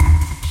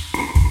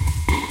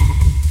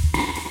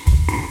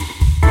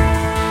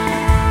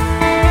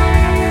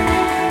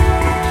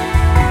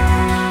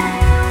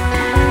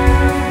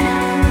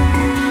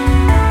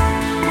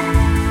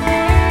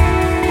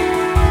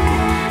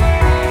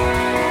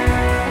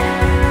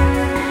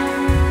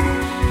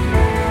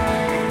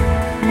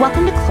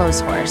Welcome to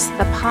Clotheshorse,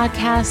 the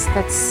podcast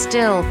that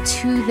still,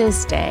 to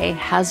this day,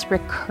 has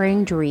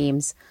recurring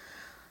dreams.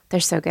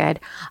 They're so good.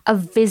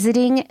 Of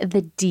visiting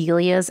the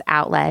Delia's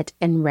outlet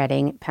in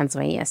Reading,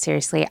 Pennsylvania.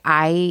 Seriously,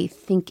 I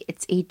think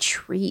it's a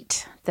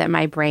treat that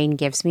my brain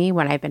gives me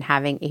when I've been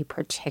having a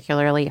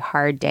particularly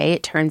hard day.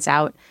 It turns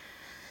out,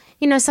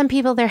 some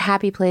people, their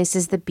happy place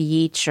is the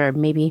beach or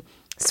maybe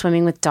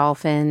swimming with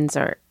dolphins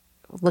or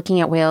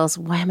looking at whales.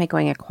 Why am I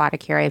going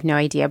aquatic here? I have no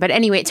idea. But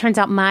anyway, it turns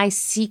out my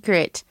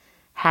secret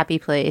happy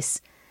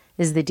place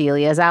is the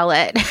Delia's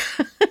outlet.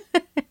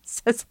 It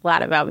says a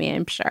lot about me,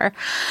 I'm sure.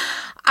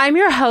 I'm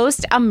your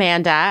host,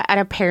 Amanda, and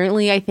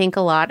apparently I think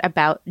a lot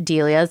about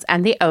Delia's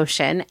and the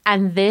ocean,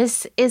 and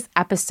this is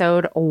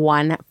episode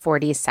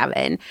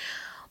 147.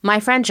 My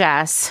friend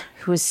Jess,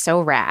 who is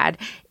so rad,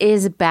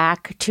 is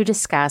back to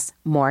discuss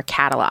more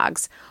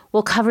catalogs.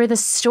 We'll cover the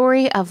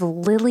story of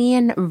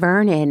Lillian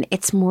Vernon.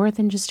 It's more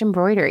than just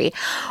embroidery.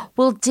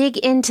 We'll dig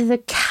into the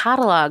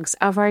catalogs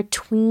of our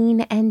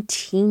tween and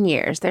teen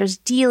years. There's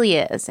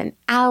Delia's and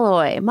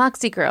Alloy,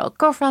 Moxie Girl,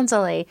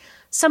 Girlfriends.LA,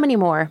 so many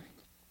more.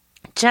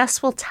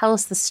 Jess will tell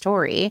us the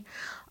story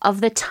of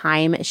the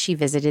time she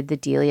visited the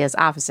Delia's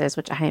offices,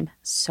 which I am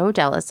so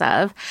jealous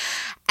of.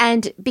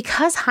 And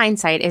because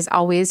hindsight is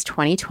always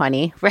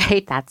 20/20,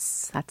 right?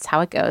 That's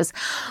how it goes.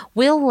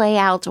 We'll lay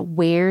out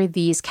where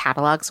these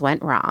catalogs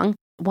went wrong,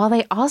 while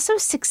they also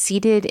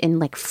succeeded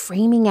in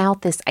framing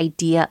out this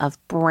idea of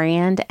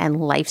brand and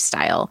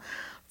lifestyle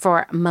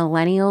for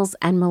millennials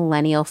and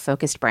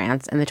millennial-focused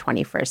brands in the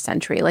 21st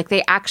century.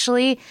 They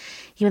actually,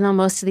 even though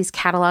most of these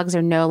catalogs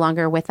are no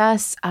longer with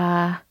us,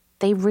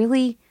 they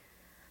really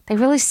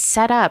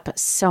set up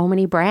so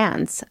many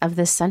brands of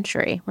this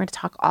century. We're going to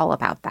talk all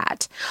about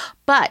that.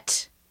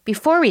 But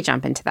before we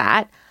jump into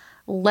that,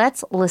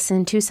 let's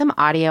listen to some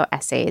audio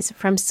essays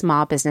from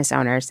small business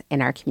owners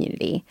in our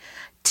community.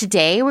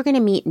 Today, we're going to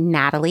meet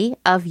Natalie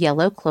of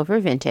Yellow Clover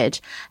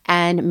Vintage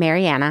and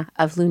Mariana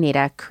of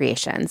Luneta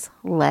Creations.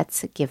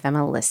 Let's give them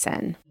a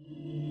listen.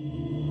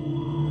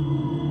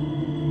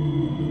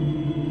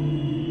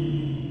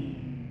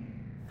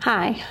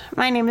 Hi,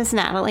 my name is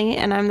Natalie,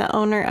 and I'm the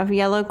owner of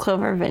Yellow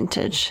Clover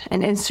Vintage,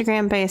 an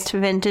Instagram-based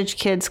vintage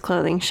kids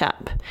clothing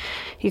shop.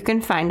 You can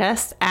find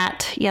us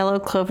at Yellow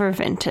Clover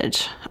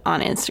Vintage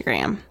on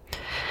Instagram.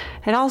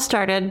 It all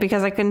started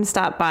because I couldn't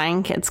stop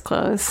buying kids'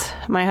 clothes.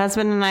 My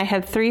husband and I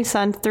had 3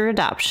 sons through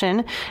adoption,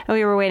 and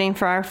we were waiting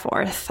for our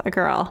 4th, a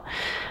girl.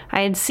 I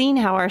had seen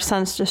how our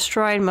sons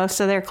destroyed most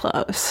of their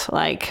clothes,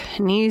 like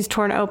knees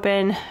torn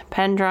open,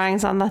 pen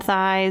drawings on the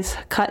thighs,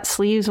 cut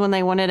sleeves when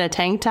they wanted a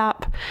tank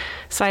top,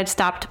 so I'd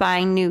stopped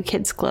buying new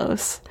kids'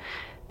 clothes.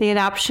 The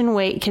adoption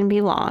wait can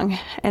be long,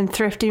 and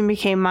thrifting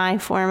became my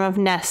form of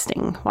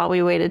nesting while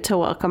we waited to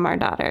welcome our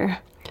daughter.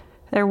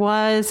 There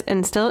was,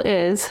 and still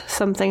is,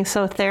 something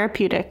so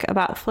therapeutic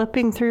about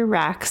flipping through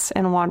racks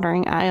and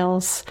wandering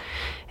aisles.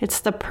 It's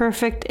the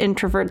perfect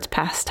introvert's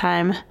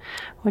pastime,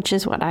 which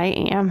is what I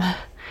am.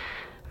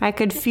 I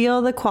could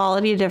feel the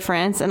quality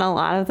difference in a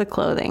lot of the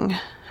clothing.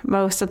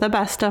 Most of the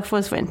best stuff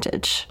was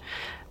vintage.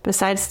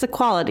 Besides the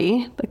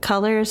quality, the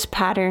colors,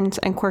 patterns,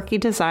 and quirky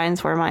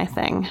designs were my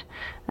thing.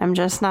 I'm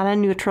just not a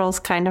neutrals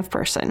kind of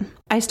person.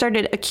 I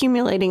started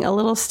accumulating a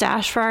little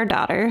stash for our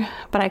daughter,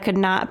 but I could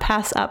not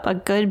pass up a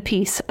good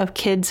piece of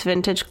kids'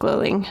 vintage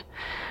clothing.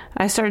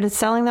 I started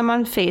selling them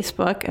on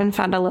Facebook and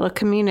found a little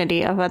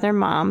community of other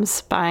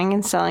moms buying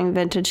and selling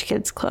vintage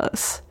kids'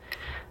 clothes.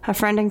 A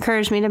friend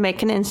encouraged me to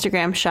make an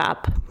Instagram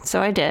shop,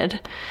 so I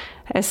did.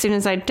 As soon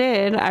as I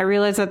did, I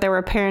realized that there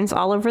were parents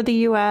all over the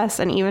U.S.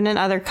 and even in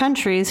other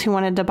countries who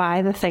wanted to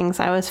buy the things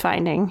I was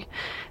finding.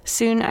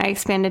 Soon, I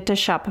expanded to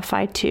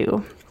Shopify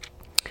too.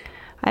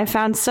 I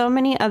found so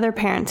many other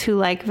parents who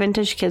like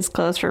vintage kids'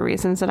 clothes for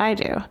reasons that I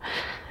do.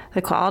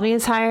 The quality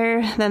is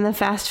higher than the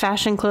fast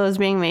fashion clothes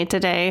being made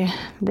today.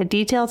 The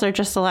details are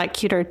just a lot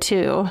cuter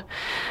too,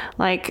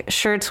 like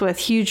shirts with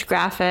huge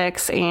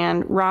graphics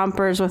and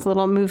rompers with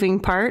little moving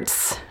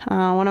parts.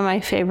 One of my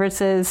favorites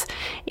is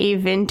a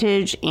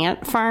vintage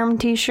ant farm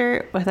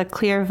t-shirt with a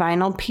clear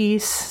vinyl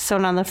piece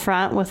sewn on the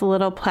front with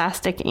little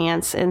plastic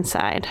ants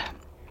inside.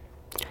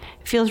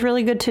 It feels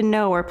really good to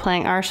know we're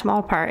playing our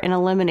small part in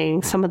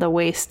eliminating some of the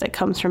waste that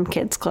comes from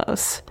kids'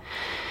 clothes.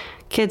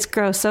 Kids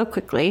grow so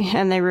quickly,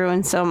 and they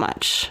ruin so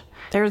much.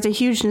 There was a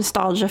huge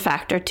nostalgia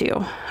factor,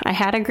 too. I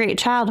had a great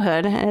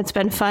childhood, and it's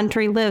been fun to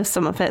relive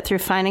some of it through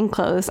finding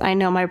clothes I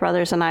know my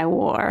brothers and I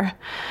wore,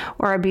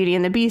 or a Beauty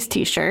and the Beast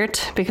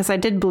t-shirt, because I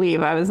did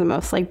believe I was the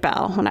most like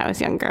Belle when I was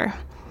younger.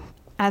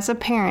 As a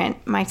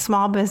parent, my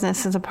small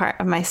business is a part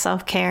of my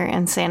self-care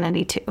and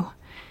sanity, too.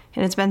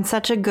 It has been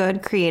such a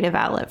good creative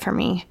outlet for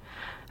me.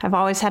 I've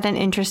always had an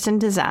interest in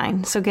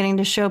design, so getting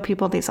to show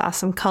people these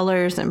awesome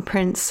colors and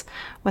prints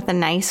with a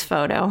nice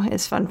photo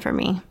is fun for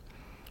me.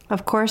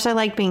 Of course, I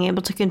like being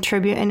able to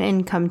contribute an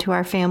income to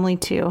our family,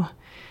 too.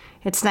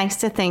 It's nice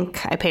to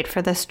think I paid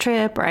for this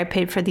trip or I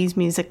paid for these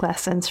music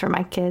lessons for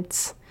my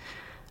kids.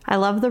 I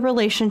love the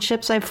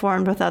relationships I've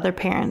formed with other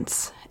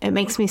parents. It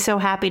makes me so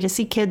happy to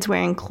see kids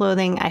wearing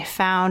clothing I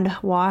found,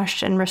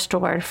 washed, and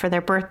restored for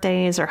their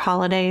birthdays or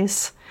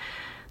holidays.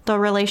 though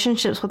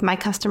relationships with my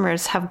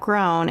customers have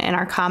grown in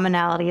our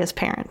commonality as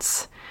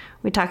parents.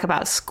 We talk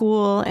about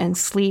school and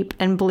sleep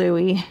and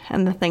Bluey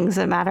and the things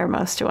that matter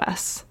most to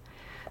us.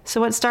 So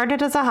what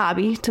started as a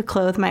hobby to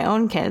clothe my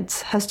own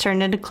kids has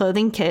turned into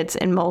clothing kids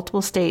in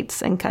multiple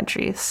states and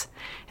countries.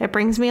 It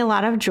brings me a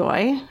lot of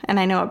joy, and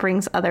I know it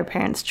brings other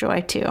parents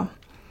joy too.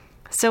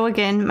 So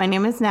again, my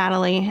name is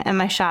Natalie, and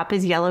my shop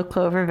is Yellow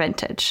Clover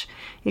Vintage.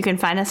 You can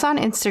find us on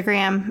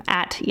Instagram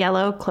at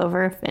Yellow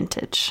Clover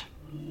Vintage.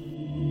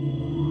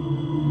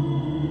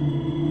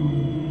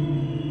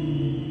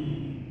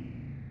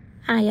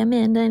 Hi,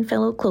 Amanda and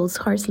fellow Clothes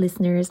Horse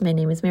listeners. My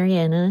name is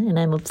Mariana, and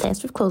I'm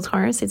obsessed with Clothes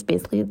Horse. It's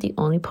basically the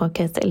only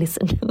podcast I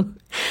listen to.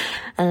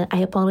 I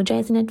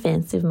apologize in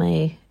advance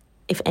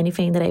if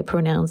anything that I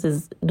pronounce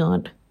is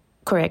not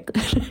correct,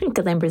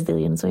 because I'm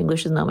Brazilian, so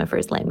English is not my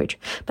first language.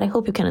 But I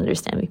hope you can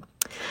understand me.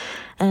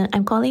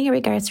 I'm calling in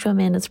regards to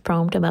Amanda's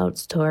prompt about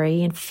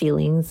story and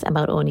feelings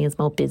about owning a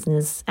small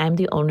business. I'm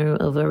the owner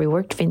of a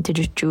reworked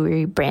vintage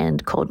jewelry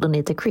brand called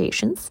Luneta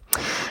Creations.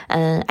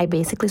 I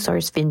basically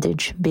source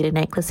vintage beaded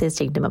necklaces,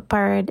 take them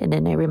apart, and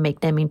then I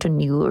remake them into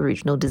new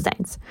original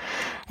designs.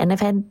 And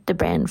I've had the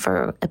brand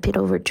for a bit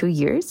over 2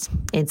 years.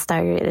 It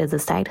started as a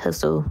side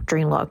hustle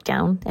during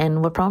lockdown,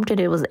 and what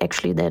prompted it was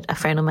actually that a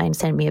friend of mine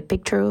sent me a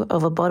picture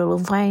of a bottle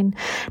of wine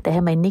that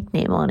had my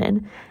nickname on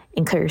it,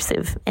 in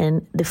cursive,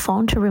 and the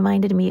font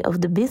reminded me of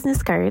the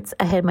business cards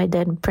I had my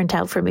dad print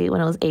out for me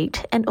when I was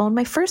 8 and owned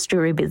my first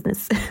jewelry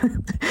business.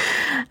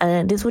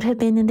 This would have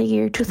been in the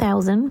year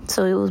 2000,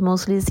 so it was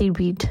mostly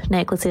seaweed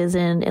necklaces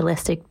and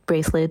elastic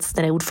bracelets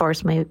that I would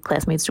force my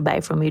classmates to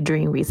buy from me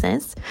during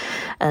recess.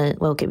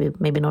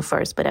 Maybe not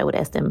force, but I would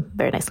ask them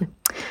very nicely.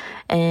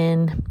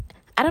 And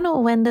I don't know,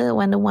 when the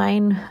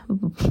wine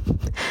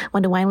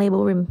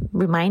label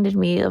reminded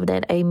me of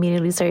that, I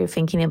immediately started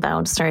thinking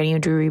about starting a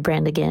jewelry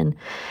brand again.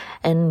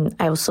 And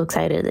I was so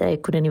excited that I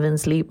couldn't even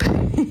sleep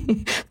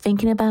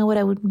thinking about what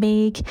I would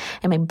make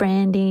and my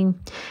branding.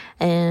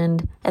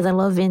 And as I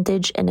love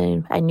vintage,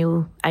 and I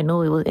know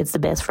it's the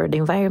best for the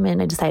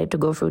environment, I decided to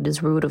go through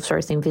this route of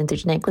sourcing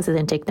vintage necklaces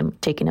and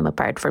taking them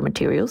apart for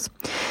materials.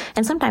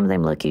 And sometimes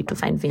I'm lucky to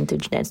find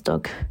vintage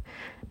deadstock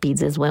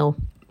beads as well.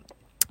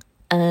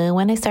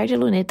 When I started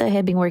Luneta, I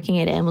had been working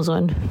at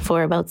Amazon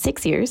for about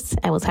 6 years.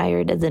 I was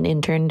hired as an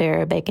intern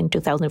there back in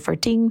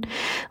 2014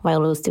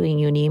 while I was still in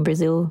uni in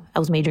Brazil. I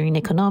was majoring in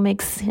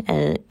economics,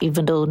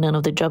 even though none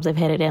of the jobs I've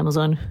had at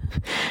Amazon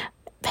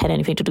had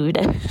anything to do with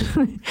that.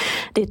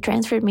 They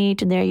transferred me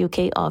to their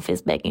UK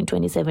office back in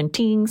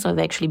 2017, so I've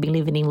actually been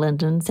living in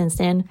London since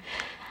then.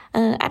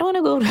 I don't want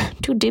to go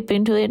too deep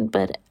into it,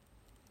 but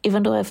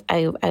even though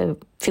I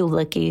feel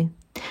lucky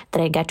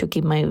that I got to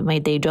keep my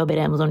day job at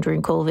Amazon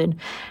during COVID.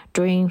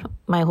 During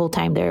my whole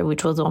time there,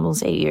 which was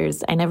almost 8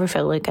 years, I never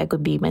felt like I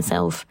could be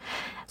myself.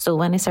 So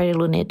when I started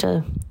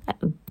Luneta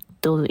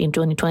in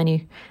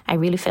 2020, I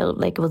really felt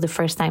like it was the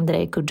first time that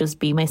I could just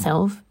be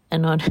myself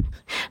and not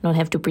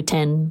have to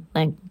pretend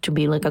like to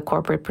be like a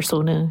corporate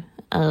persona.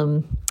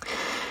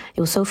 It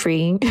was so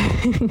freeing.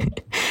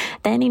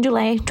 Then in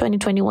July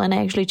 2021,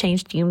 I actually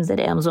changed teams at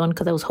Amazon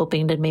because I was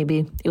hoping that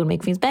maybe it would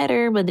make things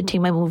better. But the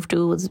team I moved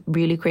to was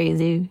really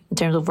crazy in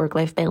terms of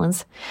work-life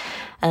balance.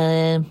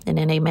 And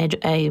then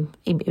I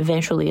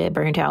eventually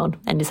burnt out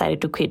and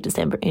decided to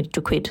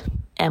quit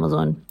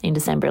Amazon in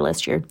December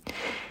last year.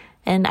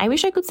 And I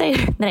wish I could say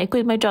that I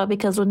quit my job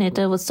because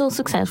Luneta was so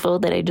successful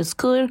that I just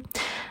could.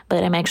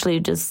 But I'm actually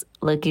just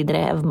lucky that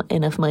I have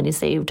enough money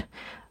saved,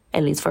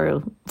 at least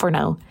for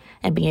now,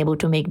 and being able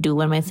to make do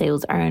when my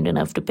sales aren't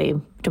enough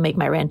to make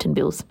my rent and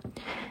bills.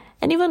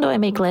 And even though I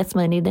make less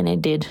money than I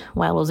did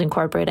while I was in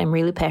corporate, I'm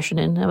really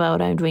passionate about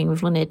what I'm doing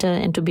with Luneta.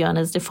 And to be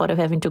honest, the thought of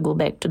having to go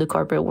back to the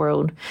corporate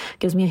world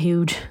gives me a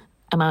huge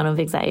amount of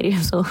anxiety.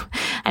 So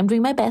I'm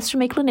doing my best to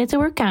make Luneta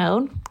work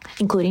out,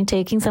 including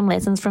taking some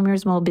lessons from your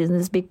Small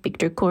Business Big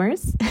Picture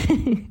course.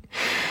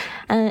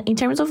 In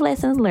terms of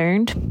lessons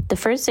learned, the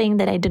first thing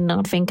that I did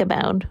not think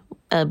about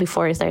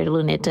before I started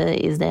Luneta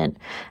is that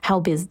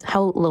how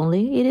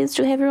lonely it is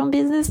to have your own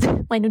business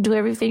when you do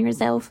everything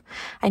yourself.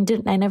 I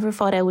never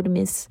thought I would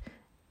miss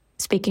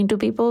speaking to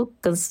people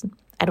because,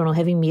 I don't know,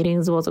 having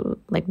meetings was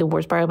like the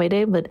worst part of my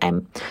day, but I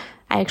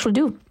actually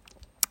do.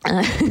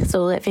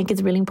 So I think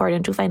it's really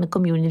important to find a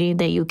community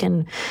that you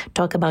can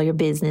talk about your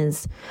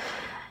business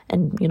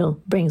and,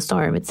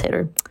 brainstorm,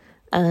 etc.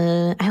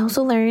 I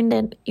also learned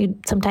that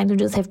sometimes you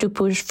just have to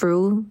push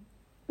through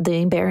the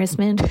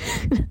embarrassment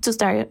to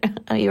start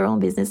your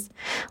own business.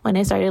 When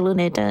I started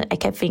Luneta, I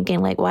kept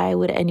thinking, like, why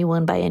would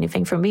anyone buy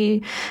anything from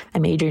me? I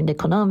majored in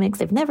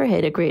economics. I've never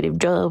had a creative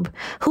job.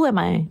 Who am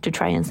I to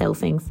try and sell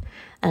things?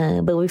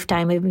 But with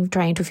time, I've been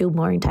trying to feel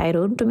more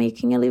entitled to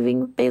making a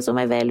living based on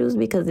my values,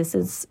 because this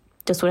is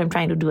just what I'm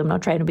trying to do. I'm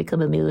not trying to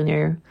become a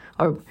millionaire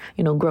or,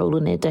 grow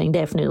Luneta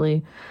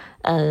indefinitely.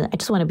 I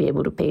just want to be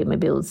able to pay my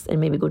bills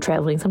and maybe go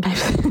traveling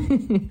sometimes.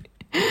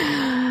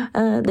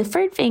 The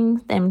third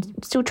thing that I'm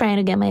still trying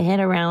to get my head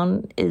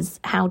around is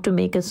how to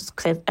make a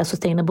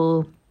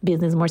sustainable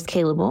business more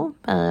scalable.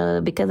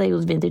 Because I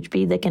use vintage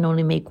beads, I can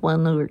only make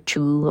 1 or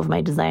 2 of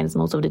my designs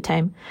most of the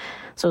time.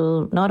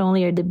 So not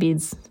only are the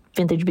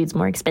vintage beads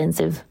more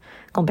expensive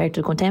compared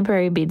to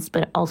contemporary beads,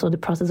 but also the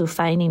process of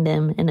finding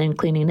them and then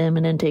cleaning them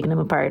and then taking them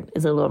apart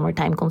is a little more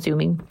time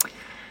consuming.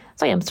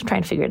 So yeah, I'm still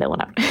trying to figure that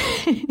one out.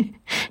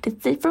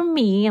 That's it from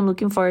me. I'm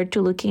looking forward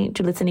to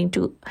listening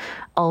to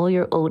all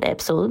your old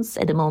episodes.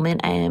 At the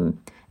moment, I am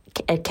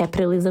at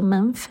Capitalism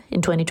Month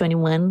in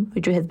 2021,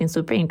 which has been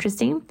super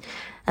interesting.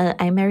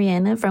 I'm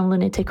Mariana from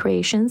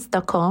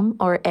lunetacreations.com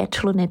or at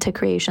Luneta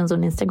Creations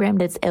on Instagram.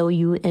 That's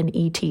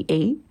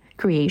LUNETA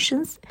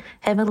Creations.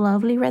 Have a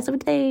lovely rest of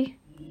the day.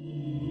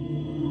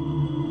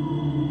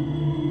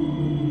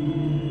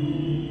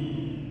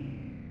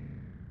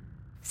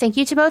 Thank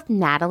you to both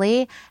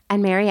Natalie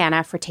and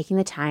Mariana for taking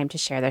the time to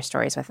share their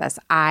stories with us.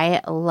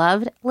 I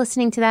loved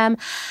listening to them.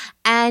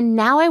 And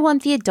now I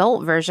want the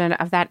adult version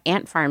of that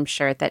Ant Farm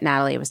shirt that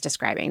Natalie was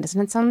describing.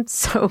 Doesn't it sound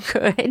so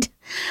good?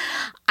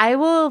 I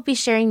will be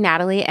sharing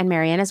Natalie and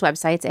Mariana's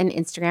websites and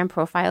Instagram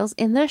profiles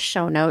in the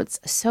show notes.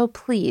 So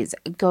please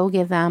go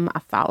give them a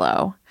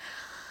follow.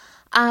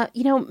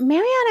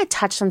 Mariana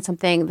touched on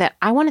something that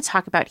I want to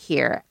talk about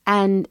here,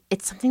 and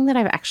it's something that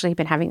I've actually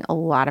been having a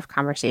lot of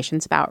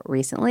conversations about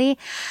recently,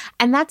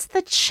 and that's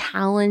the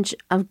challenge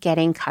of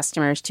getting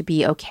customers to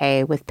be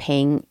okay with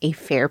paying a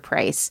fair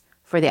price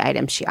for the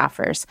items she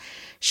offers.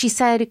 She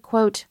said,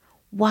 quote,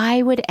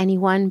 "Why would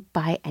anyone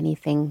buy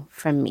anything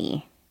from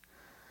me?"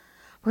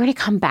 We're going to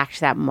come back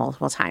to that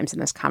multiple times in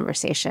this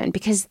conversation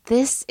because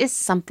this is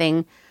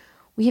something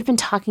we have been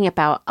talking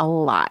about a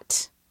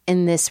lot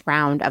in this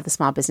round of the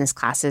small business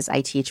classes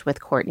I teach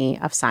with Courtney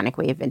of Sonic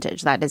Wave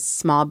Vintage. That is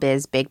Small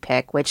Biz Big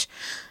Pick, which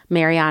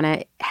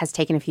Mariana has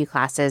taken a few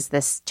classes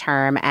this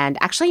term. And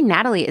actually,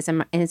 Natalie is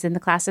in the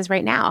classes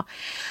right now.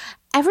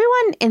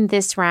 Everyone in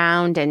this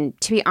round, and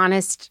to be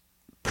honest,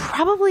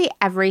 probably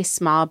every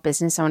small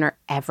business owner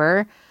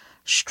ever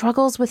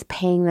struggles with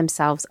paying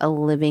themselves a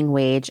living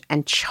wage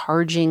and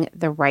charging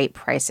the right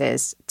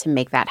prices to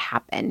make that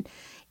happen.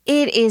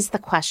 It is the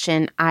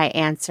question I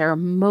answer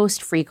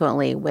most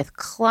frequently with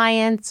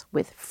clients,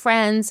 with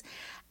friends,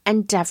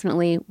 and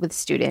definitely with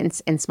students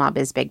in Small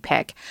Biz Big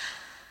Pick.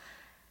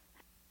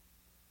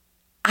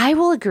 I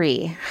will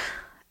agree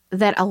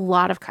that a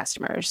lot of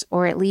customers,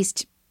 or at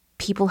least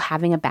people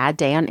having a bad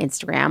day on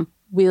Instagram,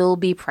 will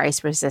be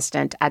price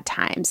resistant at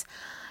times.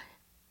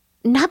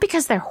 Not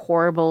because they're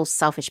horrible,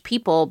 selfish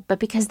people, but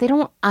because they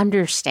don't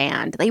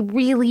understand. They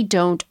really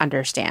don't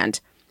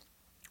understand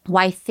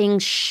why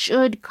things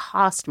should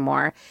cost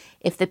more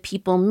if the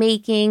people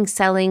making,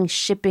 selling,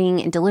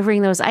 shipping, and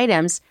delivering those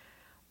items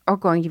are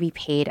going to be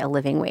paid a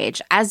living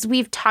wage. As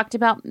we've talked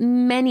about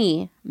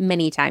many,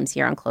 many times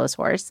here on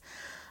Clotheshorse,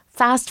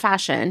 fast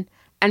fashion,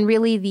 and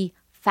really the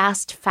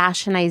fast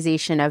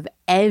fashionization of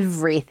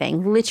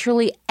everything,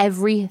 literally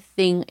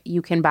everything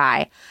you can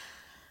buy,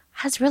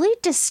 has really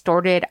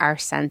distorted our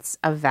sense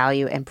of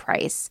value and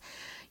price.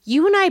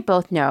 You and I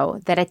both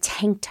know that a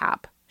tank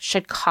top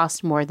should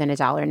cost more than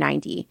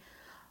 $1.90.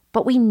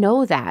 But we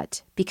know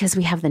that because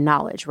we have the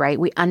knowledge, right?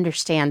 We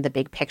understand the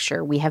big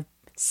picture. We have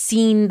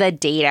seen the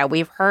data.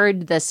 We've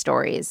heard the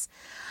stories.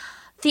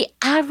 The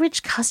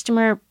average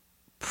customer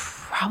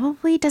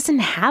probably doesn't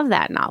have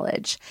that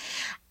knowledge.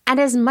 And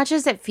as much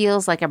as it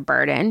feels like a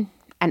burden,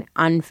 an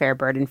unfair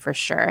burden for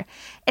sure,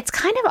 it's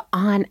kind of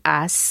on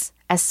us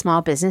as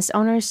small business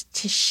owners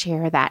to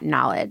share that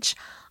knowledge.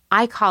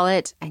 I call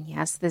it, and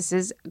yes, this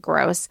is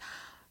gross,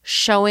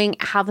 showing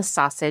how the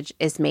sausage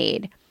is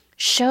made.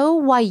 Show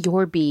why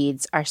your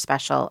beads are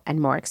special and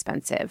more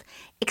expensive.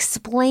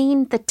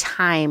 Explain the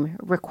time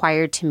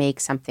required to make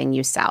something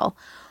you sell.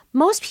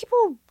 Most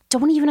people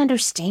don't even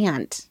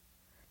understand.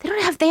 They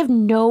have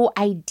no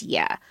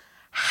idea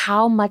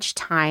how much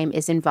time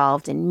is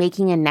involved in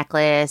making a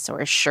necklace or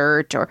a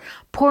shirt or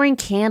pouring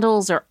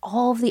candles or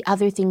all of the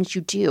other things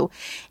you do.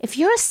 If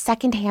you're a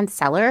secondhand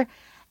seller,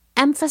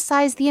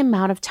 emphasize the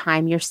amount of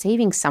time you're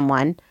saving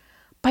someone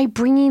by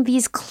bringing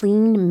these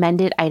clean,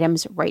 mended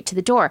items right to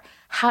the door.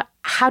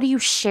 How do you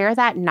share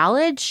that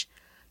knowledge?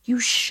 You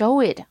show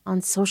it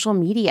on social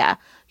media.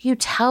 You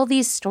tell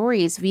these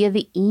stories via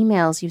the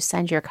emails you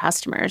send your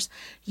customers.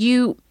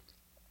 You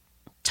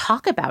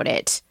talk about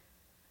it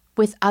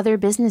with other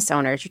business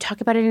owners. You talk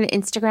about it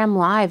in Instagram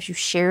Lives. You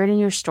share it in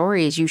your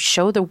stories. You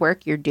show the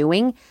work you're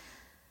doing.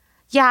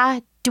 Yeah,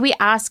 do we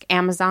ask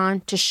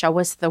Amazon to show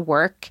us the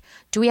work?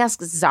 Do we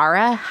ask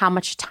Zara how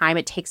much time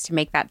it takes to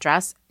make that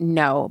dress?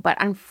 No, but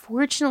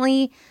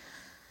unfortunately,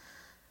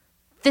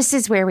 this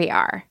is where we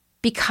are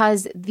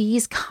because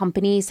these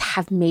companies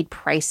have made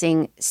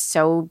pricing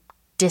so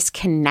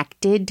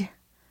disconnected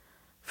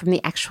from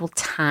the actual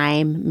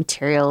time,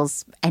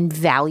 materials, and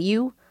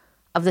value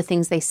of the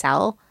things they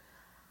sell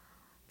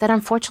that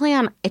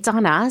unfortunately it's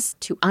on us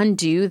to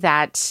undo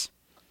that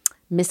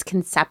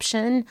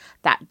misconception,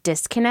 that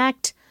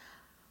disconnect,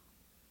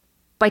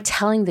 by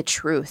telling the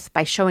truth,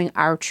 by showing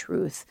our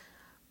truth,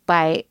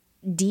 by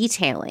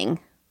detailing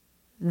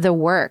the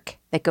work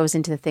that goes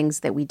into the things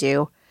that we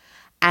do,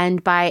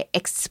 and by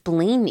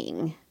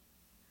explaining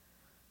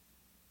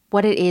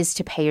what it is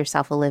to pay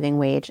yourself a living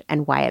wage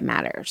and why it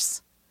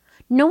matters.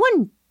 No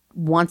one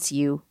wants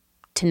you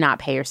to not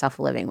pay yourself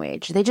a living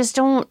wage. They just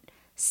don't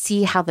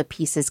see how the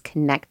pieces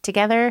connect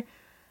together.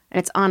 And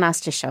it's on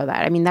us to show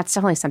that. I mean, that's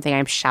definitely something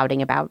I'm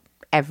shouting about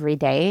every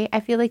day, I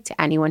feel like,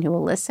 to anyone who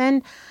will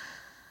listen.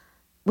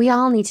 We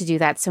all need to do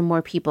that so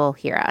more people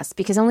hear us,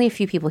 because only a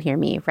few people hear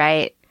me,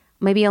 right?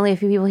 Maybe only a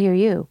few people hear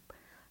you.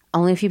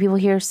 Only a few people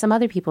hear some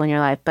other people in your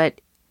life.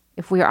 But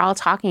if we are all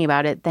talking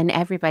about it, then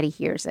everybody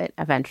hears it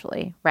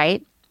eventually,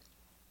 right?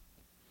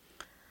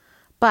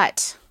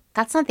 But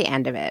that's not the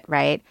end of it,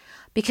 right?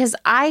 Because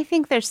I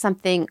think there's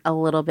something a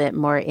little bit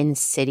more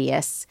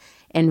insidious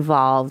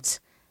involved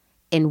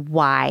in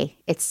why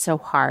it's so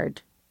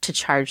hard to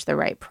charge the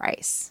right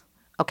price,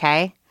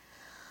 okay?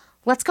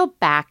 Let's go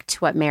back to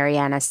what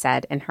Mariana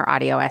said in her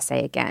audio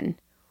essay again.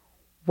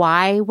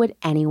 Why would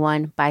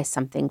anyone buy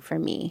something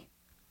from me?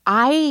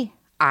 I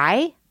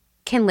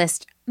can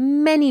list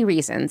many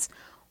reasons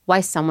why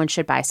someone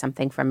should buy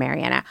something from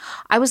Mariana.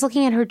 I was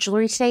looking at her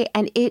jewelry today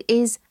and it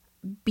is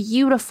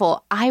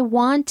beautiful. I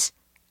want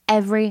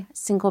every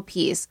single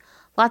piece.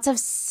 Lots of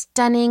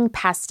stunning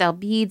pastel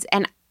beads,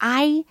 and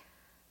I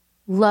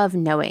love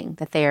knowing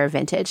that they are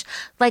vintage.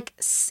 Like,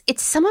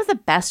 it's some of the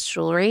best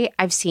jewelry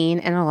I've seen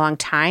in a long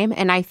time,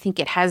 and I think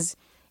it has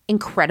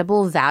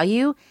incredible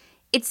value.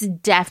 It's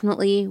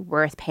definitely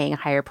worth paying a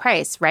higher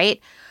price,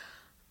 right?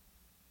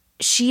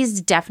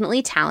 She's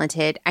definitely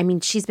talented. I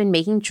mean, she's been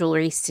making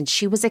jewelry since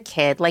she was a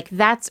kid. Like,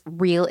 that's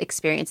real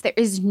experience. There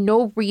is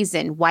no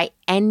reason why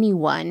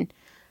anyone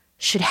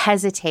should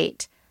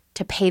hesitate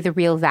to pay the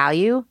real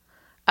value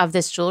of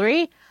this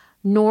jewelry,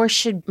 nor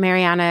should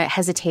Mariana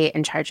hesitate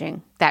in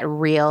charging that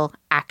real,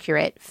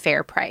 accurate,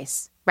 fair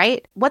price,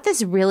 right? What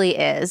this really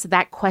is,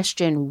 that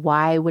question,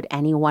 why would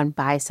anyone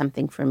buy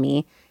something from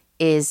me,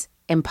 is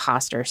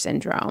imposter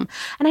syndrome.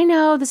 And I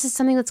know this is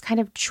something that's kind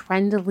of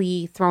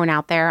trendily thrown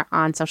out there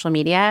on social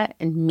media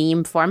in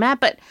meme format,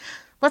 but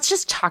let's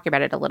just talk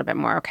about it a little bit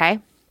more, okay?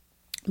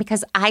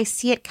 Because I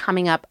see it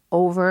coming up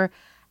over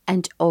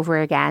and over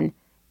again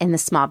in the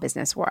small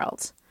business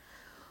world.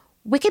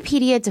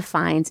 Wikipedia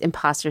defines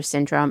imposter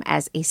syndrome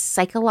as a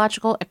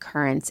psychological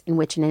occurrence in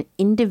which an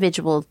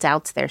individual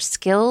doubts their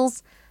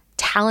skills,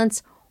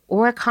 talents,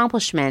 or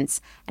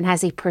accomplishments and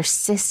has a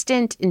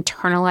persistent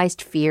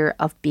internalized fear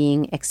of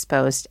being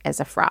exposed as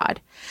a fraud.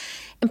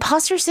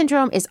 Imposter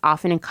syndrome is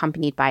often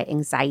accompanied by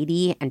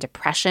anxiety and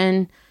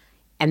depression,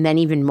 and then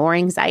even more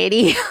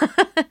anxiety.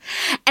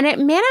 And it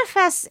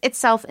manifests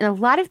itself in a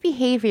lot of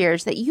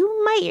behaviors that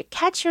you might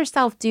catch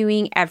yourself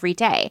doing every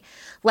day.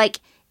 Like,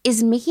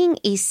 is making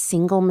a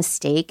single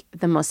mistake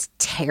the most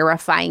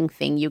terrifying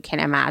thing you can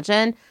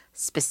imagine?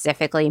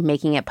 Specifically,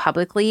 making it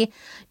publicly?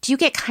 Do you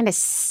get kind of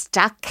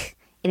stuck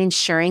in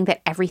ensuring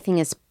that everything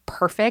is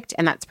perfect,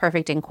 and that's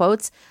perfect in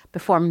quotes,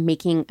 before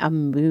making a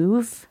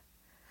move?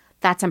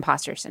 That's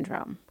imposter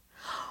syndrome.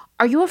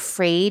 Are you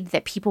afraid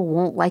that people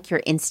won't like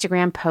your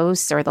Instagram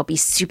posts, or they'll be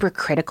super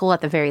critical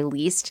at the very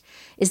least?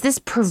 Is this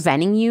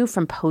preventing you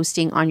from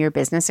posting on your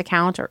business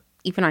account or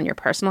even on your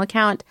personal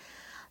account?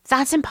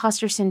 That's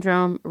imposter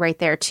syndrome right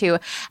there too.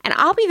 And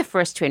I'll be the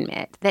first to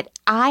admit that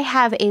I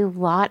have a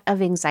lot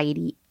of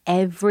anxiety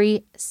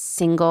every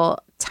single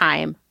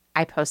time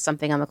I post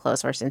something on the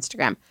Clothes Horse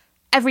Instagram.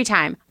 Every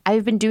time.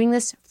 I've been doing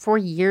this for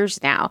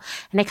years now.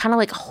 And I kind of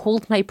like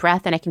hold my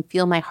breath and I can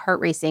feel my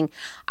heart racing,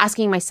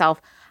 asking myself,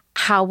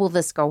 how will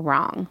this go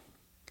wrong?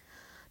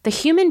 The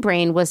human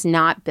brain was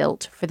not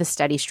built for the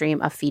steady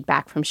stream of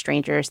feedback from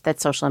strangers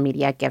that social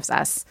media gives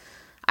us.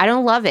 I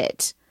don't love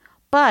it.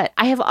 But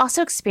I have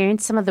also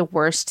experienced some of the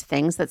worst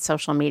things that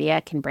social media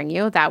can bring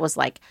you. That was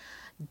like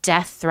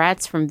death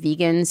threats from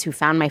vegans who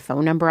found my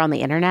phone number on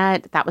the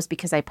internet. That was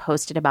because I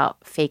posted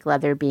about fake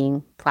leather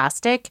being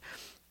plastic.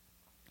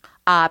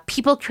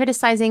 People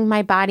criticizing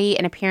my body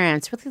and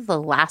appearance, really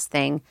the last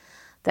thing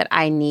that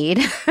I need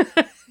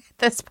at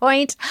this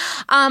point.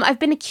 I've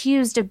been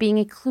accused of being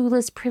a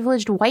clueless,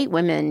 privileged white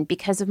woman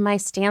because of my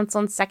stance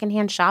on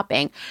secondhand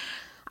shopping.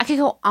 I could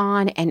go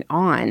on and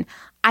on.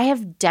 I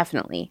have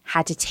definitely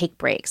had to take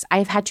breaks.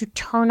 I've had to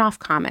turn off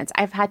comments.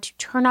 I've had to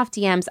turn off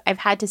DMs. I've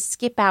had to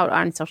skip out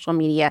on social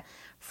media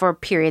for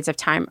periods of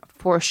time,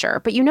 for sure.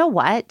 But you know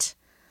what?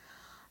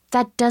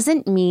 That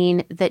doesn't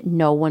mean that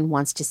no one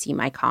wants to see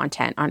my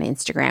content on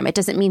Instagram. It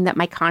doesn't mean that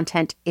my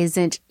content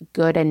isn't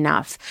good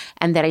enough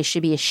and that I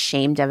should be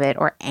ashamed of it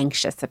or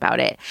anxious about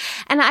it.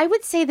 And I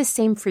would say the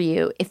same for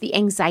you if the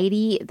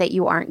anxiety that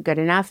you aren't good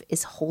enough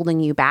is holding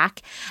you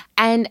back.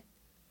 And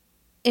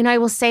I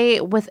will say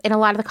in a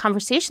lot of the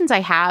conversations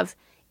I have,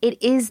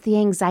 it is the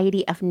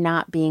anxiety of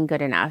not being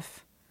good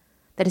enough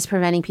that is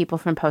preventing people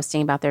from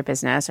posting about their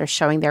business or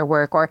showing their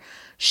work or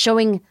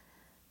showing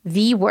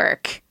the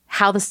work,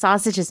 how the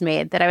sausage is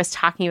made that I was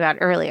talking about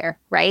earlier,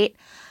 right?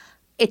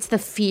 It's the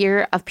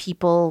fear of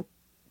people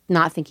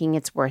not thinking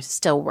it's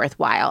still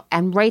worthwhile.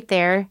 And right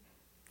there,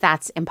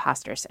 that's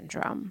imposter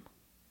syndrome.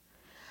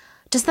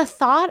 Does the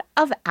thought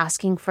of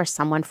asking for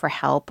someone for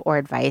help or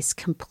advice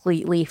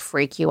completely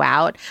freak you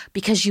out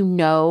because you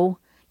know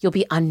You'll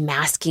be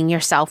unmasking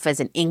yourself as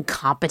an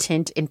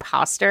incompetent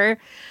imposter.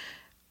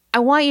 I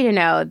want you to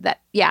know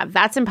that, yeah,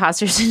 that's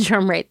imposter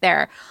syndrome right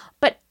there.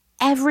 But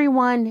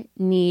everyone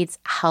needs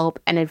help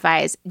and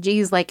advice.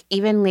 Geez, like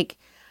even like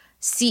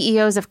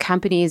CEOs of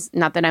companies,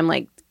 not that I'm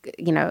like,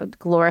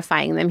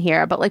 glorifying them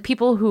here, but like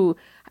people who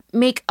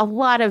make a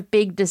lot of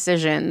big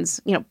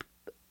decisions,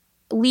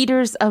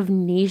 leaders of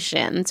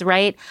nations,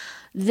 right?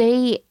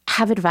 They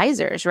have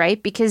advisors,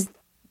 right? Because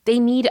they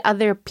need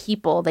other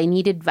people. They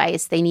need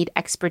advice. They need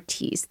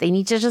expertise. They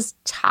need to just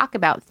talk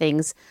about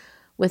things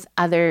with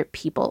other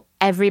people.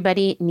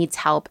 Everybody needs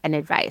help and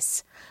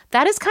advice.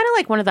 That is kind of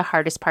like one of the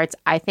hardest parts,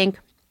 I think,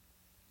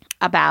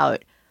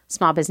 about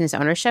small business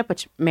ownership,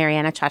 which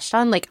Mariana touched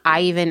on. Like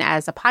I, even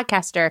as a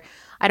podcaster,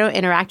 I don't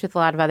interact with a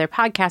lot of other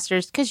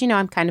podcasters because,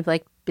 I'm kind of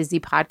like busy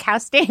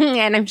podcasting.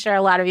 And I'm sure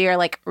a lot of you are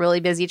like really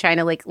busy trying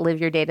to like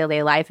live your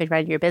day-to-day life and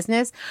run your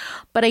business.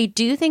 But I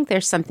do think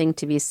there's something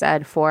to be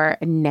said for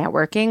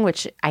networking,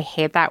 which I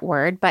hate that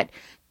word, but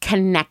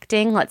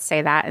connecting, let's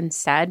say that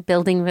instead,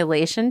 building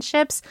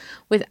relationships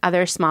with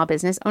other small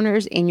business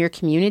owners in your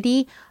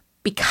community,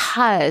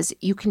 because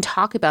you can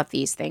talk about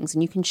these things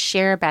and you can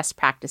share best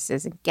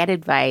practices and get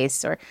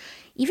advice, or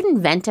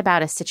even vent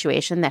about a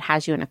situation that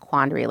has you in a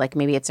quandary. Like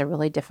maybe it's a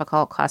really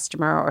difficult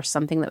customer or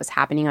something that was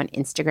happening on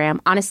Instagram.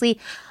 Honestly,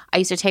 I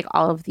used to take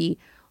all of the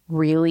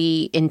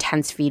really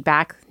intense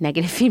feedback,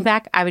 negative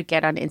feedback I would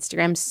get on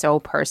Instagram so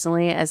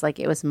personally, as like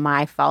it was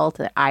my fault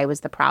that I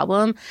was the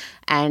problem.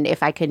 And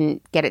if I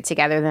couldn't get it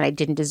together, then I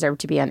didn't deserve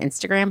to be on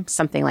Instagram,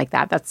 something like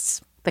that. That's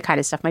the kind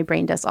of stuff my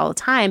brain does all the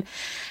time.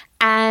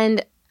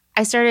 And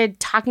I started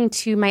talking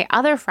to my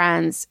other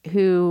friends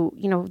who,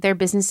 their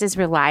businesses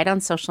relied on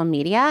social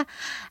media.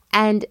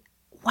 And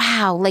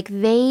wow, like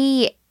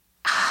they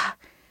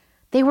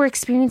were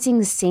experiencing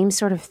the same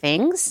sort of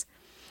things.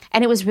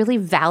 And it was really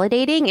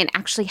validating and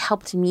actually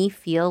helped me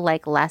feel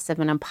like less of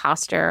an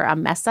imposter, a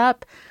mess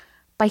up,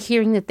 by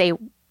hearing that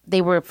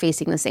they were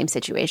facing the same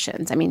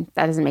situations. I mean,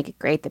 that doesn't make it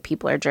great that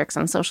people are jerks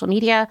on social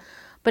media,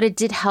 but it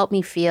did help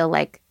me feel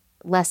like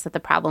less that the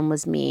problem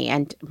was me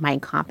and my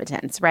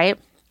incompetence, right?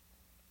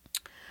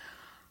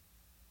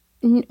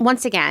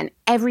 Once again,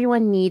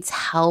 everyone needs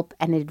help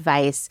and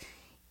advice.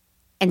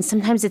 And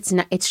sometimes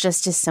it's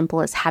just as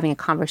simple as having a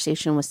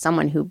conversation with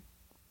someone who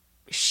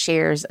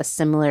shares a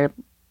similar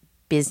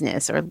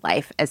business or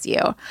life as you.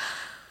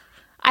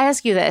 I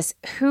ask you this: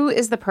 who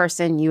is the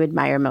person you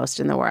admire most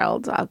in the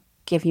world? I'll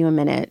give you a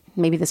minute.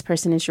 Maybe this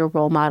person is your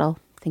role model.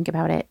 Think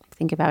about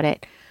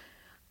it.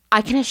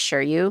 I can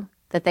assure you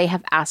that they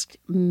have asked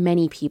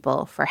many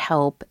people for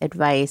help,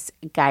 advice,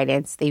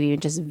 guidance. They've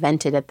even just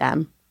vented at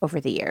them over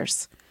the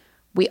years.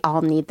 We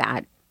all need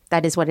that.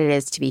 That is what it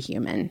is to be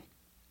human.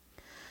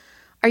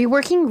 Are you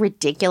working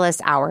ridiculous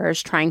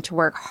hours trying to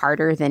work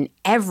harder than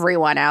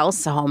everyone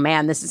else? Oh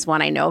man, this is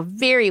one I know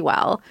very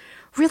well.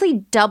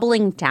 Really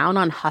doubling down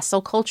on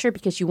hustle culture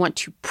because you want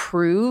to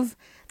prove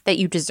that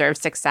you deserve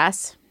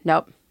success?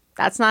 Nope,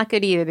 that's not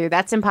good either.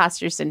 That's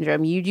imposter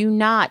syndrome. You do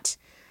not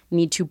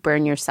need to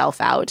burn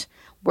yourself out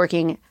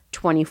working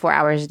 24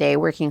 hours a day,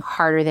 working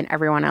harder than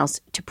everyone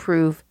else to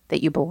prove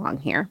that you belong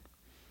here.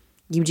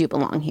 You do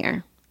belong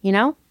here.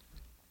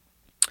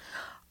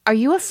 Are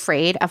you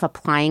afraid of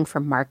applying for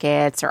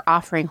markets or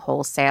offering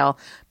wholesale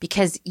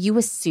because you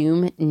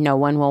assume no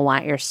one will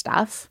want your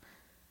stuff?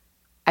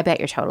 I bet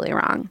you're totally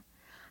wrong.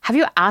 Have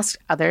you asked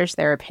others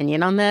their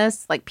opinion on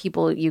this, like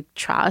people you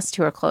trust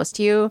who are close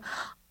to you?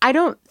 I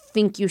don't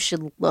think you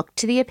should look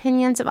to the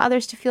opinions of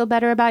others to feel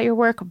better about your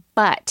work,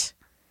 but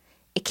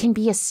it can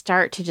be a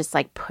start to just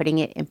like putting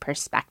it in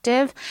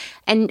perspective.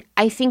 And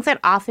I think that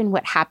often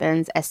what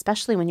happens,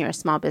 especially when you're a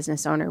small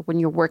business owner, when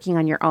you're working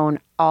on your own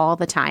all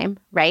the time,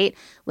 right?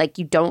 Like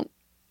you don't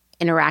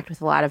interact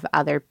with a lot of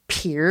other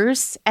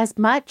peers as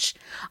much.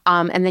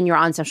 And then you're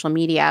on social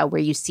media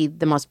where you see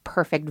the most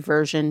perfect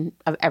version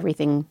of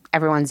everything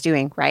everyone's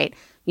doing, right?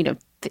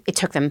 It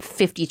took them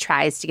 50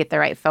 tries to get the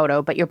right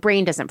photo, but your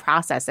brain doesn't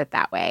process it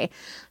that way.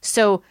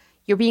 So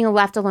you're being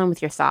left alone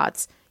with your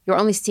thoughts. You're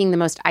only seeing the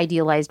most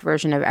idealized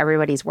version of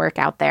everybody's work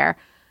out there.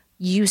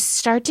 You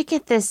start to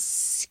get this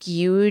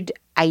skewed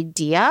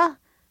idea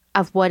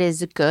of what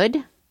is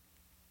good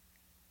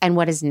and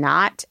what is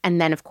not.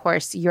 And then, of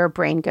course, your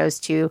brain goes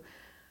to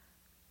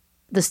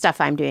the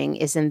stuff I'm doing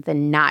is in the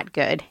not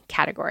good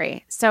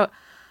category. So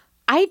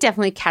I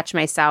definitely catch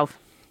myself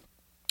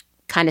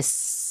kind of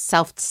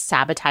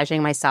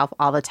self-sabotaging myself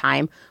all the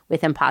time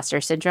with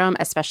imposter syndrome,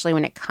 especially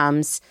when it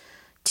comes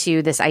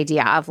to this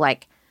idea of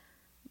like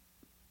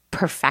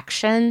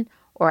perfection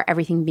or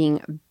everything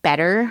being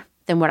better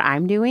than what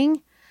I'm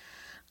doing.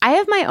 I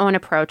have my own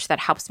approach that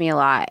helps me a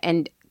lot,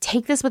 and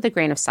take this with a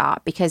grain of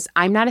salt because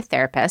I'm not a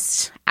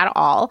therapist at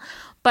all,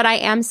 but I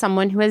am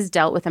someone who has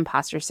dealt with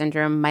imposter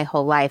syndrome my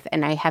whole life,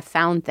 and I have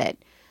found that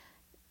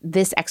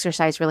this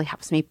exercise really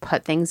helps me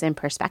put things in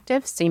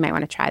perspective. So you might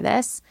want to try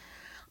this.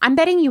 I'm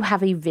betting you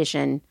have a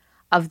vision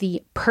of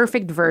the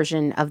perfect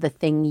version of the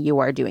thing you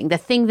are doing, the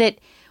thing that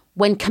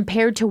when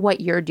compared to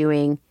what you're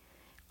doing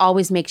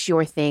always makes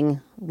your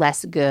thing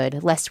less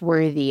good, less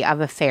worthy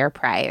of a fair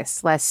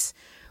price, less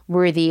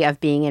worthy of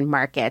being in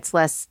markets,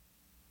 less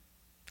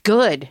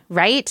good,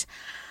 right?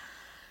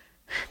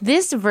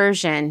 This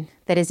version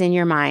that is in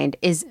your mind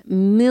is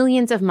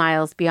millions of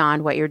miles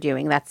beyond what you're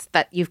doing.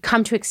 That you've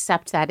come to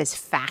accept that as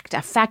fact,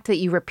 a fact that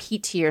you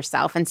repeat to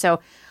yourself. And so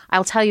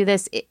I'll tell you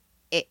this,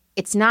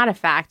 it's not a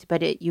fact,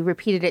 but you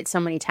repeated it so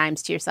many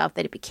times to yourself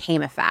that it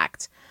became a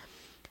fact.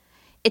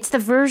 It's the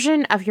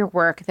version of your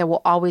work that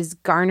will always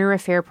garner a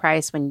fair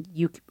price when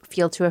you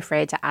feel too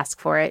afraid to ask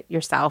for it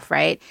yourself,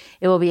 right?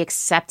 It will be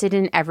accepted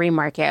in every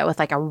market with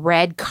like a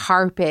red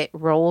carpet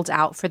rolled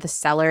out for the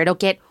seller. It'll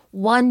get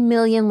 1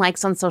 million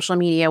likes on social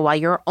media while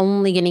you're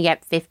only going to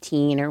get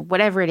 15 or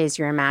whatever it is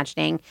you're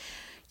imagining.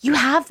 You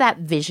have that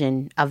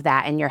vision of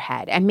that in your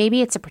head. And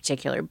maybe it's a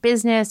particular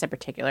business, a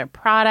particular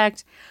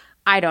product.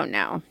 I don't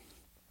know.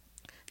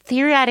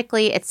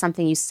 Theoretically, it's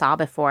something you saw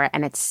before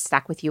and it's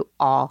stuck with you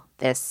all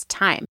this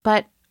time.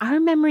 But our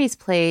memories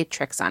play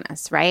tricks on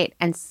us, right?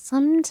 And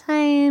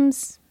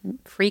sometimes,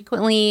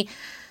 frequently,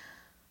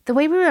 the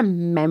way we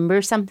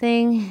remember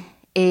something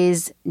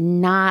is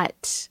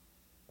not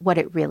what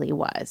it really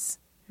was,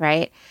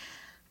 right?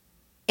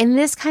 In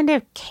this kind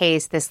of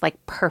case, this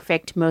like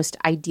perfect, most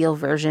ideal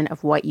version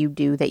of what you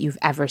do that you've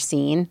ever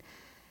seen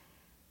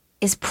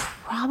is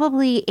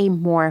probably a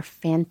more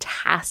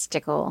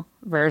fantastical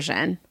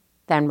version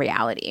than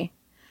reality.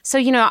 So,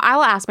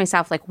 I'll ask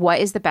myself, like, what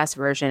is the best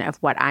version of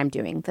what I'm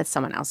doing that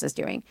someone else is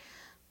doing?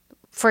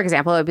 For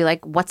example, it would be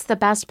like, what's the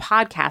best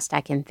podcast I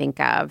can think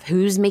of?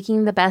 Who's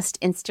making the best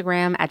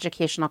Instagram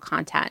educational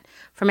content?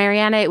 For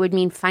Mariana, it would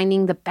mean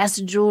finding the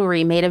best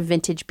jewelry made of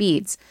vintage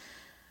beads.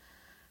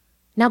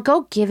 Now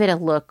go give it a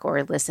look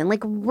or listen,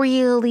 like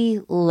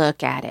really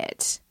look at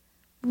it,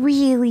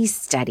 really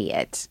study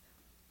it.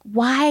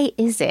 Why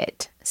is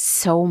it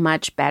so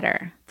much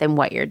better than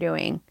what you're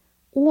doing?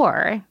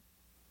 Or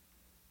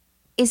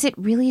is it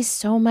really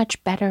so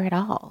much better at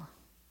all?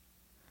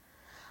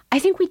 I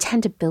think we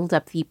tend to build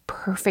up the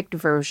perfect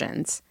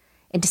versions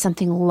into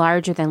something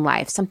larger than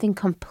life, something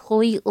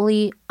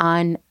completely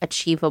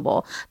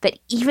unachievable that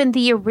even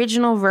the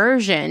original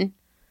version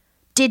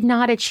did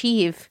not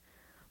achieve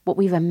what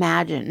we've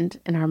imagined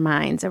in our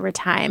minds over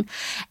time.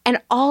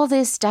 And all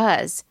this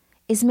does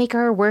is make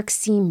our work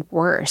seem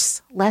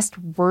worse, less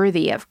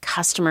worthy of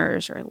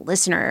customers or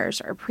listeners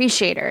or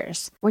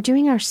appreciators. We're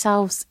doing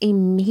ourselves a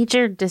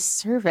major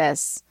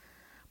disservice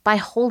by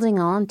holding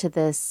on to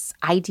this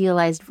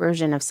idealized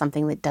version of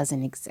something that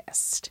doesn't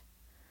exist.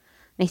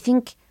 And I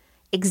think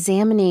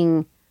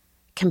examining,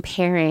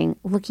 comparing,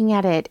 looking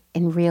at it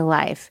in real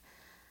life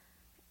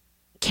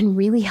can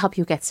really help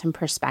you get some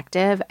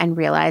perspective and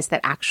realize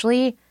that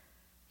actually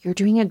you're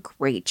doing a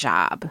great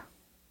job.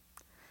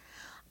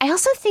 I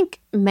also think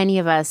many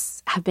of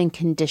us have been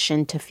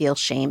conditioned to feel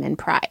shame and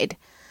pride,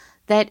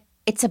 that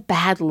it's a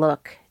bad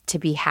look to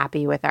be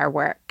happy with our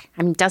work.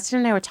 I mean, Dustin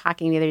and I were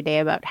talking the other day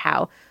about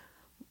how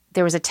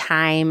there was a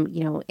time,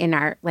 in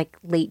our like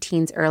late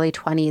teens, early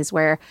 20s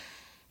where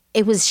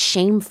it was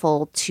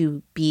shameful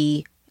to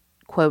be,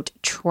 quote,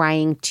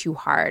 trying too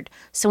hard.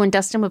 So when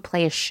Dustin would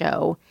play a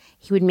show,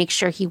 he would make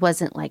sure he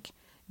wasn't like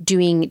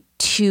doing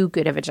too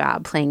good of a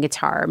job playing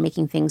guitar or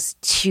making things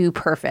too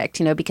perfect,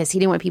 because he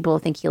didn't want people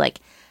to think he like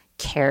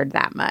cared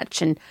that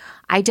much. And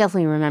I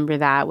definitely remember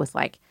that with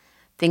like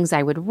things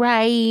I would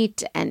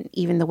write and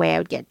even the way I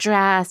would get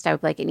dressed. I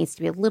would be like, it needs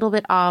to be a little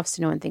bit off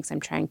so no one thinks I'm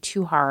trying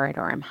too hard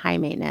or I'm high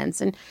maintenance.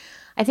 And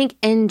I think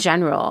in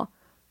general,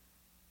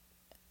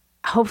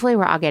 hopefully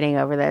we're all getting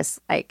over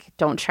this, like,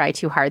 don't try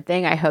too hard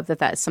thing. I hope that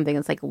that's something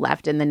that's like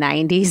left in the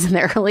 90s and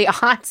the early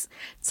aughts.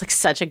 It's like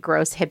such a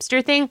gross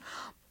hipster thing.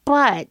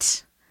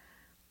 But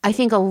I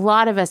think a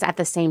lot of us at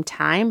the same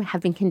time have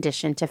been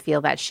conditioned to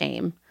feel that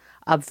shame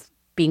of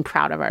being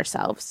proud of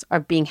ourselves or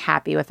being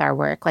happy with our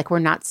work. Like we're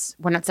not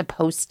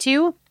supposed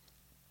to.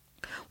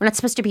 We're not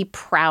supposed to be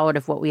proud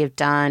of what we have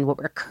done, what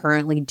we're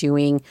currently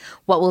doing,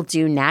 what we'll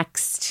do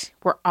next.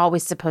 We're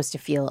always supposed to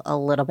feel a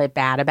little bit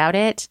bad about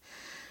it.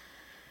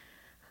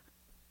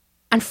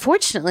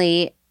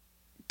 Unfortunately,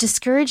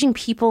 discouraging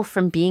people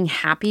from being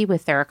happy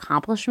with their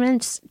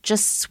accomplishments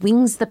just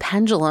swings the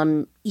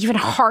pendulum even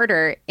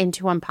harder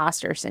into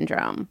imposter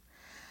syndrome.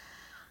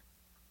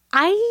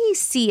 I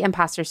see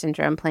imposter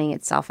syndrome playing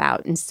itself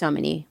out in so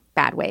many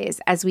bad ways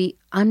as we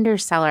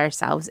undersell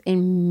ourselves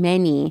in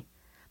many,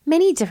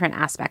 many different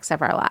aspects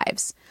of our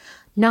lives.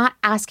 Not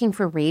asking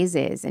for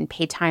raises and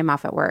paid time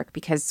off at work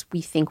because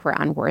we think we're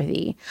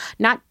unworthy.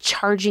 Not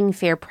charging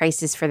fair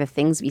prices for the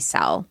things we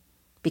sell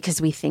because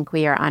we think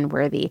we are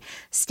unworthy.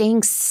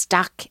 Staying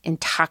stuck in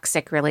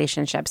toxic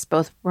relationships,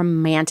 both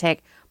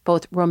romantic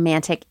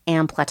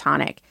and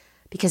platonic,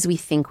 because we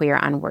think we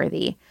are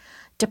unworthy.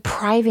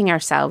 Depriving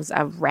ourselves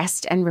of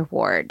rest and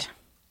reward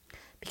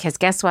because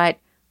guess what?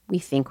 We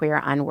think we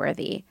are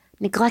unworthy.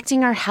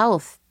 Neglecting our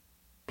health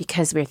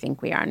because we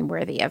think we are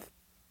unworthy of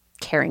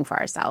caring for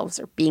ourselves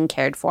or being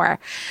cared for.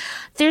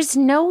 There's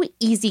no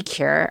easy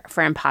cure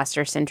for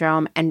imposter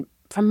syndrome. And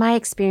from my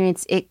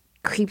experience, it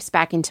creeps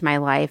back into my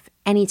life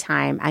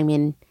anytime I'm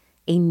in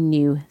a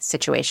new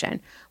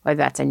situation, whether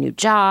that's a new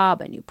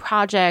job, a new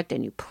project, a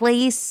new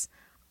place,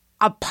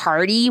 a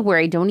party where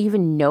I don't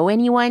even know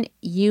anyone,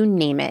 you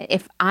name it.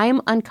 If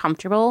I'm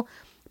uncomfortable,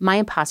 my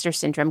imposter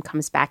syndrome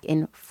comes back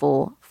in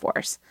full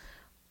force.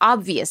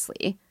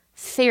 Obviously,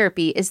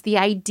 therapy is the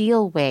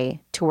ideal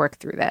way to work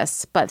through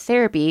this, but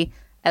therapy,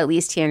 at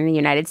least here in the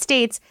United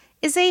States,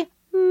 is a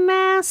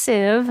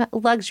massive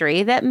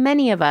luxury that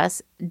many of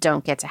us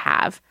don't get to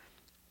have.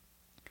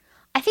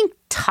 I think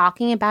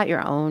talking about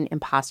your own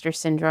imposter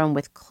syndrome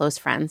with close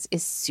friends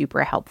is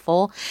super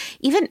helpful.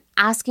 Even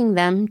asking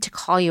them to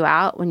call you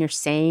out when you're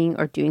saying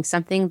or doing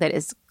something that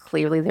is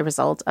clearly the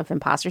result of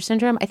imposter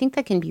syndrome, I think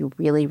that can be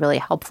really, really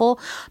helpful,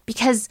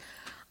 because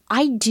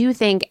I do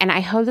think, and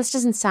I hope this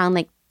doesn't sound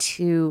like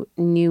too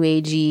new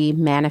agey,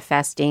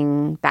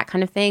 manifesting, that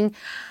kind of thing.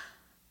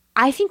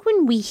 I think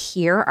when we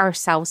hear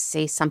ourselves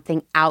say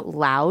something out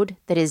loud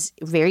that is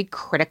very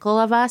critical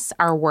of us,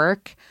 our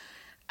work,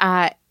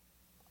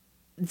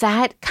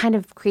 that kind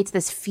of creates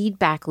this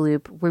feedback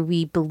loop where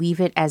we believe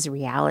it as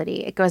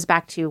reality. It goes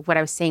back to what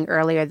I was saying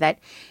earlier, that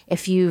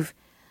if you've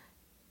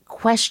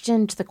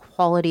questioned the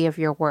quality of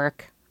your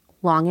work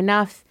long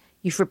enough,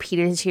 you've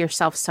repeated it to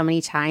yourself so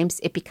many times,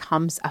 it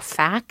becomes a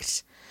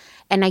fact.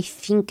 And I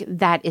think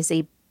that is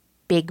a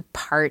big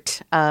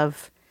part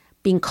of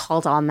being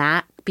called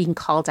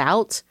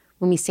out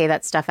when we say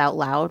that stuff out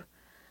loud.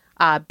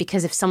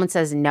 Because if someone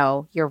says,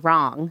 no, you're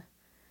wrong,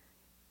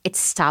 it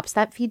stops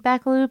that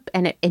feedback loop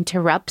and it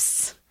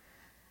interrupts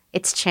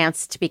its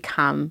chance to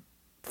become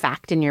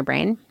fact in your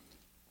brain.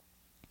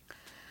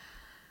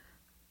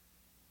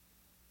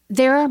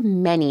 There are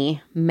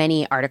many,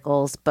 many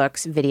articles,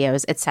 books,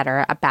 videos,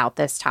 etc. about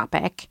this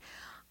topic.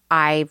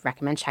 I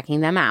recommend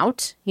checking them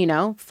out,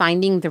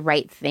 finding the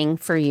right thing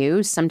for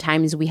you.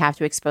 Sometimes we have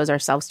to expose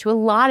ourselves to a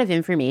lot of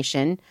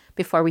information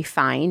before we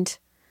find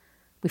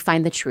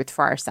the truth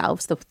for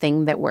ourselves, the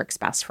thing that works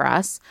best for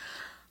us.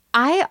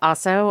 I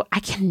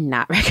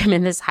cannot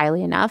recommend this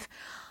highly enough.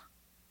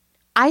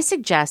 I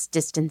suggest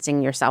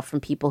distancing yourself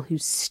from people who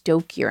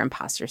stoke your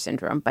imposter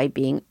syndrome by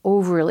being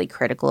overly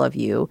critical of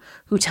you,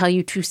 who tell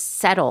you to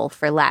settle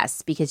for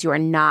less because you are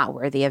not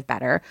worthy of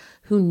better,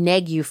 who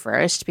neg you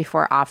first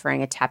before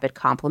offering a tepid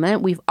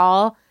compliment. We've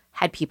all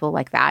had people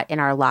like that in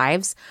our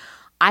lives.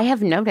 I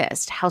have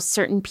noticed how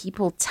certain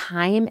people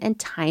time and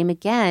time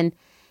again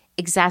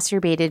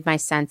exacerbated my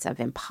sense of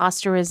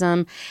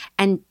imposterism,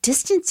 and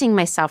distancing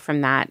myself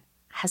from that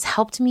has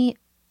helped me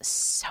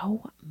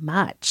so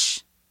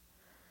much.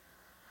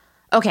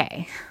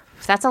 Okay,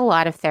 that's a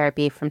lot of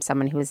therapy from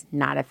someone who is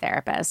not a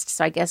therapist.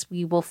 So I guess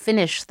we will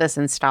finish this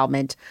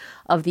installment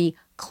of the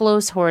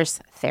Clothes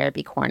Horse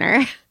Therapy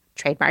Corner,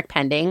 trademark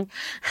pending.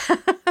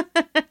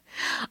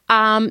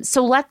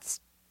 So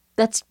let's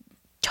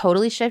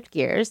totally shift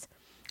gears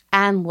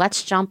and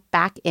let's jump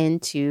back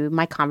into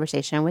my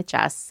conversation with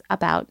Jess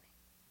about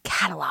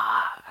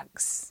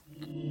catalogs.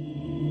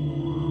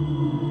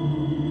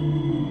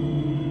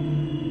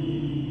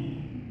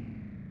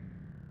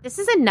 This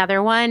is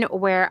another one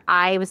where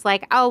I was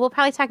like, oh, we'll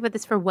probably talk about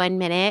this for 1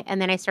 minute. And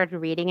then I started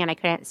reading and I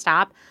couldn't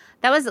stop.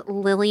 That was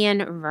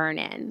Lillian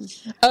Vernon.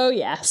 Oh,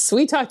 yes.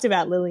 We talked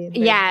about Lillian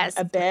Vernon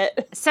a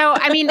bit. So,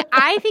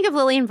 I think of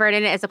Lillian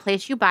Vernon as a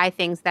place you buy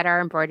things that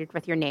are embroidered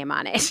with your name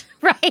on it,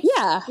 right?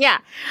 Yeah. Yeah.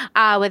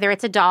 Whether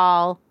it's a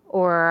doll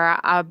or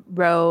a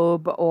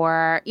robe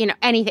or,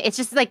 anything. It's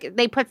just like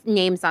they put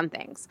names on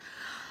things.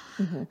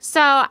 Mm-hmm.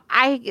 So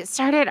I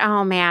started,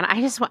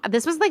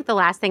 this was like the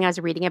last thing I was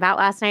reading about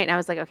last night. And I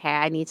was like, okay,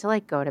 I need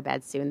to go to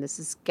bed soon. This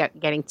is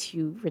getting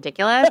too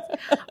ridiculous.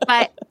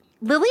 But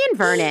Lillian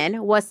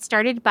Vernon was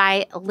started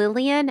by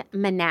Lillian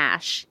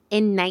Menashe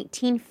in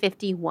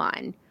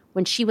 1951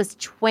 when she was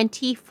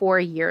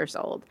 24 years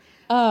old.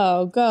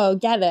 Oh, go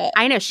get it.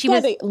 I know.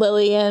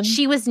 Lillian.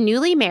 She was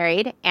newly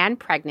married and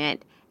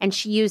pregnant, and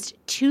she used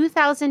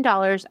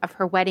 $2,000 of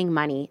her wedding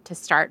money to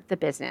start the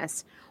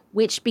business,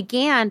 which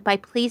began by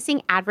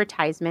placing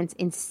advertisements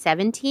in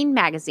 17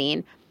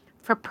 magazine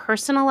for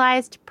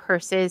personalized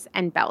purses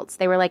and belts.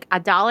 They were like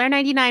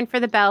 $1.99 for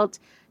the belt,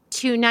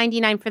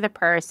 $2.99 for the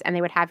purse, and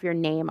they would have your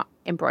name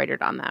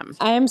embroidered on them.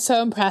 I am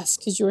so impressed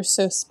because you were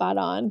so spot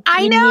on.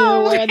 I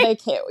know. Knew where they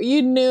came.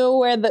 You knew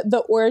where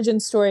the origin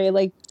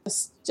story,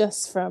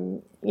 just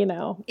from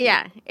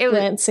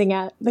glancing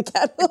at the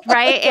catalog.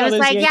 Right. It was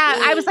like,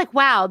 I was like,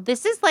 wow,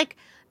 this is like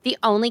the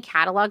only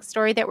catalog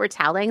story that we're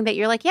telling that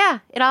you're like, yeah,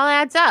 it all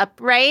adds up,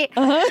 right?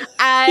 Uh-huh.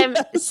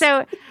 Yes.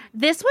 So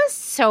this was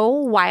so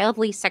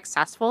wildly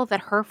successful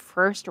that her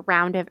first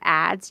round of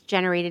ads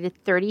generated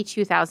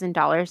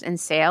 $32,000 in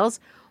sales,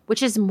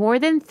 which is more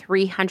than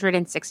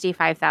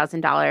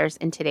 $365,000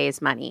 in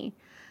today's money.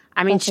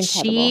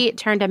 She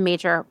turned a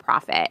major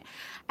profit.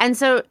 And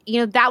so,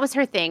 that was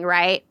her thing,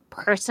 right?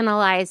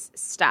 Personalized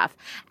stuff.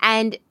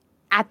 And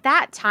at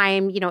that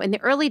time, in the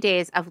early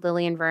days of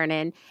Lillian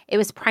Vernon, it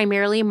was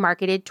primarily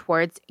marketed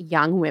towards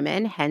young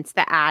women, hence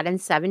the ad in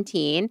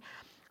 17.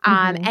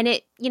 And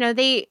it,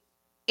 they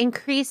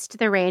increased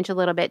the range a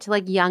little bit to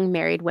young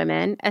married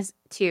women as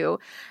too.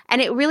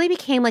 And it really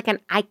became an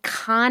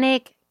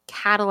iconic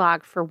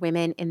catalog for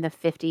women in the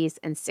 50s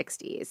and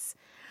 60s.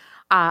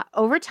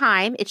 Over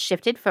time, it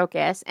shifted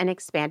focus and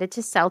expanded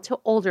to sell to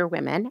older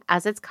women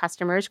as its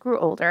customers grew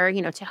older,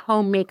 to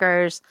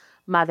homemakers,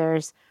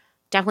 mothers,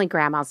 definitely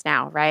grandmas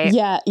now, right?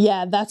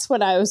 Yeah, that's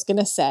what I was going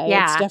to say.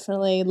 Yeah. It's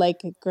definitely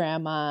like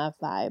grandma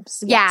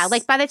vibes. Yeah, Yes.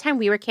 like by the time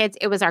we were kids,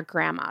 it was our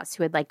grandmas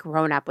who had like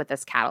grown up with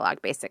this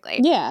catalog, basically.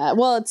 Yeah,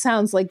 well, it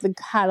sounds like the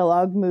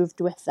catalog moved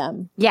with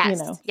them,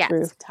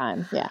 through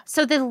time. Yeah.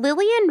 So the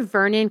Lillian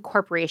Vernon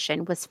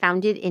Corporation was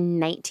founded in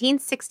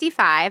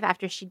 1965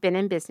 after she'd been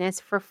in business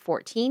for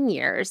 14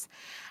 years.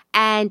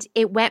 And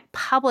it went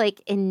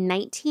public in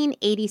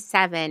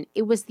 1987.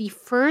 It was the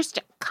first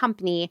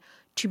company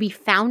to be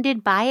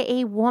founded by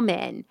a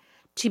woman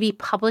to be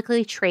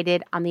publicly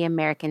traded on the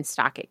American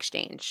Stock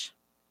Exchange.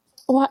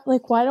 What?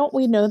 Like, why don't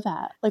we know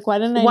that? Like, why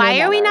didn't I? Why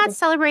are we not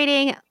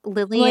celebrating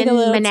Lillian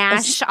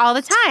Menashe all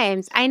the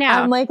time? I know.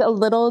 I'm like a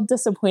little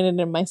disappointed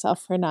in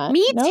myself for not.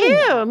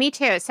 Me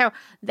too. So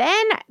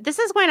then this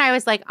is when I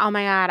was like, oh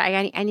my God,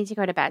 I need to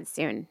go to bed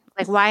soon.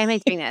 Like, why am I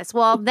doing this?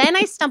 Well, then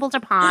I stumbled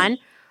upon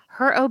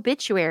her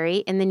obituary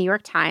in the New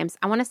York Times.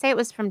 I want to say it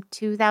was from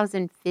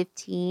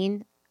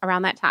 2015.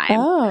 Around that time.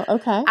 Oh,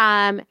 okay.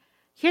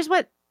 Here's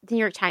what the New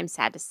York Times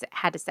had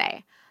to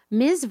say.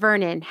 Ms.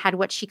 Vernon had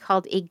what she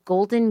called a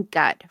golden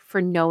gut for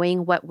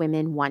knowing what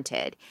women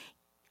wanted,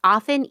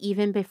 often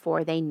even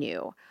before they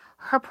knew.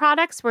 Her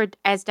products were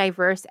as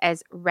diverse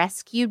as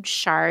rescued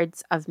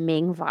shards of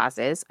Ming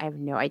vases. I have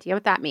no idea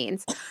what that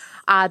means.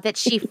 That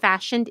she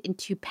fashioned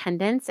into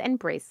pendants and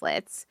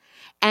bracelets.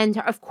 And,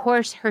 of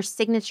course, her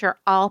signature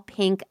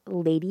all-pink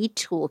lady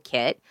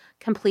toolkit,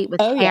 complete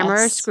with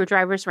hammers,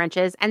 screwdrivers,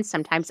 wrenches, and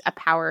sometimes a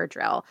power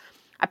drill.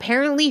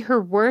 Apparently,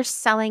 her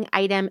worst-selling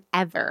item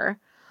ever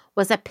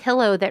was a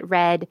pillow that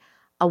read,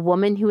 "A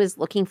woman who is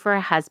looking for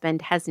a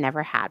husband has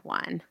never had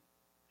one."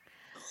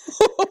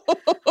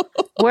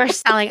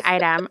 Worst-selling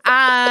item.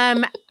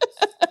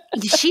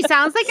 She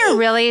sounds like a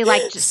really,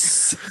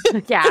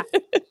 yeah.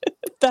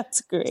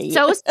 That's great.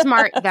 So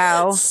smart,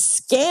 though.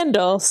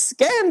 Scandalous.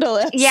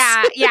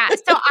 Yeah.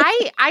 So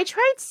I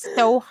tried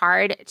so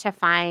hard to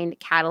find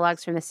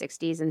catalogs from the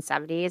 60s and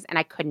 70s, and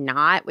I could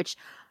not, which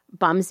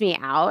bums me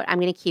out.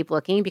 I'm going to keep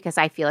looking because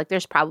I feel like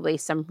there's probably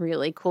some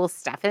really cool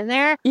stuff in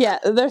there. Yeah,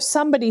 there's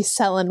somebody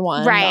selling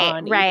one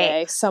on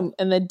eBay, some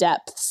in the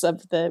depths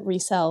of the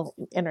resale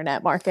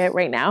internet market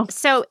right now.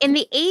 So in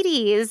the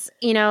 80s,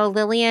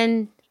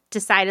 Lillian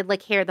decided,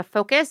 here, the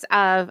focus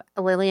of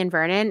Lillian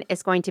Vernon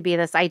is going to be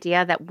this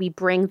idea that we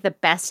bring the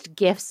best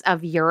gifts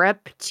of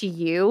Europe to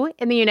you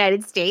in the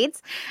United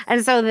States.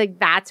 And so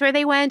that's where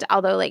they went.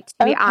 Although, to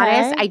be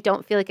honest, I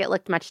don't feel like it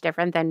looked much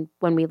different than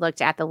when we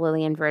looked at the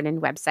Lillian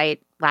Vernon website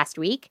last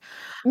week.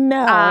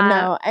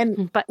 No.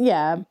 But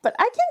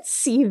I can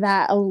see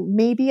that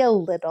maybe a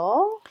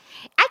little.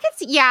 I could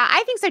see,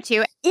 I think so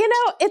too.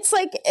 It's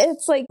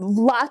like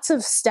lots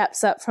of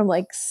steps up from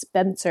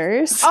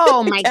Spencer's.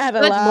 Oh my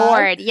good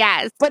Lord,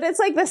 yes. But it's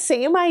like the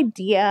same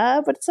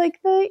idea, but it's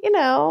like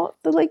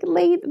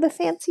the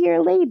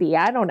fancier lady.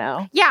 I don't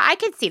know. Yeah, I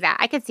could see that.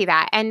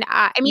 And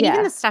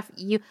even the stuff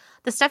you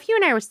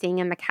and I were seeing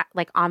in the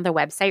on the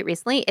website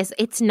recently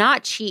it's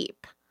not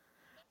cheap.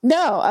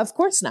 No, of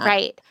course not.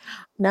 Right.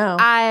 No.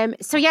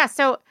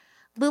 So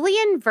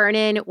Lillian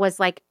Vernon was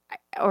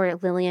or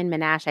Lillian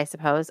Menashe, I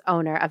suppose,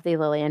 owner of the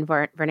Lillian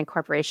Vernon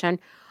Corporation,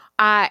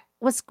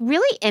 was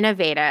really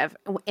innovative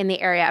in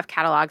the area of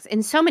catalogs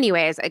in so many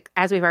ways,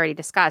 as we've already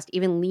discussed,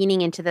 even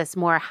leaning into this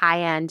more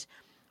high-end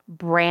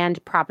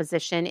brand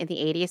proposition in the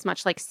 80s,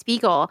 much like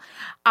Spiegel,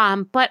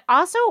 but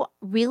also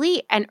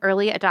really an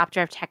early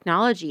adopter of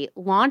technology,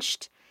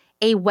 launched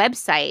a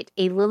website,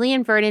 a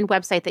Lillian Vernon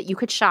website that you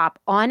could shop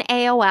on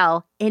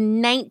AOL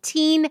in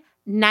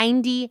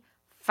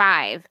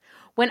 1995,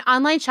 when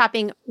online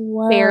shopping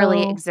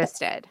barely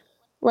existed.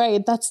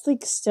 Right. That's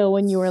still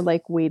when you were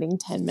waiting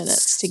 10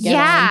 minutes to get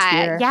on to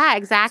your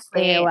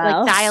exactly.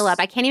 AOL. Dial up.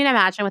 I can't even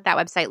imagine what that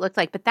website looked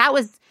like, but that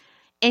was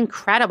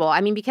incredible.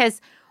 I mean, because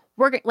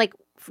we're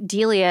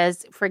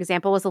Delia's, for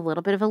example, was a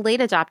little bit of a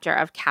late adopter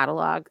of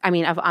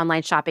of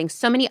online shopping.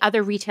 So many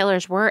other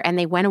retailers were, and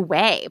they went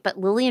away. But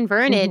Lillian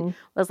Vernon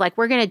was like,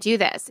 we're going to do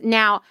this.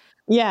 Now.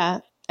 Yeah.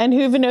 And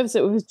who even knows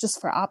it was just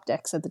for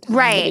optics at the time.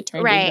 Right.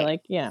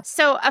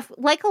 So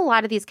like a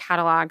lot of these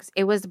catalogs,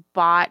 it was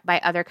bought by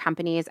other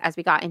companies as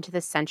we got into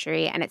this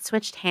century, and it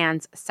switched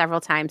hands several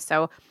times.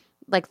 So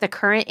the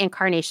current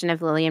incarnation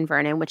of Lillian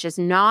Vernon, which is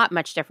not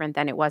much different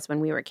than it was when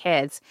we were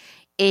kids,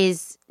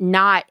 is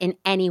not in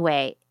any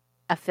way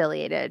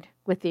affiliated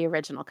with the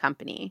original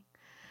company.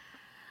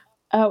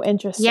 Oh,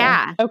 interesting.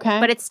 Yeah. Okay.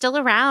 But it's still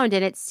around,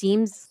 and it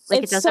seems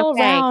like it's it does still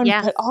okay. around.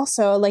 Yeah. But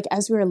also,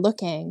 as we were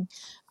looking,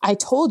 I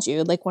told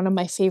you, one of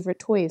my favorite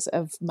toys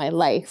of my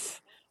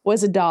life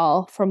was a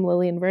doll from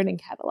Lillian Vernon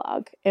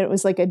catalog. It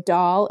was a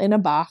doll in a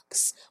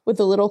box with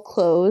the little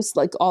clothes,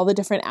 all the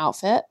different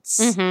outfits,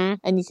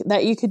 and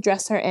that you could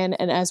dress her in.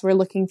 And as we're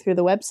looking through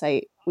the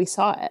website, we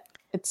saw it.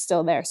 it's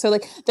still there. So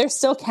like they're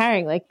still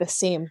carrying like the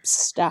same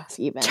stuff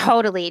even.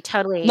 Totally.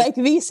 Like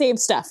the same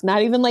stuff,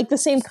 not even like the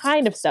same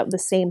kind of stuff, the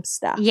same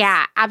stuff.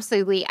 Yeah,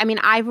 absolutely. I mean,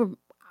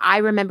 I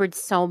remembered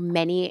so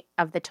many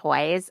of the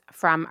toys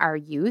from our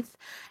youth,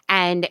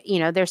 and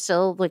they're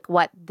still like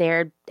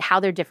how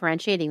they're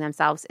differentiating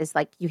themselves is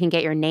like you can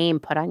get your name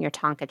put on your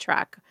Tonka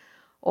truck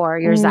or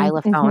your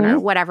xylophone or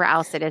whatever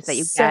else it is that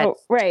you get.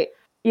 Right.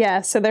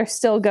 Yeah, so they're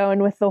still going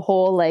with the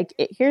whole like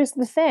here's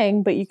the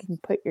thing, but you can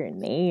put your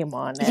name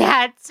on it.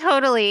 Yeah,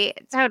 totally.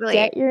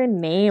 Get your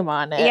name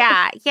on it.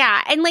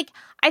 Yeah. And like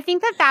I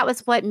think that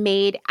was what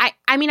made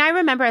I mean, I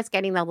remember us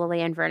getting the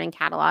Lillian Vernon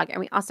catalog, and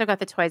we also got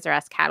the Toys R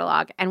Us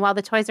catalog. And while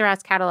the Toys R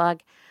Us catalog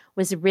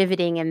was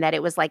riveting in that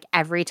it was like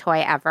every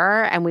toy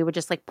ever, and we would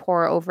just like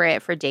pour over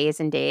it for days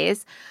and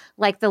days,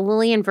 like the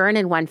Lillian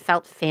Vernon one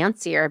felt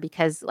fancier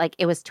because like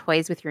it was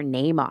toys with your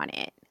name on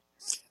it.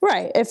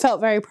 Right. It felt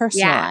very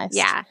personalized.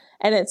 Yeah.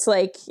 And it's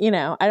like,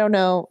 I don't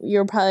know,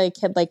 you're probably a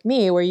kid like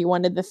me where you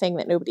wanted the thing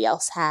that nobody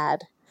else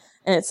had.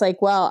 And it's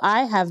like, well,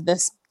 I have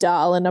this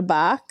doll in a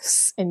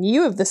box and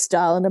you have this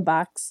doll in a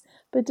box,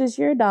 but does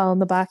your doll in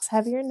the box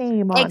have your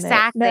name on it?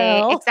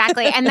 No.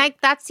 Exactly. And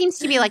that seems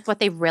to be like what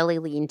they've really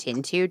leaned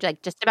into.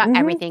 Like just about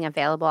everything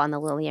available on the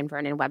Lillian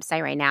Vernon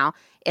website right now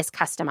is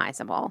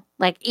customizable.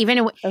 Like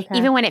even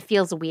when it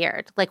feels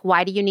weird. Like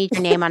why do you need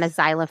your name on a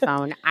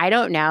xylophone? I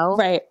don't know.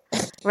 Right.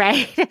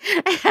 Right.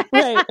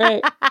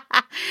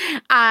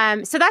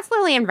 So that's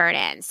Lillian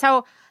Vernon.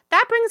 So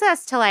that brings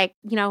us to like,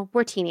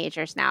 we're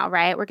teenagers now,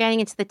 right? We're getting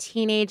into the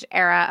teenage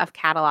era of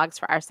catalogs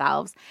for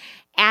ourselves.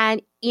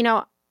 And,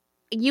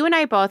 you and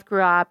I both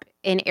grew up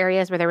in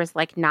areas where there was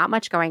like not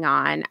much going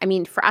on. I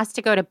mean, for us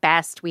to go to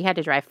Best, we had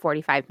to drive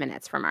 45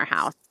 minutes from our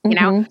house, you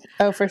know?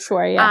 Oh, for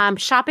sure. Yeah.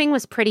 Shopping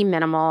was pretty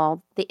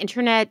minimal. The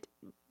internet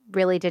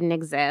really didn't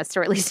exist,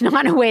 or at least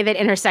not in a way that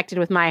intersected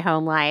with my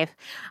home life.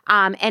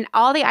 And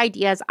all the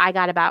ideas I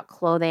got about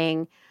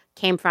clothing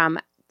came from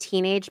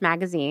teenage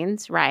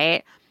magazines,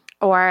 right?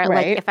 Or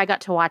like if I got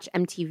to watch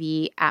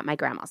MTV at my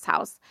grandma's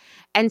house.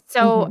 And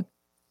so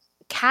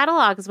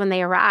catalogs, when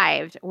they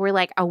arrived, were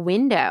like a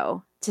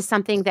window to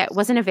something that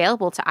wasn't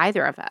available to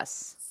either of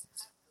us.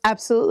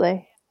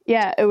 Absolutely.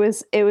 Yeah, it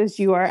was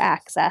your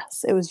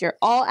access. It was your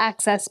all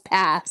access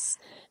pass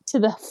to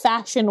the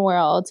fashion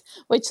world,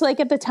 which like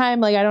at the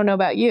time, like I don't know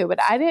about you,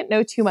 but I didn't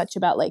know too much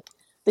about like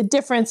the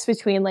difference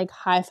between like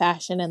high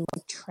fashion and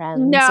like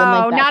trends. No, and,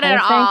 like, that not kind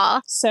at of thing.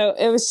 all. So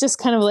it was just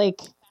kind of like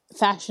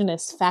fashion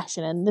is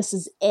fashion and this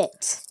is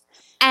it.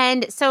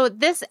 And so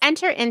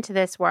enter into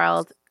this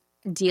world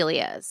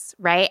Delia's,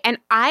 right? And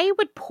I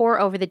would pour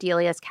over the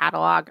Delia's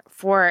catalog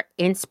for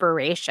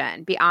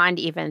inspiration beyond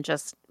even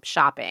just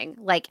shopping.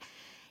 Like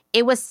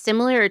it was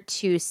similar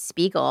to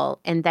Spiegel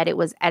in that it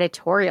was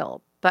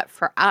editorial, but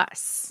for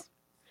us.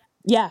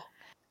 Yeah.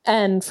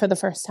 And for the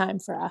first time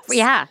for us.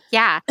 Yeah.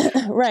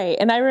 Right.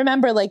 And I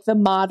remember like the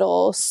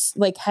models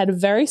like had a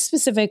very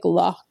specific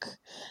look.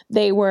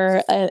 They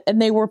were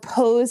and they were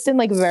posed in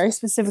like very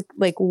specific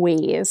like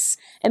ways.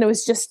 And it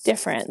was just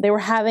different. They were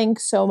having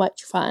so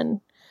much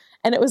fun.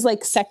 And it was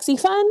like sexy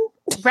fun.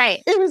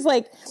 Right. It was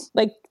like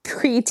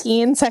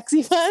preteen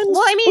sexy fun.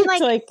 Well, I mean,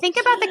 like think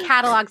about the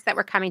catalogs that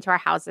were coming to our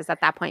houses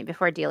at that point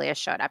before Delia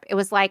showed up. It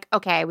was like,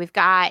 okay, we've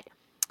got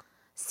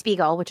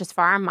Spiegel, which is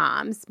for our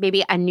moms,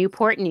 maybe a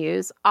Newport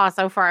News,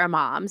 also for our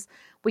moms.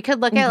 We could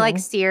look at like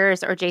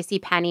Sears or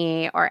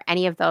JCPenney or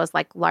any of those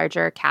like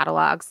larger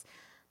catalogs.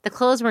 The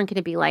clothes weren't going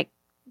to be like,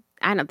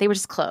 I don't know, they were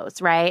just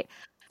clothes, right?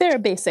 They're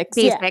basics.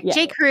 Basic. Yeah.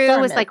 J. Crew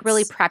was like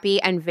really preppy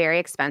and very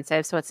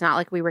expensive, so it's not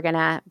like we were going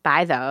to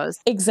buy those.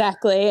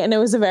 Exactly. And it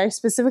was a very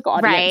specific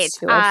audience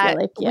too, I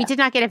feel like. Yeah. We did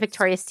not get a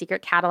Victoria's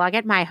Secret catalog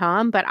at my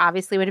home, but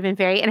obviously would have been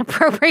very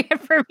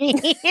inappropriate for me.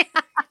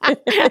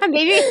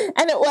 Maybe.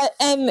 And it was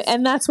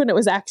and that's when it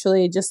was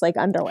actually just like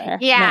underwear.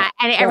 Yeah,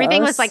 and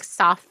everything was like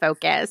soft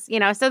focus, you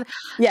know. So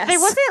yes. There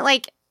wasn't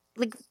like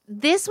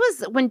this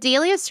was when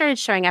Delia started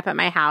showing up at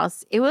my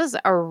house, it was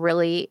a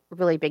really,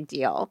 really big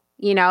deal.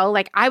 You know,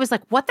 like I was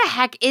like, what the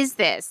heck is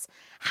this?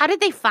 How did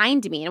they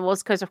find me? And it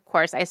was because, of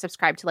course, I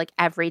subscribed to like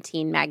every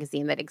teen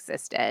magazine that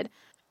existed.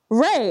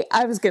 Right.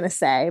 I was going to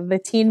say the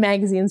teen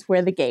magazines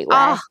were the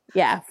gateway.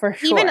 Yeah, for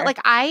sure. Even like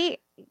I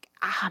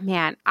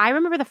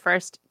remember the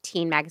first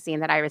teen magazine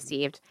that I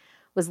received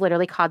was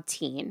literally called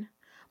Teen.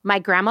 My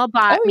grandma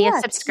bought me a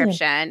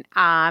subscription.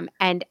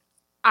 And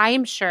I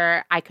am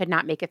sure I could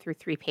not make it through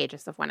 3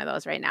 pages of one of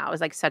those right now. It was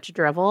like such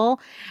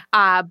drivel.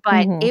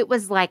 But it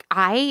was like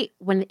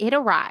when it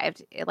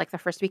arrived, like the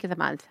first week of the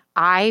month,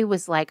 I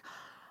was like,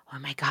 oh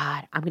my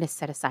God, I'm going to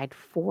set aside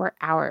 4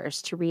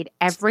 hours to read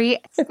every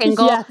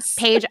single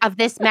page of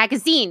this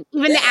magazine,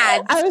 even the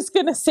ads. I was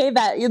going to say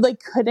that you like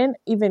couldn't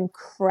even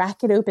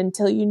crack it open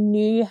until you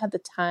knew you had the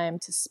time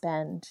to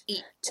spend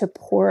to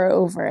pour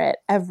over it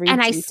every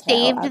And I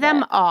saved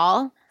them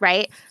all,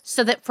 right?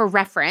 So that for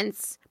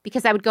reference,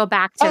 because I would go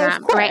back to Oh, of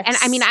them. Right. And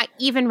I mean, course. I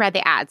even read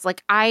the ads.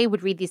 Like I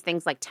would read these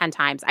things like 10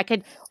 times. I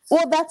could,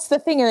 Well, that's the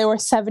thing. They were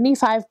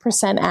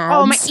 75%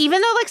 oh my, ads.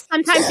 even though like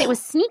sometimes it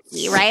was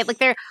sneaky, right?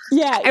 Like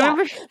Yeah, I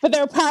remember but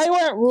there probably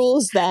weren't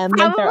rules then like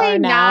there probably are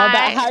now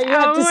about not. how you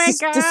have Oh to my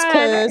God.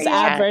 disclose Yeah.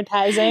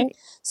 advertising.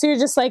 So you're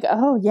just like,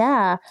 oh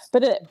yeah.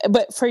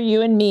 But for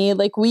you and me,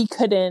 like we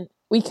couldn't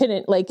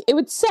like it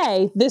would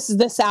say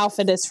this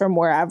outfit is from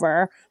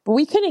wherever, but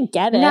we couldn't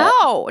get it.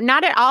 No,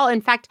 not at all.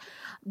 In fact,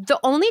 the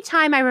only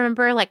time I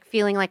remember like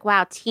feeling like,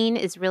 wow, Teen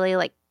is really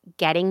like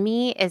getting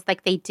me is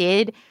like they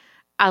did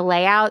a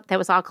layout that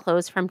was all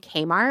clothes from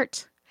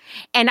Kmart.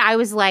 And I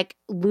was like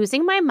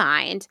losing my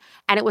mind.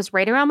 And it was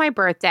right around my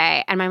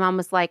birthday. And my mom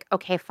was like,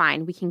 okay,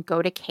 fine, we can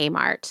go to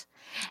Kmart.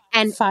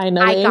 And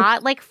Finally. I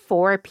got like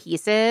 4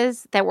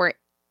 pieces that were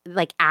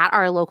like at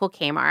our local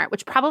Kmart,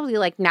 which probably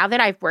like now that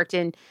I've worked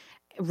in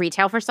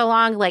retail for so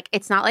long, like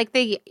it's not like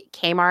the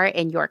Kmart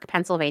in York,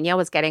 Pennsylvania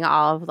was getting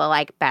all of the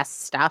like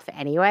best stuff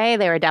anyway.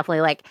 They were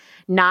definitely like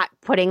not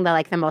putting the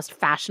like the most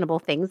fashionable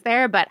things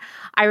there. But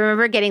I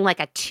remember getting like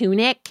a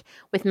tunic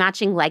with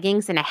matching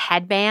leggings and a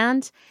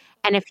headband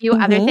and a few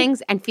other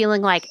things and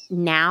feeling like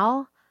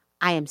now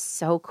I am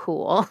so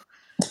cool.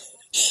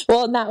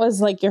 Well, and that was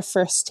like your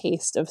first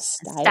taste of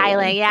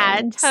styling. Yeah,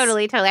 things.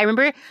 totally. I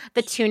remember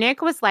the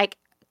tunic was like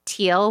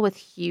teal with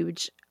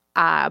huge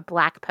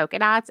black polka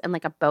dots and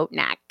like a boat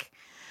neck.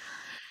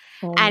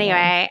 Oh, anyway,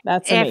 man.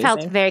 That's amazing. It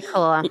felt very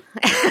cool.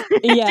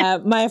 Yeah,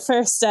 my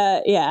first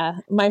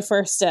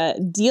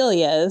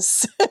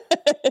Delia's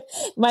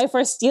my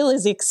first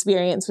Delia's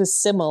experience was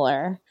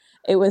similar.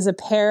 It was a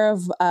pair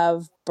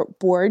of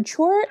board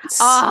shorts.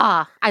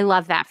 Oh, I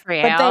love that for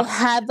you. But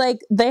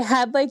they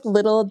had like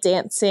little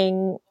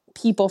dancing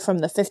people from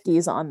the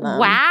 50s on them.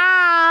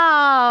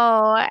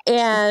 Wow.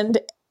 And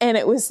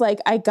it was like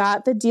I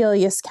got the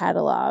Delia's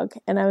catalog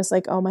and I was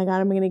like, oh my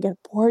God, I'm going to get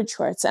board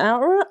shorts. And I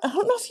don't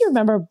know if you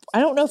remember,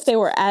 I don't know if they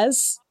were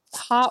as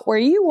hot where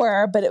you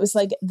were, but it was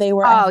like they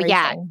were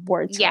everything.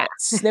 Board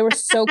shorts. They were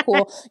so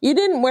cool. You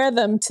didn't wear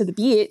them to the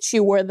beach,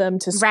 you wore them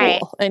to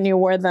school and you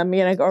wore them,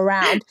 go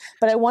around.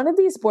 But I wanted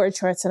these board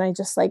shorts and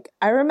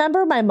I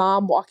remember my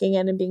mom walking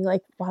in and being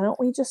like, why don't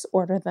we just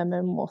order them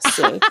and we'll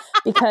see?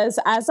 Because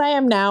as I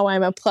am now,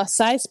 I'm a plus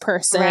size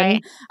person.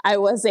 Right. I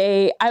was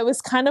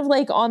kind of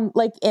like on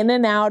like in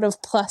and out of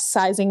plus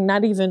sizing,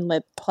 not even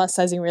like plus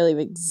sizing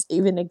really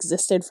even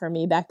existed for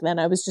me back then.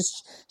 I was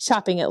just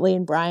shopping at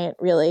Lane Bryant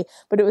really,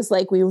 but it was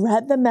like we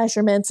read the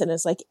measurements and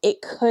it's like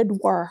it could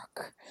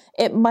work,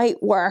 it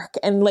might work,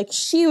 and like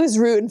she was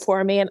rooting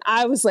for me and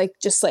I was like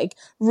just like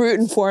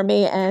rooting for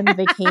me, and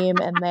they came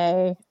and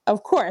they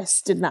of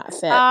course did not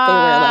fit. They were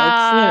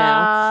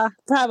like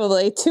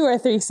probably 2 or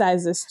 3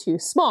 sizes too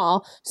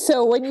small.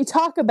 So when you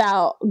talk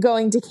about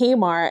going to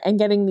Kmart and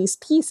getting these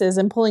pieces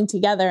and pulling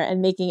together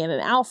and making it an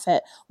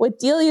outfit, what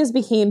Delia's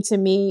became to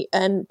me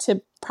and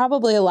to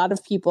probably a lot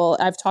of people,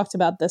 I've talked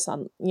about this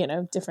on,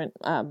 different,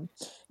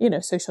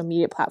 social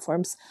media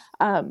platforms.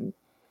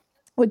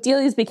 What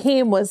Delia's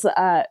became was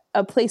a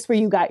place where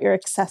you got your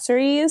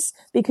accessories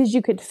because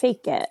you could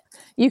fake it.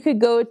 You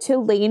could go to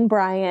Lane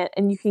Bryant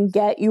and you can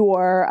get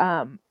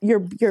your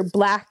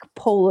black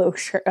polo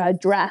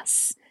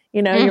dress.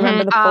 You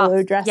remember the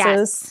polo dresses?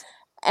 Yes.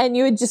 And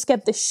you would just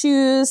get the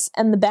shoes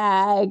and the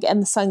bag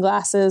and the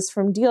sunglasses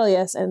from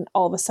Delia's, and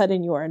all of a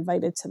sudden you are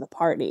invited to the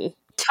party.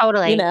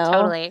 Totally.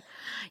 Totally.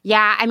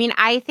 Yeah. I mean,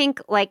 I think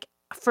like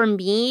for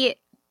me,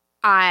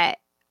 I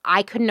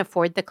couldn't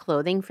afford the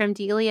clothing from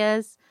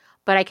Delia's,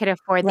 but I could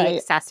afford the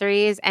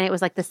accessories. And it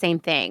was like the same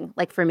thing,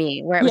 like for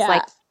me, where it was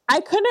like,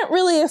 I couldn't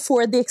really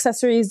afford the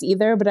accessories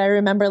either, but I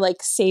remember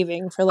like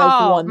saving for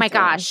like one thing.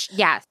 Gosh.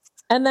 Yes.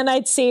 And then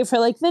I'd save for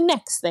like the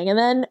next thing.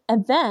 And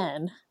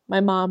then my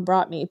mom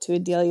brought me to a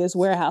Delia's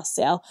warehouse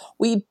sale.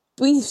 We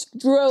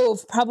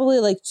drove probably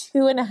like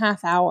 2.5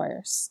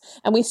 hours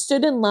and we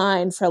stood in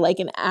line for like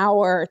an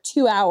hour,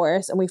 2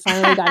 hours. And we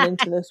finally got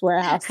into this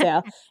warehouse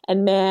sale.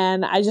 And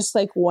man, I just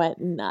like went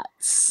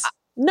nuts.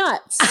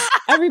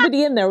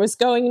 Everybody in there was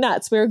going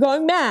nuts. We were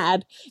going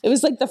mad. It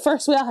was like the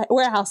first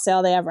warehouse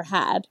sale they ever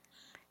had.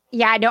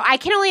 Yeah, no, I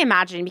can only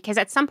imagine because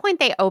at some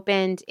point it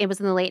was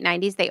in the late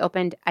 90s, they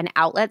opened an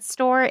outlet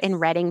store in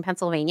Reading,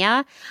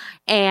 Pennsylvania.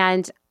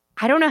 And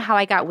I don't know how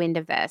I got wind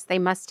of this. They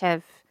must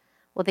have,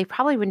 they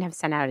probably wouldn't have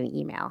sent out an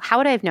email. How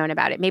would I have known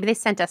about it? Maybe they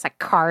sent us a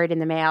card in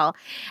the mail.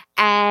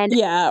 And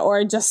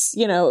or just,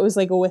 it was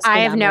like a whisper. I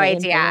have no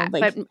idea.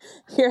 Like, but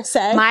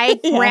hearsay. My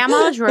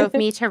grandma drove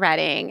me to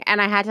Reading and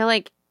I had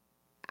to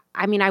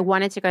I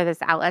wanted to go to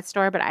this outlet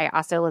store, but I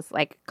also was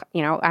like,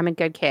 I'm a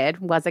good kid,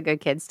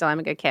 still I'm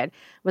a good kid,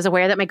 was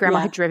aware that my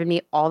grandma had driven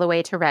me all the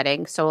way to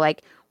Reading. So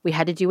like we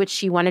had to do what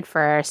she wanted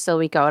first. So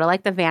we go to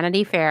like the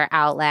Vanity Fair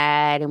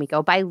outlet and we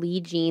go buy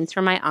Lee jeans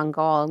for my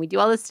uncle and we do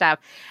all this stuff.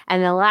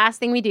 And the last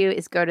thing we do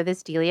is go to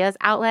this Delia's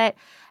outlet.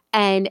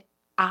 And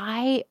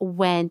I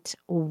went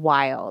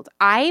wild.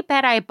 I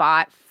bet I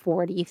bought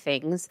 40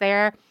 things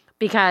there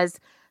because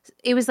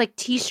it was like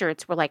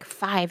t-shirts were like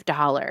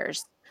 $5.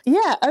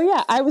 Yeah. Oh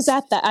yeah. I was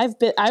at that.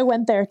 I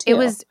went there too. It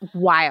was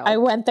wild. I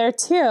went there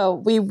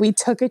too. We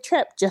took a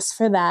trip just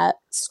for that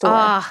store.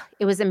 Oh,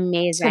 it was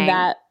amazing. To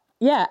that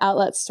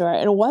outlet store.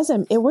 And it was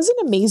an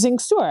amazing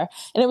store.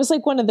 And it was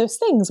like one of those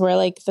things where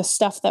like the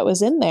stuff that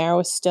was in there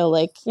was still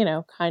like, you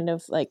know, kind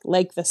of like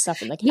the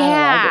stuff in the catalog.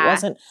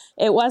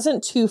 Yeah. It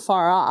wasn't too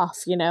far off,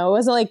 you know. It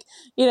wasn't like,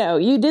 you know,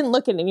 you didn't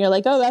look at it and you're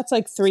like, oh, that's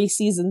like 3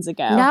 seasons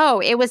ago.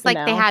 No, it was like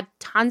they had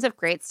tons of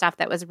great stuff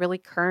that was really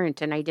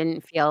current, and I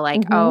didn't feel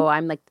like, oh,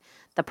 I'm like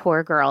the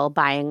poor girl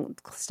buying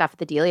stuff at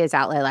the Delia's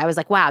outlet. I was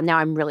like, wow, now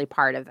I'm really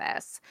part of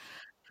this.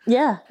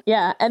 Yeah,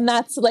 yeah. And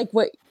that's like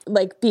what,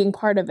 like being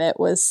part of it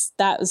was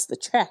the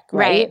trick,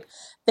 right?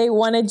 They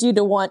wanted you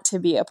to want to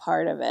be a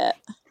part of it.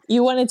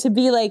 You wanted to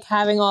be like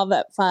having all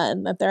that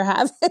fun that they're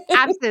having.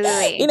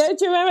 Absolutely. You know,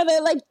 do you remember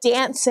they're like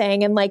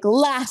dancing and like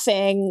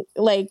laughing,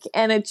 like,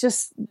 and it's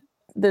just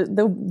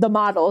the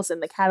models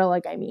in the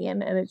catalog, I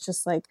mean, and it's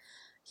just like,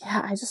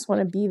 yeah, I just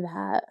want to be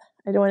that.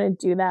 I don't want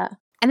to do that.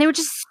 And they were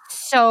just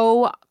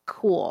so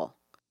cool.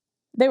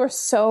 They were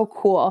so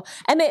cool.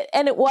 And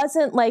it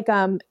wasn't like,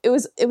 it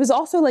was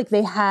also like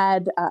they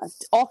had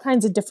all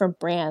kinds of different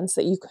brands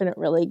that you couldn't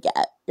really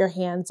get your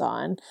hands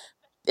on,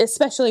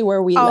 especially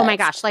where we lived. Oh my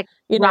gosh, like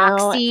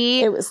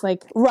Roxy. It was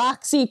like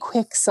Roxy,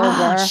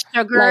 Quicksilver.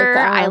 Sugar.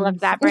 I love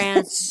that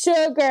brand.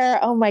 Sugar.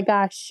 Oh my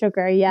gosh,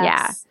 Sugar.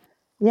 Yes.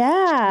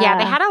 Yeah. Yeah,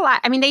 they had a lot.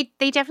 I mean,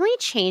 they definitely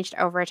changed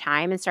over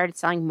time and started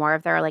selling more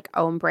of their like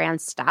own brand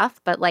stuff.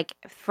 But like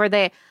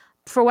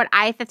for what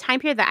the time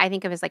period that I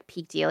think of as like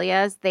peak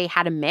Delia's, they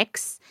had a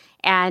mix,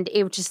 and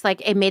it was just like,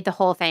 it made the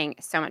whole thing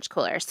so much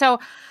cooler. So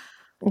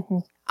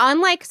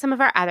unlike some of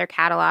our other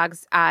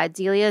catalogs,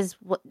 Delia's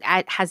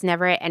has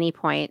never at any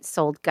point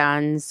sold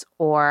guns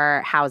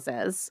or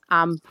houses.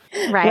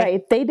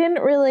 Right. They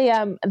didn't really,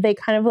 they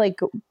kind of like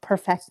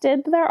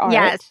perfected their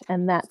art,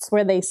 and that's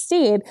where they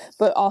stayed,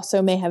 but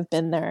also may have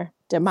been their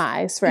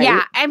demise, right?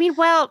 Yeah. I mean,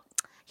 well,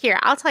 here,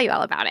 I'll tell you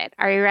all about it.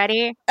 Are you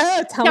ready?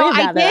 Oh, tell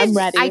me about it. I'm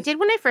ready. I did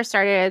when I first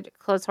started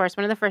Clothes Horse.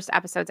 One of the first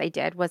episodes I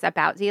did was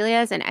about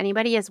Delia's, and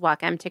anybody is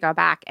welcome to go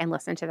back and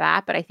listen to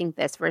that. But I think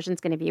this version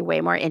is going to be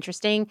way more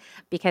interesting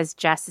because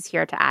Jess is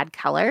here to add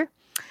color.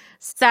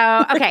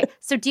 So, okay.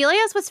 So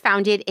Delia's was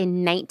founded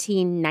in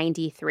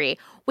 1993,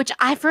 which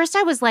I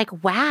was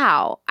like,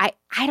 wow. I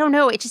don't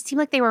know. It just seemed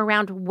like they were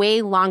around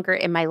way longer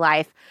in my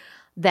life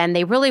than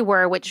they really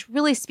were, which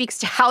really speaks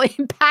to how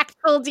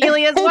impactful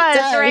Delia's was,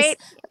 right?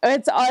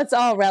 It's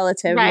all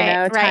relative, right, you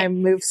know. Right.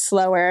 Time moves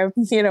slower,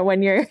 you know,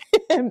 when you're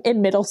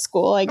in middle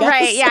school, I guess.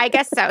 Right, yeah, I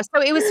guess so.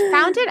 So it was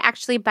founded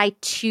actually by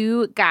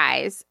 2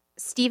 guys,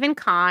 Stephen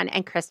Kahn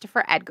and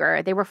Christopher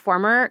Edgar. They were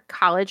former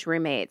college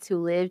roommates who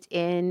lived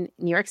in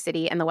New York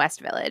City and the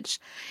West Village.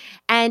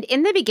 And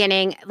in the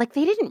beginning, like,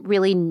 they didn't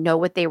really know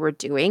what they were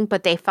doing,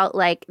 but they felt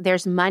like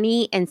there's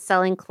money in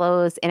selling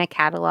clothes in a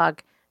catalog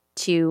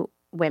to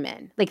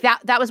women. Like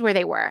that was where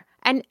they were.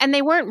 And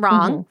they weren't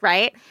wrong,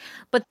 right?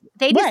 But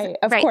they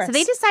of course. So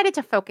they decided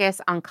to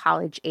focus on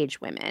college-age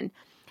women.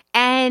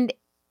 And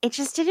it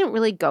just didn't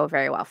really go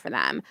very well for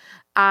them.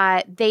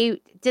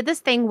 They did this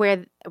thing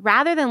where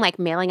rather than like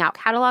mailing out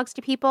catalogs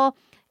to people,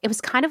 it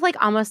was kind of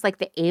like almost like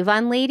the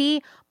Avon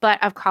lady,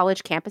 but of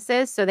college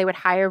campuses. So they would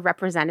hire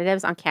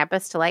representatives on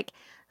campus to like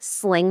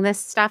sling this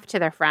stuff to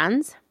their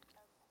friends.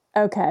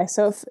 Okay,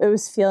 so it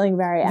was feeling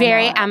very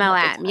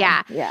MLM,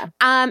 yeah. Yeah.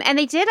 And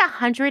they did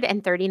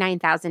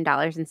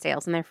 $139,000 in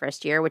sales in their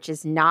first year, which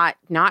is not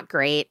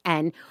great.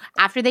 And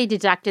after they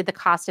deducted the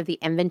cost of the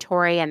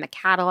inventory and the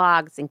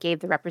catalogs and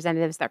gave the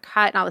representatives their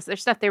cut and all this other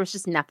stuff, there was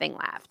just nothing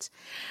left.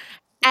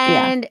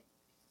 And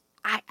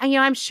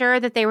I'm sure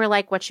that they were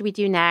like, what should we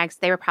do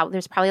next? There's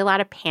probably a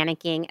lot of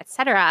panicking,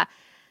 etc.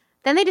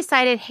 Then they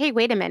decided, hey,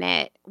 wait a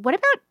minute, what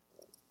about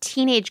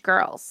teenage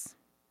girls?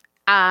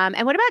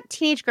 And what about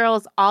teenage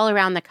girls all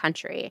around the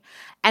country?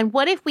 And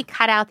what if we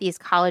cut out these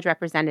college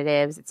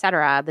representatives, et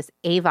cetera, this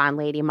Avon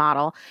lady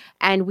model,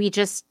 and we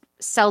just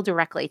sell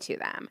directly to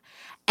them?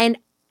 And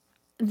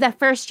the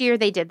first year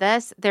they did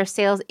this, their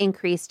sales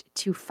increased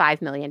to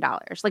 $5 million,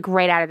 like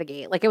right out of the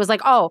gate. Like it was like,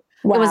 It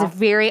was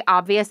very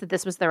obvious that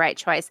this was the right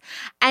choice.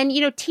 And,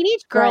 you know,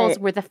 teenage girls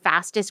were the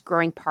fastest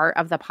growing part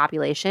of the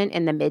population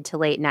in the mid to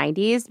late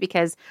 90s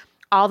because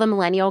all the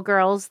millennial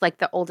girls, like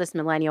the oldest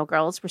millennial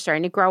girls, were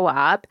starting to grow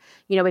up.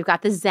 You know, we've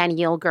got the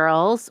Zennial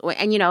girls,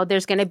 and, you know,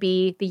 there's going to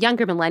be the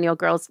younger millennial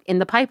girls in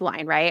the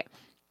pipeline, right?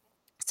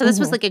 So this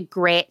was like a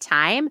great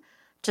time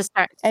to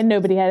start. And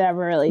nobody had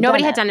ever really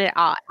Nobody had done it at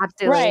all.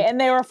 Absolutely. Right. And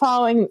they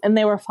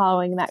were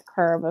following that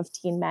curve of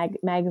teen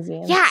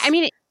magazines. Yeah. I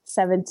mean,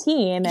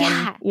 17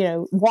 and, you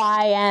know,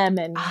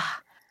 YM and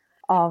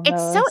all those.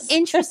 It's so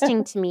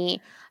interesting to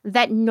me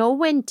that no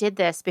one did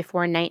this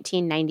before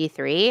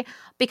 1993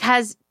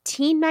 because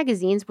teen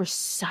magazines were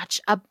such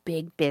a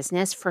big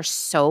business for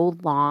so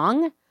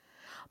long.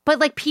 But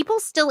like people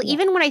still,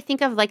 even when I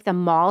think of like the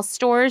mall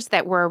stores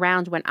that were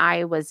around when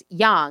I was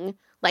young,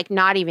 like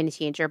not even a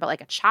teenager, but like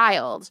a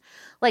child,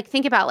 like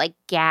think about like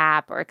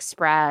Gap or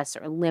Express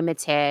or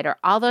Limited or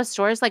all those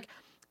stores, like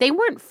they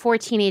weren't for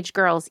teenage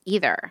girls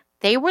either.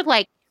 They were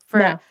like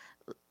for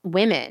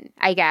women,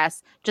 I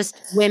guess, just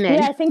women.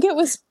 Yeah, I think it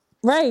was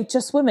right,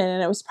 just women.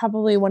 And it was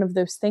probably one of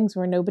those things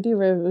where nobody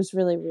was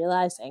really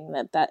realizing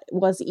that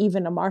was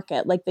even a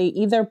market. Like they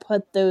either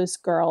put those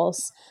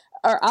girls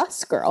or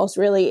us girls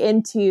really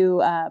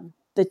into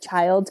the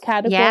child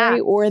category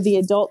or the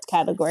adult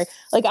category.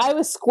 Like I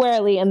was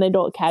squarely in the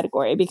adult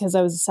category because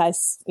I was a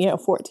size,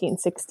 14,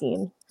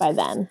 16 by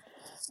then.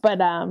 But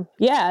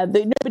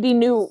nobody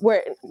knew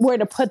where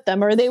to put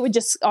them, or they would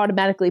just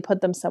automatically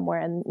put them somewhere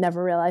and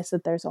never realize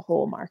that there's a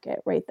whole market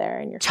right there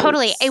in your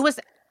Totally. face.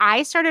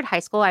 I started high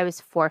school, I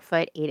was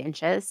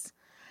 4'8".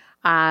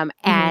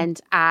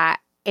 And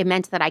it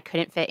meant that I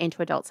couldn't fit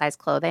into adult size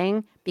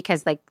clothing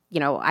because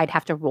I'd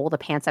have to roll the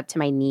pants up to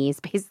my knees,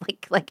 basically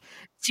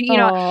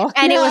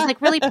and it was like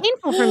really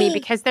painful for me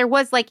because there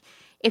was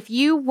if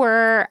you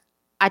were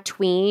a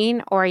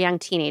tween or a young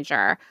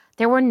teenager,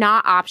 there were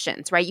not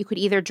options, right? You could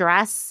either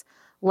dress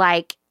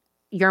like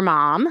your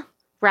mom,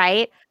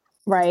 right?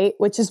 Right,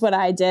 which is what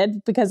I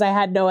did because I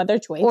had no other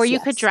choice. Or you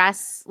could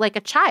dress like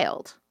a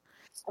child,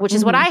 which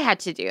is what I had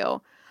to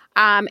do.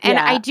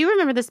 I do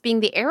remember this being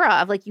the era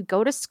of you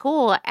go to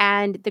school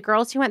and the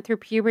girls who went through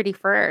puberty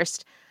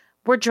first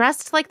were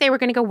dressed like they were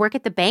going to go work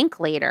at the bank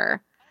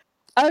later.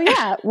 Oh,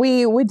 yeah.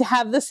 We would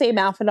have the same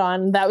outfit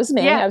on. That was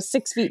me. Yeah. I was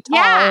 6 feet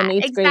tall in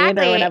eighth grade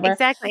or whatever.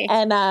 Exactly.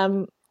 And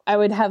I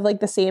would have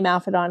the same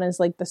outfit on as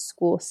the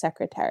school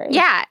secretary.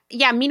 Yeah.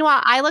 Yeah.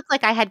 Meanwhile, I looked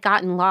like I had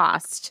gotten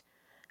lost.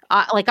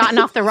 Gotten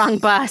off the wrong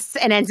bus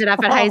and ended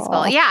up at high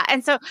school. Yeah.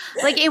 And so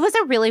it was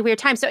a really weird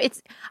time. So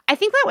I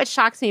think that what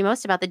shocks me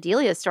most about the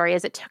Delia story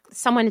is it took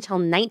someone until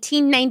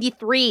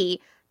 1993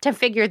 to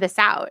figure this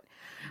out.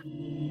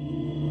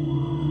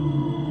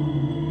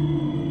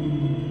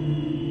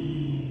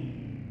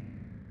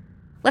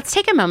 Let's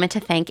take a moment to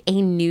thank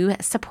a new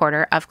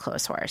supporter of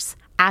Clotheshorse,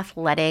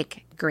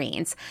 Athletic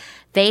Greens.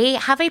 They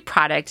have a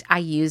product I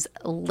use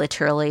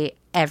literally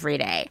every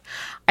day.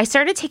 I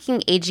started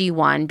taking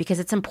AG1 because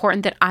it's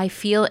important that I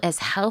feel as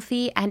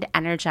healthy and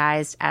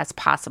energized as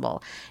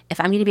possible if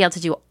I'm going to be able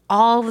to do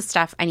all the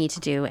stuff I need to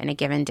do in a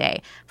given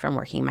day, from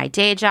working my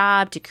day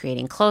job to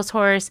creating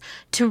Clotheshorse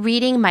to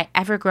reading my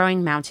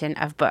ever-growing mountain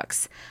of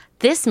books.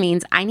 This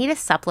means I need a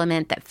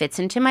supplement that fits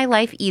into my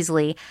life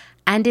easily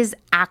and is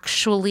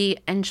actually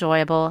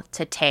enjoyable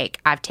to take.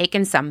 I've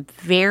taken some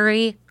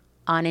very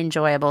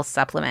unenjoyable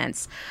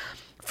supplements.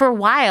 For a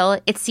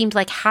while, it seemed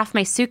like half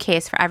my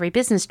suitcase for every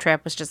business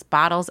trip was just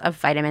bottles of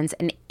vitamins,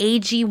 and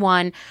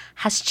AG1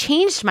 has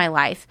changed my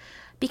life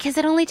because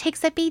it only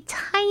takes up a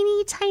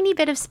tiny, tiny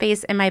bit of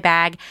space in my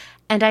bag,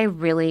 and I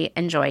really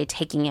enjoy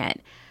taking it.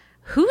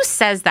 Who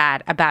says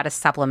that about a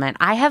supplement?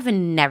 I have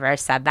never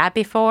said that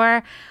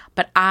before,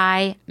 but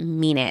I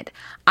mean it.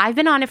 I've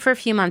been on it for a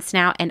few months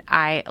now, and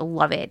I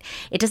love it.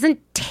 It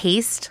doesn't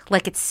taste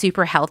like it's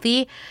super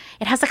healthy.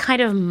 It has a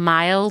kind of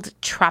mild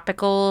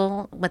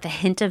tropical with a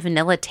hint of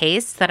vanilla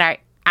taste that I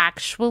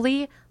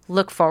actually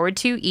look forward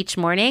to each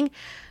morning.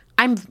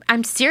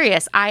 I'm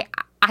serious.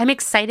 I'm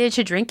excited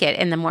to drink it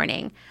in the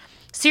morning.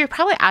 So you're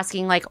probably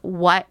asking,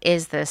 what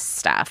is this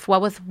stuff? Well,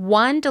 with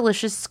one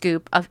delicious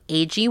scoop of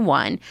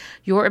AG1,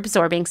 you're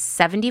absorbing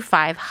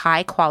 75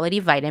 high-quality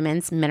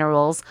vitamins,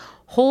 minerals,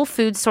 whole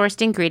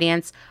food-sourced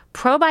ingredients,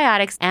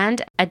 probiotics,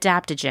 and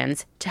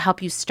adaptogens to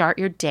help you start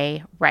your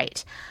day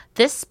right.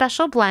 This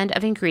special blend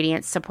of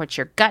ingredients supports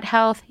your gut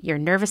health, your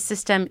nervous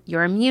system,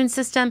 your immune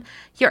system,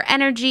 your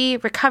energy,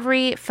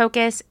 recovery,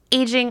 focus,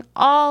 aging,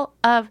 all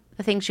of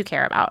the things you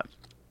care about.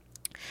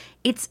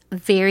 It's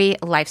very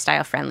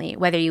lifestyle friendly,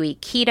 whether you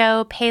eat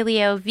keto,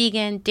 paleo,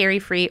 vegan,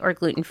 dairy-free, or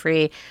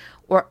gluten-free,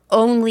 or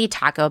only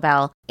Taco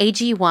Bell,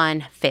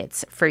 AG1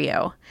 fits for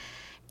you.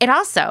 It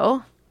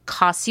also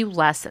costs you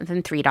less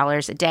than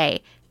 $3 a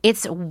day.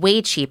 It's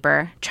way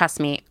cheaper,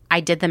 trust me, I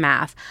did the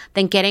math,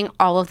 than getting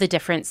all of the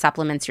different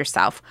supplements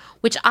yourself,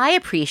 which I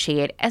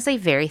appreciate as a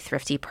very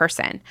thrifty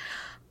person.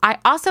 I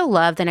also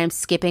love that I'm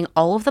skipping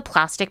all of the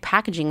plastic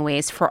packaging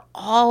waste for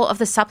all of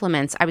the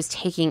supplements I was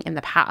taking in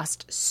the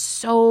past.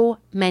 So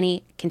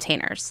many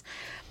containers.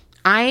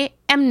 I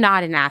am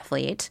not an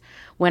athlete.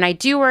 When I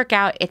do work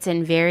out, it's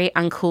in very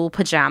uncool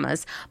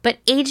pajamas.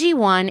 But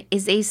AG1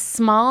 is a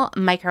small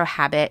micro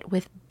habit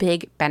with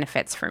big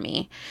benefits for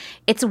me.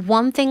 It's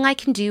one thing I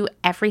can do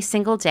every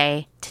single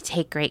day to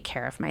take great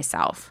care of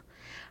myself.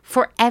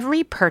 For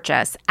every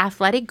purchase,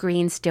 Athletic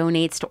Greens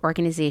donates to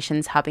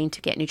organizations helping to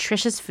get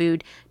nutritious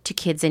food to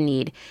kids in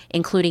need,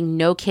 including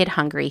No Kid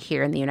Hungry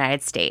here in the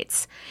United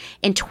States.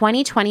 In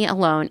 2020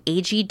 alone,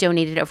 AG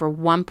donated over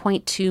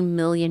 1.2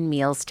 million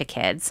meals to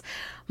kids.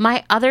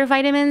 My other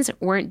vitamins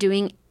weren't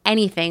doing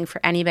anything for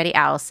anybody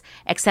else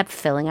except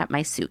filling up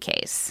my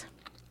suitcase.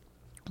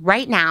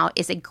 Right now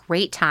is a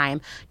great time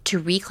to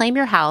reclaim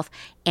your health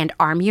and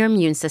arm your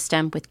immune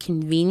system with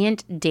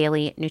convenient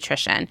daily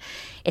nutrition.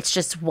 It's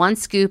just one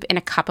scoop in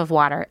a cup of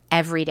water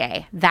every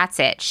day. That's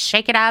it.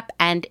 Shake it up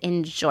and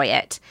enjoy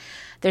it.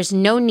 There's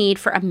no need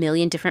for a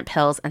million different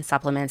pills and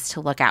supplements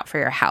to look out for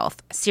your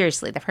health.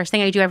 Seriously, the first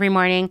thing I do every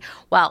morning,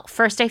 well,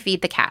 first I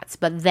feed the cats,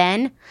 but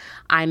then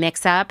I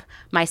mix up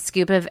my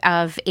scoop of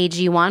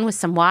AG1 with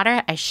some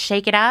water, I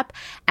shake it up,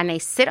 and I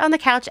sit on the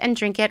couch and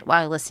drink it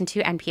while I listen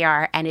to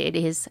NPR, and it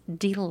is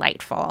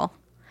delightful.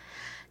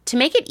 To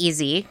make it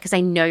easy, because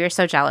I know you're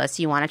so jealous,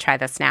 you want to try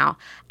this now,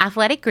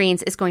 Athletic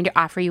Greens is going to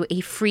offer you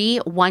a free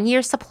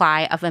 1-year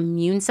supply of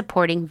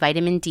immune-supporting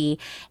vitamin D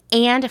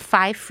and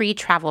 5 free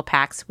travel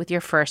packs with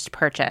your first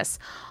purchase.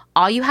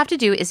 All you have to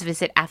do is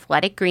visit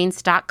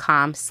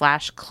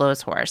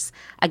athleticgreens.com/clotheshorse.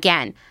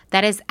 Again,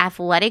 that is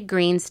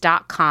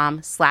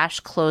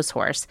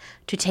athleticgreens.com/clotheshorse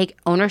to take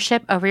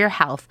ownership over your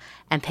health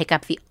and pick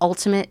up the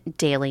ultimate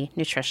daily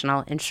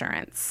nutritional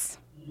insurance.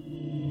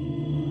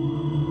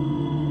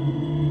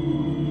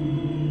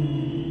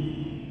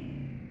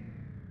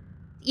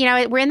 You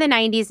know, we're in the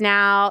 90s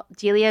now.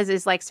 Delia's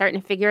is like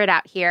starting to figure it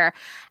out here.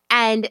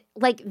 And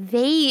like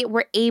they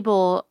were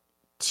able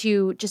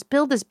to just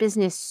build this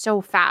business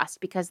so fast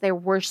because there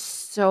were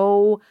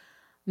so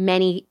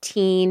many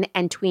teen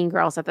and tween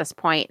girls at this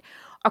point.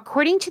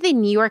 According to the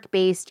New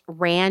York-based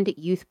RAND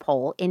Youth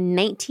Poll, in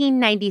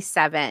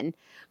 1997,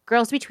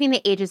 girls between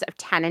the ages of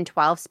 10 and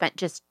 12 spent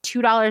just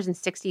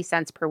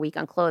 $2.60 per week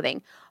on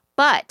clothing.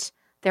 But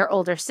their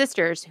older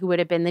sisters, who would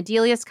have been the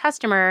Delia's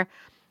customer,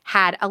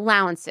 had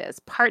allowances,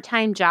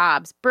 part-time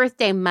jobs,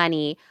 birthday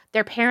money,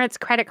 their parents'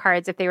 credit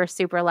cards if they were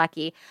super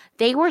lucky.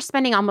 They were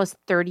spending almost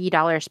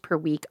 $30 per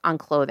week on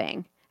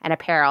clothing and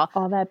apparel.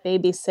 All that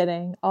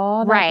babysitting.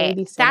 All that right.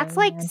 babysitting. That's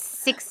like man.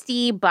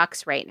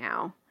 $60 right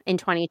now in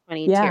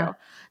 2022. Yeah.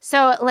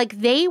 So like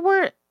they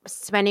were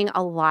spending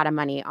a lot of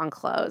money on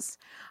clothes.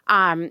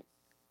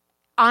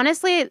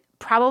 Honestly,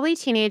 probably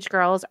teenage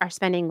girls are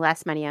spending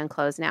less money on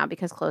clothes now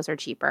because clothes are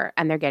cheaper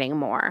and they're getting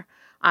more.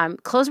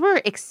 Clothes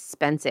were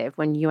expensive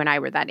when you and I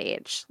were that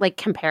age. Like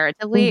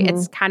comparatively,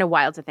 it's kind of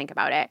wild to think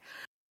about it.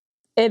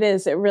 It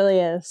is. It really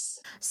is.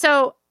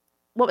 So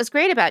what was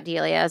great about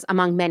Delia's,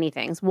 among many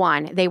things,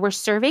 one, they were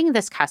serving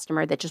this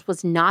customer that just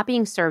was not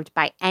being served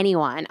by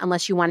anyone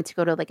unless you wanted to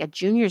go to like a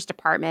juniors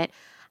department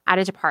at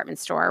a department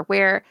store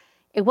where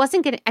it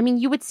wasn't going to, I mean,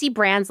 you would see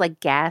brands like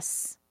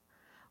Guess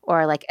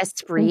or like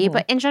Esprit,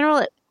 but in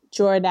general,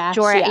 Jordache,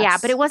 yes. Yeah,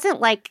 but it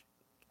wasn't like,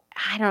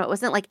 I don't know, it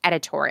wasn't like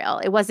editorial.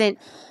 It wasn't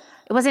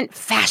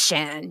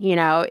fashion, you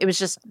know, it was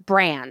just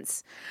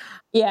brands.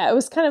 Yeah, it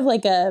was kind of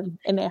like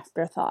an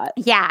afterthought.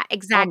 Yeah,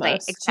 exactly.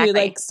 Almost, exactly. To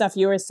like stuff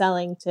you were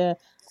selling to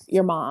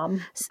your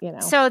mom, you know.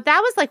 So that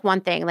was like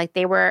one thing. Like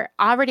they were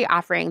already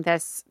offering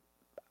this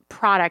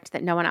product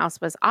that no one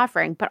else was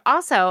offering, but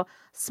also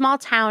small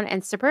town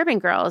and suburban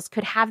girls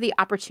could have the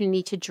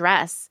opportunity to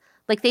dress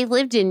like they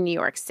lived in New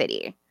York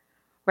City,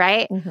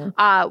 right?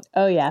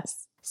 Oh,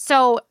 yes.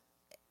 So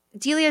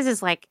Delia's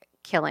is like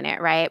killing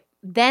it, right?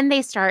 Then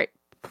they start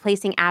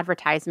placing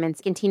advertisements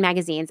in teen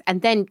magazines.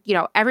 And then, you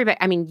know, everybody,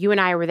 I mean, you and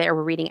I were there,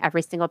 we're reading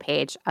every single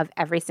page of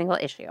every single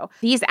issue.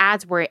 These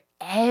ads were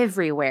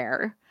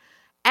everywhere.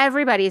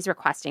 Everybody's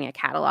requesting a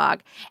catalog.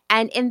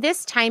 And in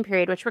this time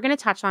period, which we're going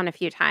to touch on a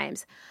few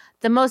times,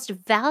 the most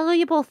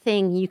valuable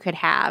thing you could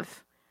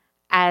have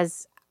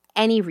as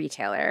any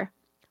retailer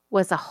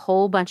was a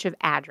whole bunch of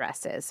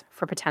addresses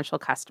for potential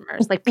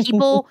customers. Like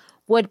people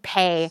would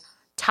pay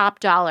top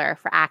dollar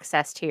for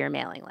access to your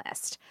mailing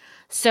list.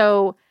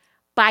 So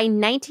by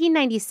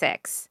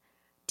 1996,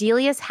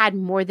 Delia's had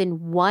more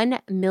than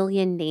 1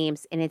 million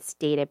names in its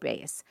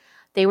database.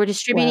 They were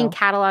distributing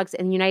catalogs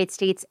in the United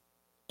States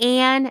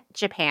and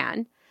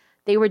Japan.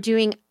 They were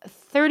doing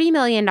 $30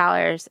 million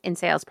in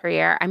sales per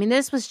year. I mean,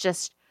 this was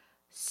just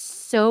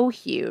so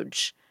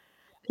huge.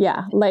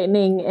 Yeah,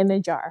 lightning in a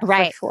jar,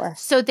 right? For sure.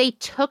 So they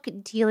took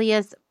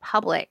Delia's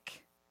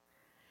public.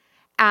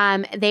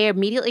 They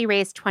immediately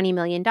raised $20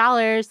 million.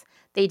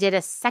 They did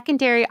a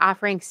secondary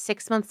offering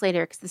 6 months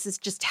later because this is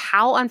just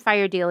how on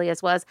fire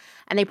Delia's was.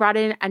 And they brought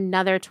in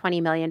another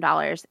 $20 million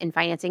in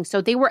financing.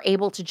 So they were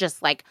able to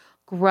just like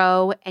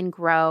grow and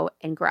grow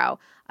and grow.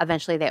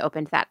 Eventually they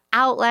opened that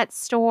outlet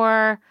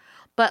store.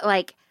 But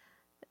like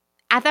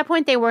at that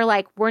point, they were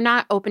like, we're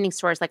not opening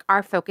stores. Like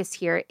our focus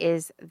here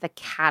is the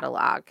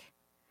catalog.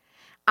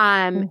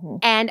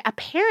 And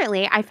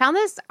apparently I found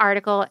this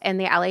article in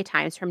the LA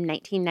Times from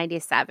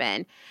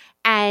 1997.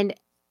 And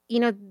you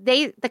know,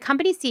 the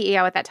company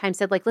CEO at that time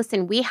said, like,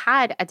 listen, we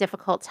had a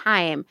difficult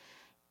time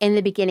in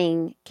the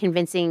beginning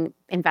convincing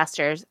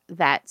investors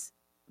that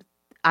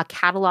a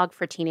catalog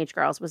for teenage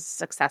girls was a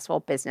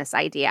successful business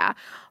idea.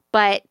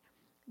 But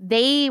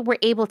they were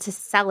able to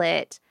sell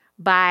it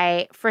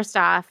by, first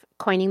off,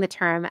 coining the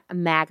term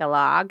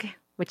magalog,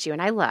 which you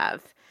and I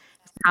love.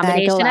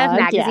 Combination Magalog, of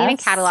magazine and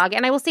yes. catalog.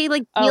 And I will say,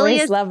 like, Always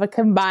Delia's love a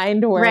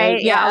combined word.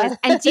 right. Yeah.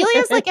 And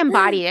Delia's like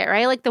embodied it,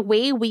 right? Like the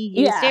way we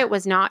used Yeah. it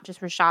was not just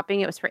for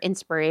shopping, it was for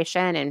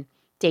inspiration and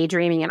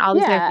daydreaming and all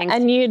these other things.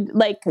 And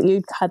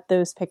you'd cut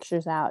those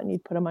pictures out and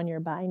you'd put them on your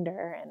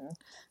binder and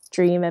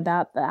dream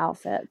about the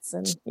outfits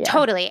and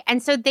Totally.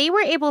 And so they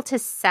were able to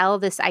sell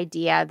this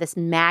idea, this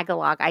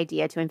magalog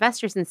idea to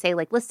investors and say,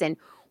 like, listen,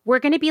 we're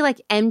going to be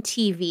like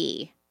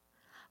MTV,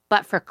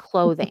 but for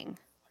clothing.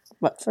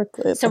 But for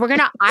clothing. So we're going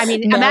to, I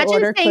mean, No imagine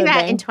order saying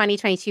that in clothing.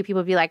 2022,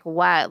 people would be like,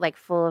 what? Like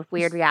full of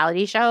weird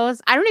reality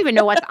shows? I don't even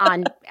know what's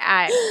on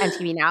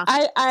MTV now.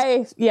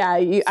 I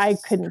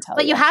couldn't tell you.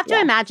 But you have to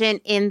Yeah.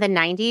 imagine in the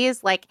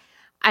 90s, like,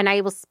 and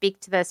I will speak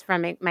to this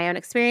from my own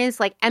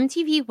experience, like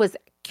MTV was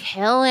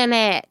killing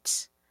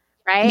it,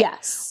 right?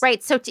 Yes.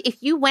 Right. So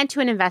if you went to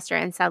an investor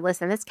and said,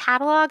 listen, this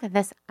catalog,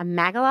 this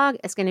magalog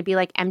is going to be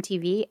like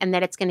MTV, and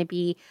that it's going to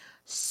be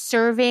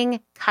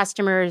serving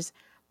customers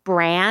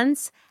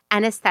brands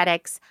and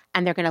aesthetics,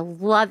 and they're going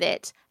to love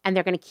it, and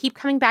they're going to keep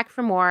coming back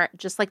for more,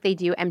 just like they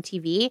do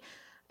MTV.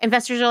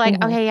 Investors are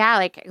like, okay, yeah,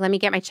 like, let me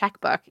get my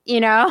checkbook, you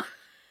know?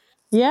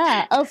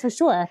 Yeah. Oh, for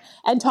sure.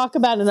 And talk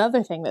about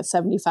another thing that's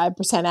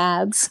 75%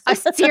 ads.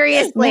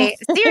 Seriously, it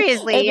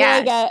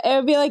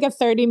would be like a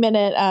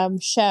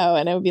 30-minute show,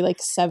 and it would be like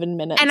 7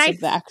 minutes of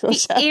the actual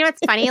show. You know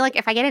what's funny? Like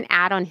if I get an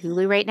ad on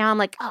Hulu right now, I'm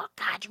like, oh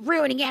God, you're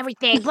ruining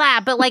everything, blah.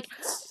 But like,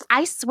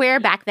 I swear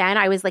back then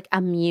I was like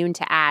immune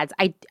to ads.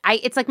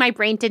 It's like my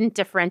brain didn't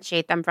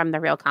differentiate them from the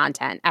real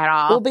content at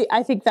all. Well,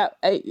 I think that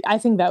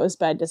was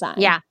by design.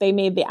 Yeah. They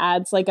made the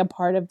ads like a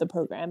part of the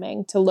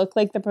programming to look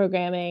like the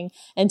programming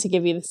and to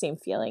give you the same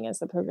feeling as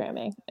the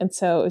programming. And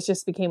so it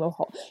just became a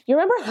whole. You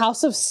remember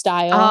House of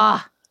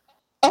Style?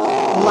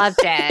 Oh, loved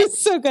it.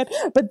 It's so good.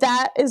 But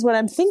that is what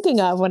I'm thinking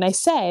of when I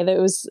say that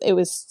it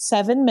was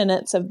 7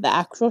 minutes of the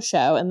actual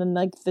show, and then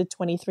like the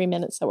 23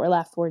 minutes that were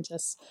left were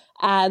just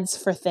ads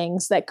for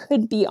things that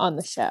could be on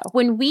the show.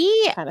 When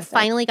we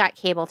finally got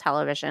cable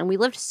television, we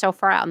lived so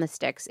far out in the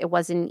sticks, it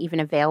wasn't even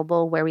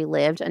available where we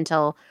lived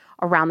until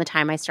around the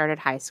time I started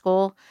high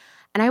school.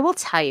 And I will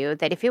tell you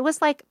that if it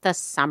was like the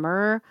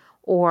summer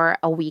or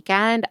a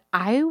weekend,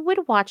 I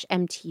would watch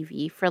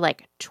MTV for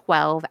like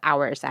 12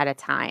 hours at a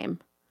time.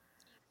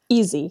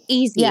 Easy,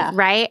 yeah.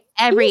 Right?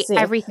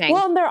 Everything.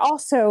 Well, and there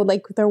also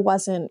like there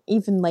wasn't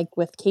even like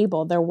with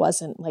cable, there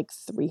wasn't like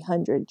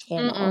 300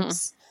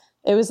 channels.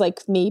 It was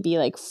like maybe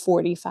like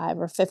 45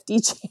 or 50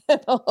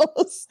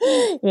 channels,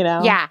 you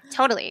know? Yeah,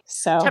 totally.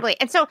 Totally.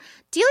 And so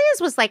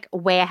Delia's was like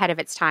way ahead of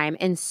its time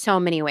in so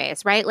many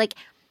ways, right? Like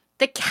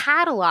the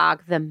catalog,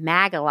 the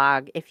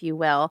magalog, if you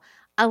will,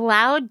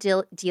 allowed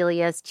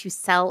Delia's to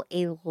sell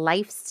a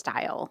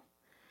lifestyle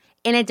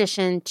in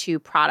addition to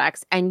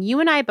products. And you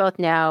and I both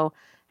know,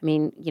 I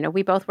mean, you know,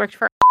 we both worked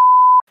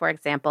for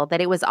example,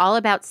 that it was all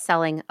about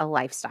selling a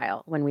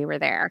lifestyle when we were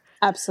there.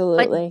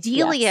 Absolutely. But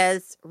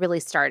Delia's really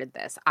started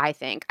this, I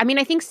think. I mean,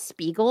 I think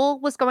Spiegel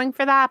was going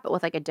for that, but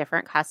with like a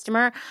different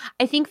customer.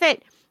 I think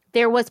that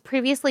there was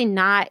previously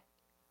not,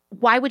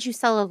 why would you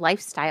sell a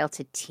lifestyle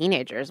to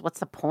teenagers?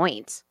 What's the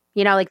point?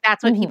 You know, like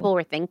that's what people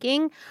were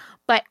thinking.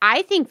 But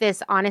I think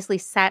this honestly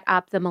set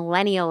up the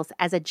millennials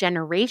as a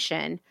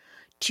generation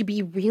to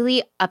be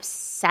really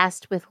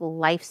obsessed with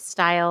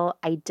lifestyle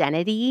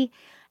identity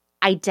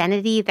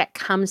that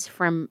comes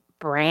from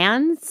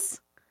brands.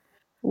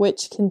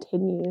 Which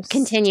continues.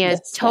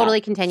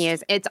 Totally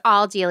continues. It's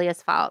all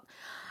Delia's fault.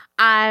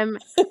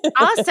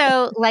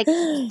 Also, like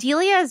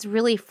Delia's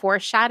really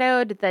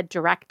foreshadowed the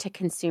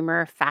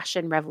direct-to-consumer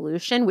fashion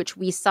revolution, which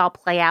we saw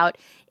play out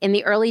in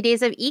the early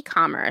days of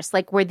e-commerce,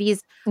 like where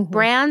these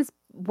brands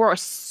were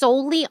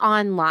solely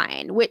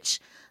online, which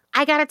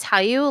I gotta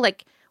tell you,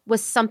 like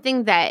was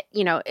something that,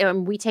 you know,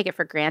 we take it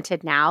for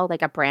granted now,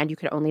 like a brand you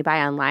could only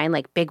buy online,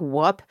 like big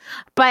whoop.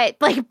 But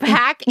like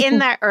back in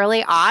the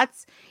early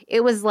aughts,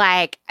 it was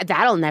like,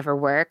 that'll never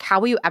work.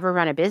 How will you ever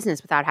run a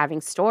business without having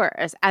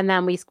stores? And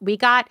then we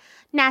got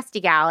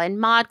Nasty Gal and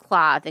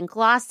ModCloth and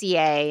Glossier.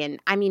 And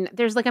I mean,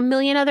 there's like a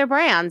million other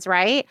brands,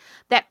 right?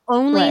 That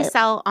only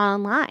sell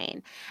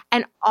online.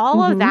 And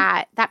all of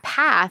that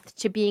path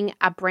to being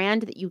a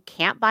brand that you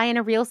can't buy in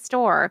a real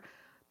store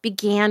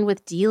began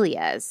with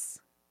Delia's.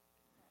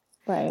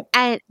 Right.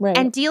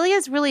 And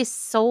Delia's really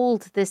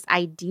sold this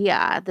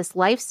idea, this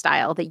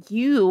lifestyle that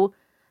you,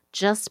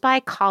 just by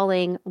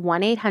calling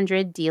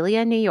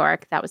 1-800-DELIA New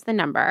York, that was the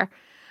number,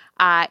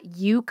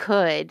 you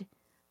could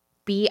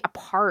be a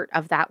part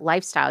of that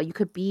lifestyle. You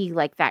could be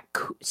like that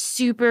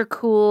super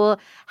cool,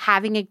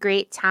 having a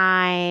great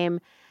time,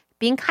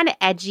 being kind of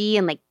edgy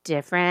and like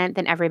different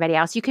than everybody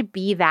else. You could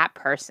be that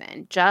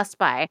person just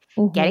by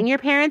getting your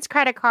parents'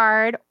 credit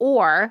card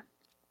or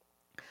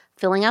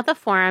filling out the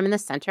form in the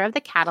center of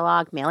the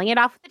catalog, mailing it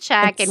off with a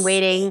check and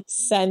waiting.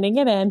 Sending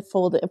it in,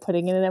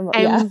 putting it in.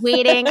 And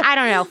waiting, I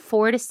don't know,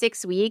 4 to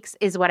 6 weeks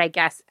is what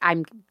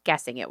I'm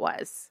guessing it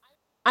was.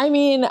 I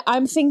mean,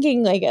 I'm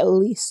thinking like at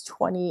least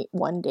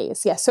 21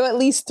 days. Yeah, so at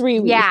least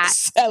 3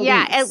 weeks. At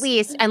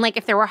least. And like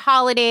if there were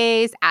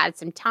holidays, add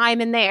some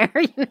time in there,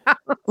 you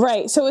know?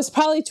 Right. So it was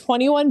probably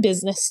 21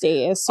 business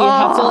days. So you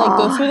have to like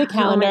go through the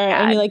calendar.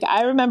 And you like,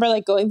 I remember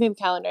like going through the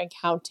calendar and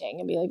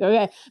counting and be like,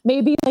 okay,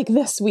 maybe like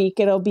this week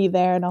it'll be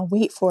there and I'll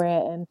wait for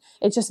it. And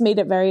it just made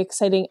it very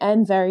exciting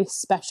and very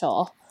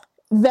special.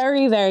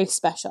 Very, very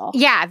special.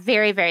 Yeah,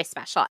 very, very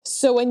special.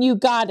 So when you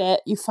got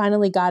it, you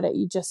finally got it,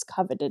 you just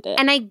coveted it.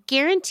 And I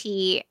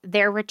guarantee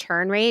their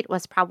return rate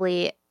was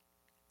probably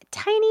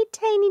tiny,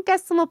 tiny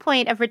decimal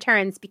point of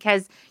returns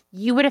because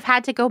you would have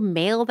had to go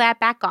mail that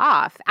back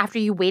off after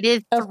you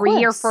waited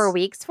 3 or 4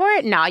 weeks for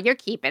it. No, you're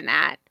keeping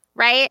that,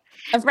 right?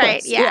 Of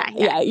right. course.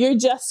 Yeah. You're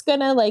just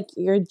gonna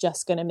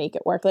make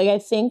it work. Like, I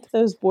think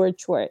those board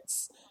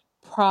shorts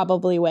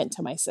probably went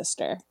to my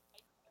sister.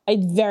 I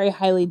very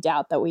highly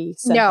doubt that we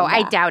sent them back.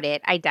 I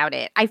doubt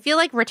it. I feel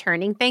like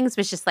returning things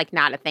was just like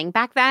not a thing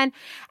back then.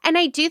 And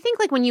I do think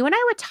like when you and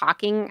I were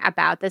talking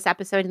about this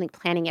episode and like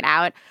planning it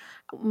out,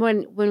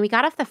 when we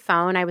got off the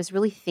phone, I was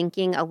really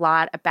thinking a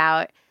lot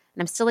about,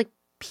 and I'm still like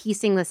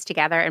piecing this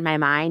together in my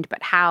mind,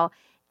 but how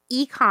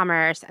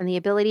e-commerce and the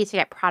ability to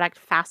get product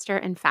faster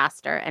and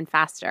faster and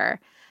faster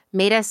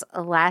made us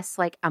less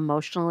like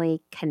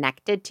emotionally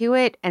connected to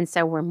it. And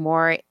so we're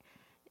more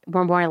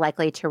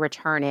likely to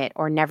return it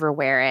or never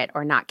wear it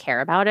or not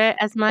care about it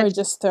as much. Or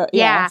just throw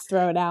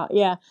it out.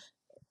 Yeah.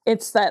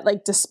 It's that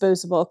like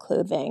disposable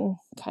clothing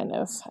kind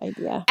of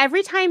idea.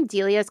 Every time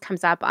Delia's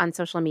comes up on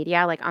social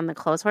media, like on the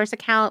Clothes Horse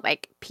account,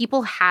 like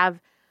people have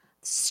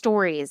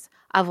stories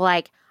of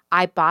like,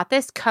 I bought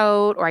this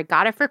coat or I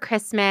got it for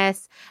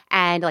Christmas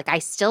and like I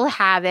still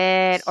have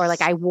it, or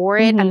like I wore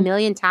it a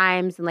million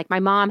times and like my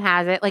mom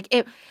has it. Like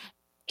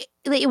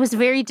it was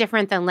very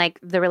different than like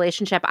the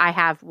relationship I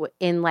have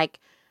in like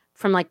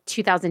from like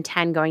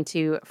 2010 going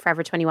to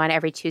Forever 21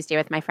 every Tuesday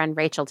with my friend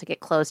Rachel to get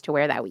clothes to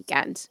wear that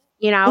weekend,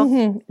 you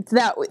know?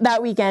 That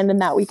weekend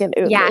and that weekend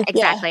only. Yeah,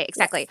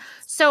 exactly.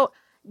 So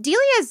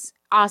Delia's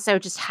also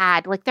just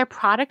had like their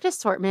product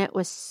assortment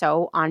was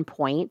so on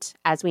point,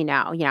 as we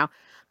know, you know,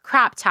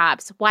 crop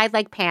tops, wide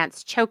leg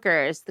pants,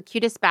 chokers, the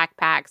cutest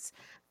backpacks,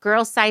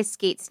 girl size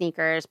skate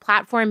sneakers,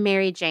 platform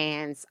Mary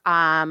Janes,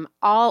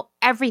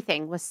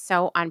 everything was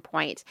so on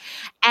point.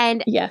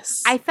 And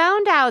yes, I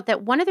found out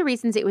that one of the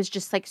reasons it was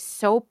just like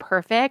so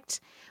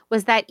perfect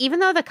was that even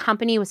though the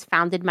company was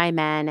founded by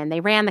men and they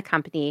ran the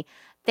company,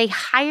 they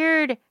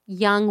hired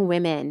young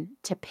women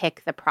to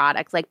pick the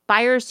product, like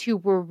buyers who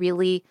were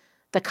really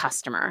the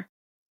customer.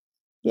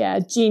 Yeah,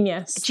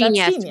 genius.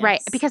 Right?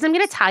 Because I'm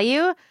going to tell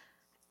you,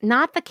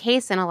 not the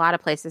case in a lot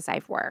of places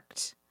I've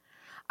worked.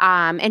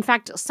 In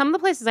fact, some of the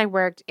places I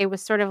worked, it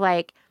was sort of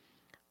like,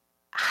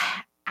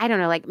 I don't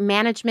know, like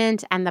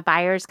management and the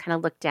buyers kind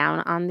of looked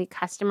down on the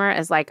customer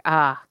as like,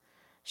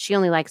 she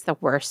only likes the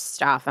worst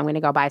stuff. I'm going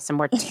to go buy some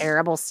more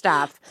terrible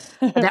stuff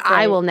that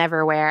I will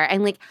never wear.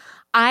 And like,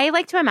 I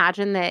like to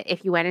imagine that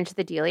if you went into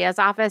the Delia's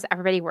office,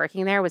 everybody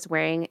working there was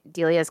wearing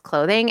Delia's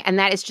clothing. And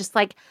that is just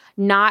like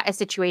not a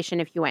situation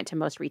if you went to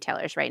most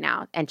retailers right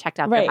now and checked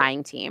out their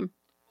buying team.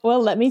 Well,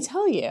 let me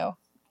tell you,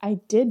 I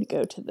did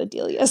go to the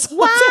Delia's office.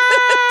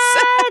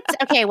 What?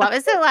 Okay, what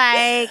was it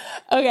like?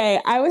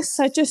 Okay, I was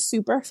such a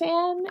super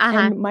fan,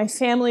 and my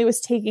family was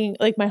taking,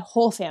 like my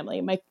whole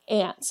family, my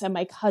aunts and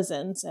my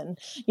cousins, and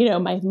you know,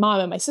 my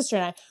mom and my sister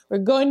and I were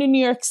going to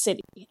New York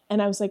City.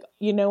 And I was like,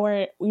 you know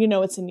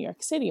what's in New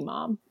York City,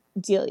 Mom?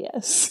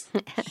 Delia's.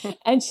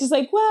 And she's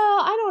like, well,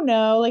 I don't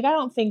know. Like, I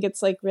don't think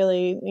it's like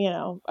really, you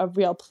know, a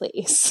real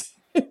place.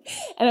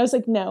 And I was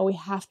like, no, we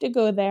have to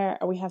go there,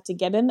 or we have to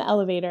get in the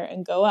elevator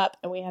and go up,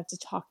 and we have to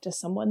talk to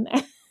someone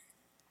there.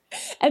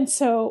 And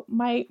so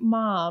my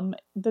mom,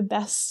 the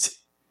best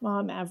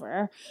mom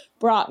ever,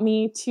 brought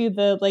me to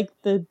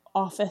the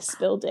office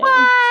building.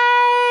 What?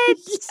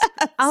 Yes.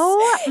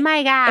 Oh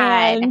my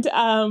God.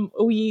 And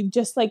we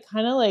just like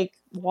kind of like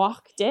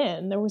walked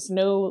in. There was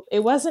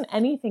it wasn't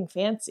anything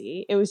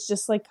fancy. It was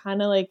just like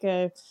kind of like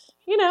a,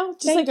 you know,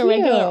 just like a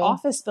regular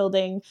office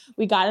building.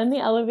 We got in the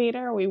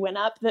elevator. We went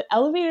up. The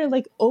elevator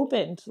like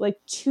opened like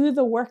to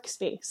the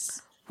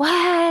workspace.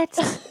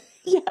 What?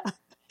 Yeah.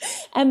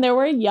 And there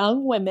were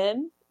young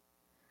women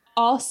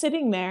all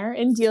sitting there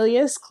in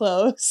Delia's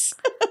clothes.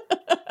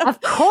 Of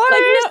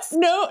course.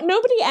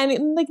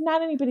 Like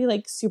not anybody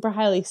like super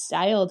highly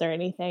styled or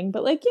anything,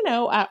 but like, you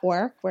know, at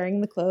work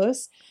wearing the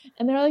clothes.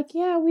 And they're like,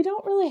 yeah, we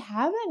don't really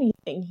have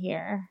anything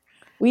here.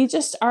 We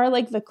just are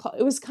like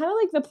it was kind of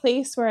like the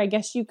place where I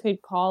guess you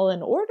could call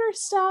and order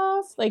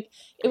stuff. Like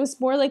it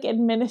was more like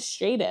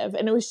administrative,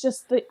 and it was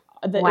just it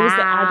was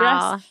the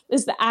address. It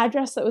was the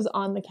address that was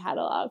on the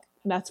catalog.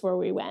 And that's where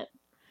we went.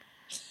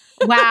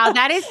 Wow,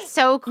 that is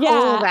so cool.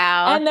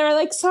 Wow. And they're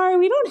like, sorry,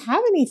 we don't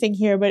have anything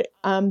here, but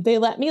they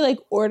let me like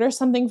order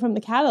something from the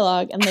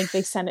catalog, and like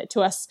they sent it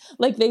to us.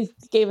 Like they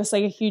gave us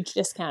like a huge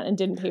discount and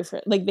didn't pay for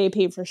it. Like they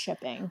paid for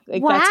shipping.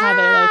 Like that's how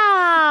they like.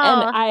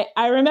 And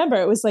I remember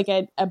it was like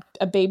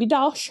a baby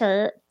doll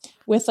shirt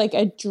with like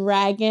a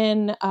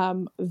dragon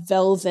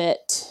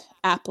velvet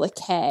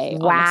applique.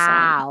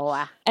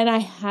 Wow. And I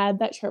had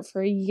that shirt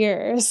for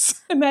years,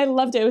 and I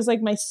loved it. It was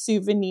like my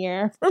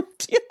souvenir from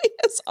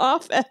Delia's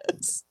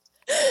office.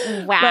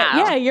 Wow. But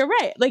yeah, you're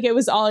right. Like it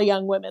was all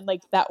young women like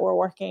that were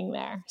working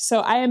there. So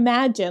I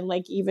imagine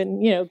like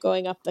even, you know,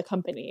 going up the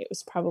company, it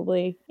was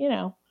probably, you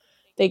know,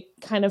 they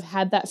kind of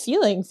had that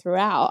feeling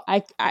throughout.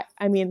 I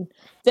mean,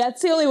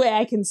 that's the only way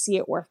I can see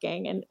it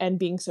working and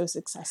being so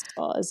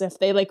successful, is if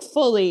they like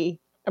fully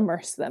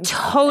immerse them.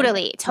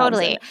 Totally.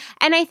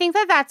 And I think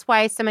that that's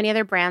why so many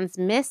other brands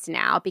miss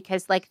now,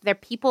 because like they're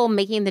people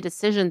making the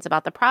decisions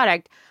about the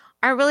product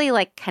aren't really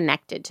like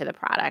connected to the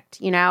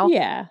product, you know?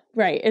 Yeah,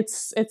 right.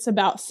 It's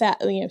about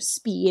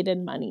speed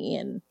and money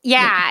and Yeah,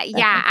 that yeah,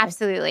 kind of thing.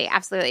 absolutely,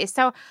 absolutely.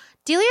 So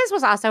Delia's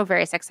was also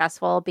very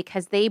successful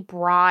because they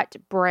brought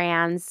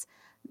brands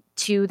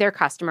to their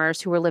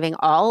customers who were living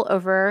all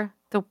over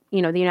the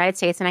United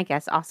States and I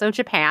guess also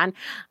Japan.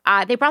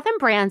 They brought them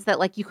brands that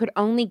like you could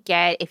only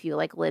get if you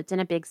like lived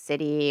in a big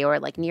city or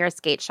like near a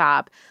skate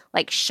shop,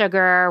 like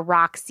Sugar,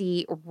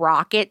 Roxy,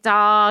 Rocket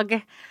Dog.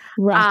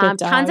 Rocket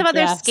Tons of Dog,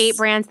 other skate yes.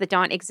 brands that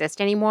don't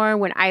exist anymore.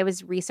 When I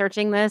was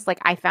researching this, like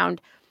I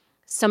found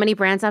so many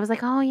brands. I was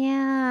like, oh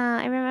yeah,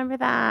 I remember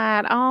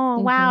that. Oh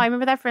wow, I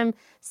remember that from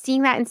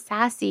seeing that in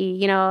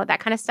Sassy, that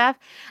kind of stuff.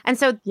 And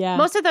so Yeah.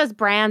 most of those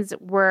brands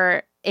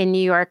were in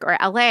New York or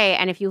LA.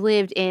 And if you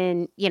lived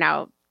in,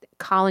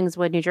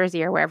 Collingswood, New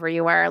Jersey, or wherever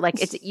you were, like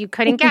you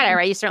couldn't get it,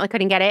 right? You certainly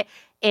couldn't get it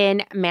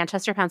in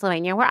Manchester,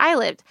 Pennsylvania, where I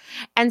lived.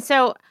 And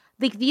so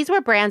these were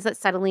brands that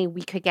suddenly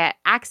we could get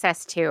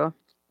access to.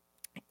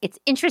 It's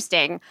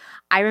interesting.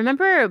 I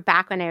remember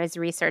back when I was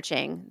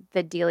researching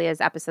the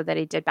Delia's episode that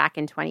I did back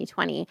in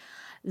 2020,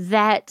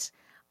 that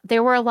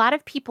there were a lot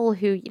of people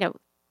who,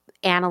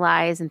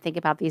 analyze and think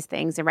about these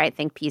things and write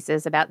think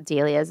pieces about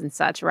Delia's and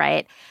such,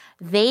 right?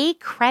 They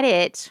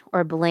credit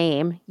or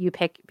blame, you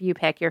pick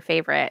your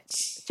favorite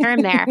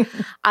term there,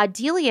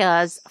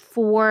 Delia's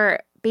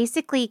for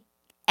basically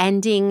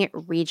ending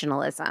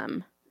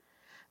regionalism,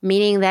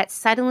 meaning that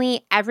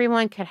suddenly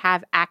everyone could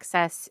have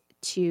access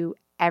to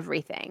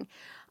everything.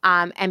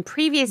 And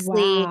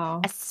previously,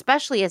 Wow.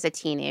 especially as a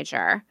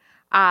teenager,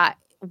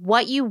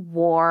 what you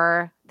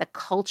wore, the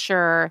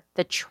culture,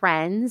 the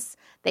trends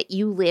that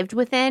you lived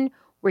within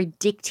were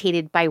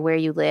dictated by where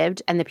you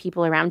lived and the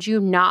people around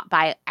you, not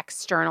by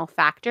external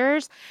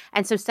factors.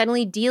 And so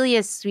suddenly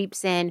Delia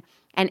sweeps in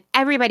and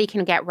everybody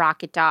can get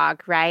Rocket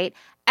Dog, right?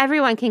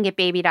 Everyone can get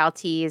baby doll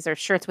tees or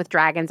shirts with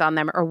dragons on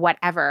them or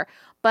whatever.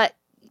 But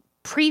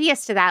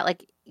previous to that,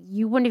 like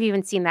you wouldn't have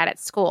even seen that at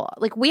school.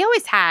 Like we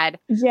always had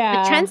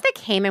the trends that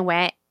came and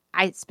went.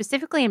 I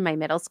specifically in my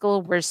middle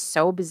school were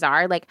so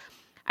bizarre. Like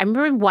I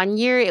remember one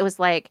year it was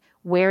like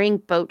wearing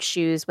boat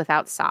shoes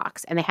without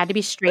socks and they had to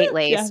be straight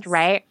laced, Yes.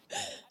 right?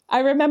 I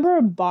remember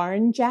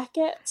barn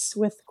jackets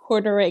with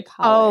corduroy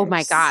collars. Oh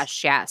my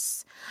gosh,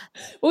 yes.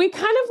 We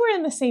kind of were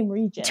in the same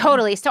region.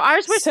 Totally. So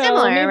ours were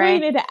similar, maybe right?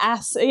 we need to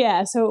ask.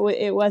 Yeah, so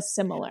it was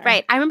similar.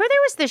 Right. I remember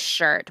there was this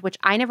shirt, which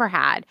I never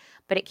had,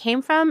 but it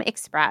came from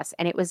Express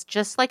and it was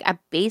just like a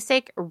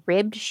basic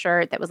ribbed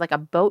shirt that was like a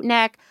boat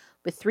neck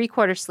with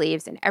 3/4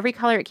 sleeves and every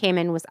color it came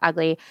in was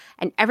ugly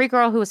and every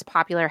girl who was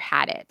popular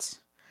had it.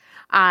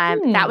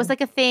 That was like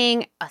a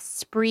thing.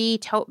 Spree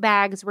tote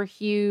bags were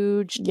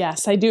huge.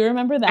 Yes, I do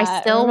remember that.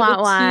 I still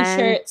want one.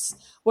 T-shirts.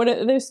 What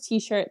are those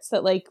T-shirts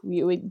that like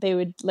they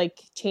would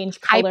like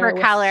change color?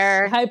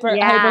 Hypercolor.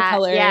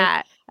 Hypercolor.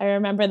 Yeah. I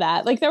remember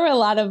that. Like there were a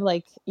lot of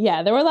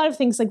there were a lot of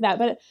things like that.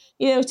 But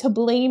to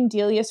blame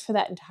Delia's for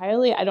that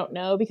entirely, I don't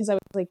know because I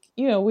was like,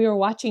 we were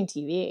watching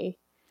TV.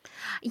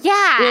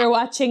 Yeah. We were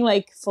watching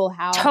like Full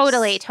House.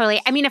 Totally.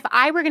 I mean, if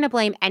I were going to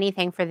blame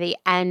anything for the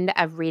end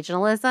of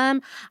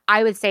regionalism,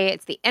 I would say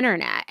it's the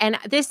internet. And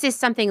this is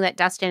something that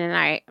Dustin and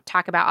I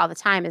talk about all the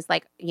time is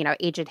like,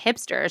 aged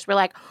hipsters. We're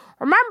like,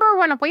 remember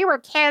when we were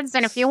kids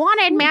and if you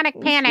wanted Manic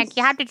Panic,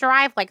 you had to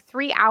drive like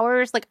 3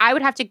 hours? Like I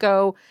would have to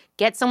go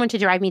get someone to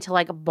drive me to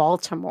like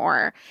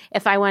Baltimore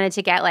if I wanted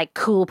to get like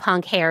cool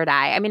punk hair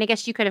dye. I mean, I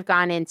guess you could have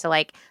gone into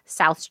like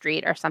South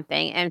Street or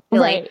something and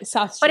right,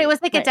 South Street. But it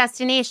was like a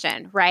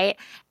destination, right?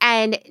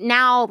 And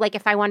now, like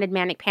if I wanted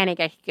Manic Panic,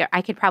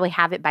 I could probably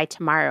have it by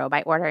tomorrow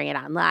by ordering it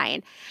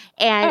online.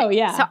 And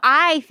so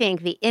I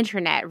think the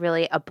internet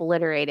really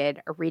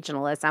obliterated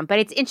regionalism. But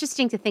it's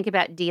interesting to think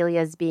about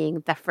Delia's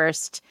being the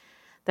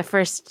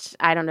first,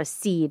 I don't know,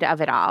 seed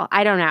of it all.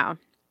 I don't know.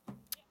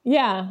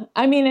 Yeah.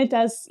 I mean, it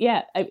does.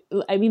 Yeah.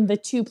 I mean, the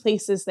two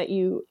places that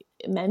you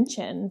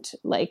mentioned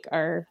like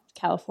are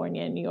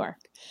California and New York.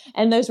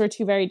 And those were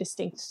two very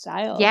distinct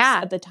styles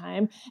at the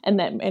time. And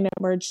then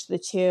merged the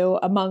two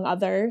among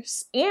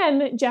others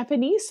and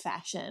Japanese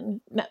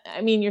fashion. I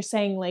mean, you're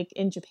saying like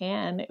in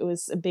Japan, it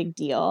was a big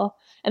deal.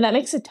 And that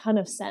makes a ton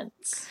of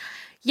sense.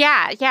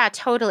 Yeah,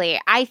 totally.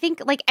 I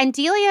think and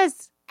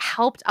Delia's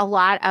helped a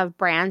lot of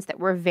brands that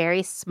were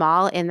very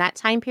small in that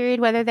time period,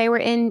 whether they were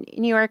in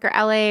New York or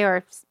LA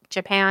or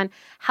Japan,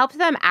 helped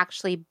them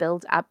actually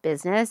build up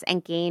business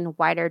and gain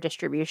wider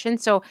distribution.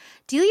 So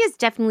Delia's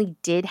definitely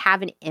did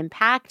have an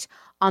impact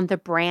on the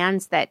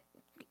brands that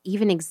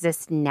even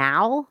exist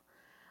now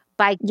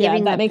by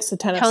giving that makes a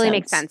ton of sense. Totally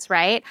makes sense,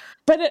 right?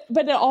 But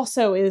it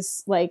also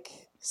is like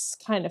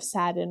kind of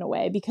sad in a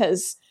way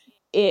because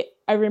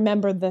I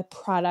remember the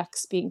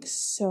products being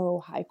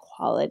so high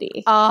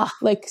quality,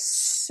 like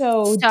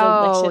so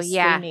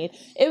deliciously made.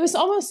 It was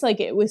almost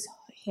like it was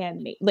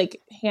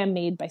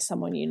handmade by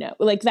someone,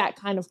 like that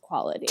kind of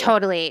quality.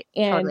 Totally.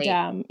 And,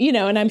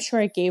 and I'm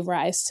sure it gave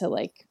rise to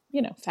like,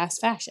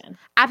 fast fashion.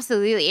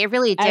 Absolutely. It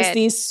really did. As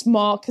these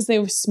because they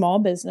were small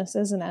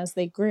businesses and as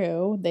they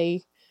grew,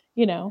 they,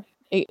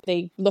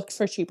 they looked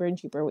for cheaper and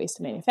cheaper ways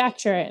to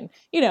manufacture. And,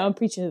 I'm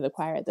preaching to the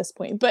choir at this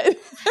point, but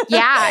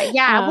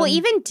yeah. Well,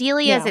 even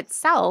Delia's yeah.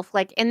 itself,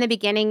 like in the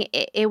beginning,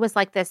 it was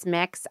like this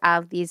mix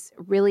of these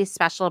really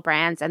special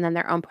brands and then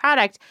their own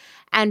product.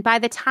 And by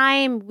the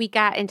time we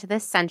got into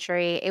this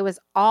century, it was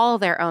all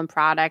their own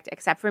product,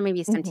 except for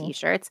maybe some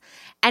T-shirts.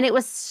 And it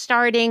was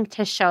starting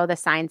to show the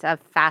signs of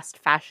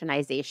fast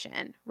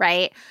fashionization,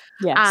 right?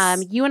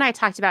 Yes. You and I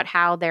talked about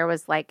how there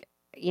was like,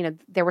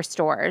 there were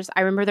stores.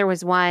 I remember there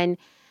was one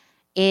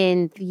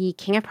in the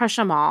King of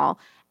Prussia Mall,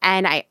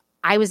 and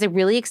I was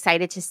really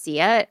excited to see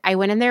it. I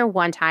went in there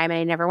one time, and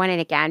I never went in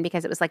again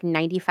because it was like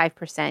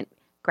 95%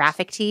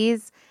 graphic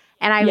tees.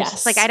 And I was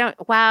just like,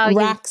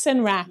 racks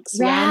and racks.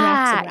 And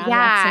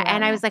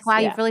I was like, wow,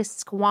 you've really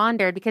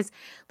squandered, because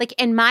like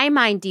in my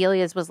mind,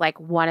 Delia's was like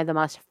one of the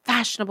most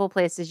fashionable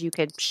places you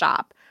could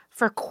shop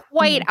for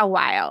quite a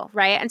while,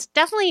 right? And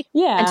definitely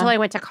until I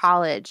went to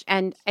college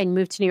and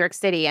moved to New York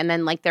City. And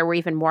then like there were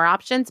even more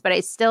options, but I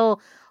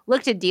still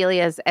looked at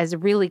Delia's as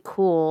really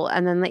cool.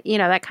 And then,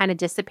 that kind of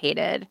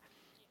dissipated.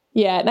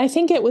 Yeah, and I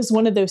think it was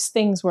one of those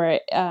things where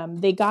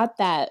they got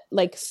that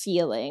like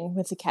feeling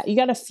with the you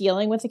got a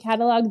feeling with the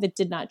catalog that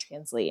did not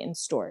translate in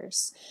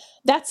stores.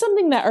 That's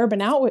something that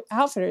Urban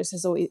Outfitters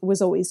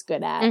was always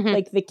good at.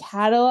 Like the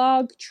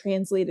catalog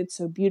translated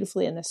so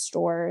beautifully in the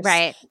stores.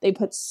 Right. They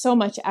put so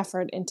much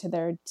effort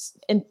into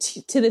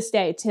to this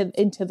day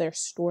into their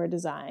store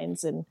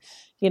designs, and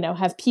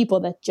have people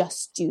that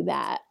just do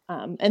that.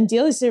 And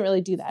Delia's didn't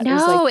really do that. No, it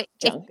was like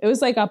junk.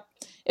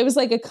 It was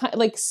like a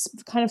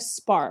kind of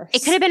sparse.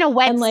 It could have been a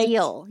wet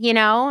seal,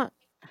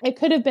 It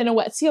could have been a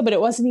wet seal, but it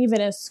wasn't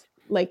even as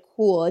like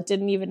cool. It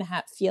didn't even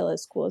feel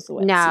as cool as the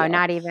wet seal. No,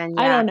 not even.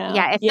 Yeah. I don't know.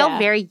 Yeah, it felt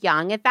very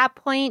young at that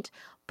point,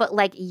 but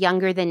like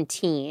younger than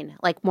teen,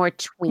 like more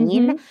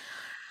tween.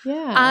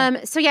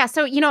 Yeah. So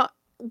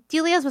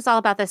Delia's was all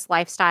about this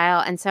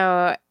lifestyle, and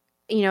so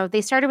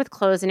they started with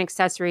clothes and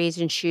accessories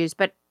and shoes,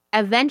 but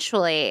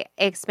eventually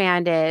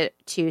expanded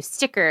to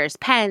stickers,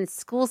 pens,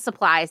 school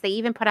supplies. They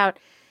even put out.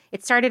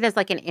 It started as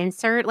like an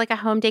insert, like a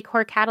home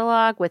decor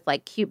catalog with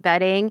like cute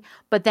bedding,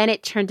 but then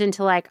it turned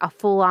into like a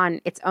full-on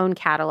its own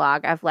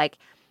catalog of like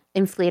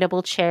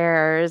inflatable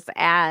chairs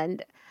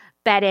and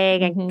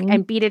bedding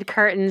and beaded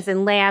curtains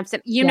and lamps,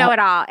 and know it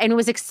all. And it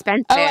was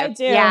expensive. Oh, I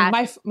do. Yeah.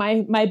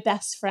 My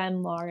best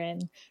friend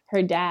Lauren,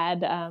 her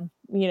dad,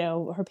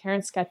 her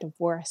parents got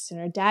divorced,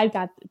 and her dad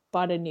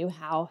bought a new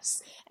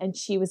house, and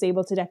she was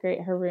able to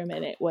decorate her room,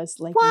 and it was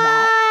like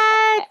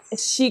that.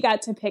 She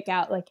got to pick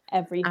out like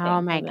everything.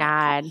 Oh my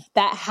God.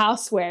 That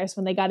housewares,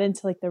 when they got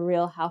into like the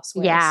real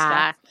houseware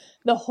stuff,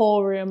 the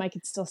whole room, I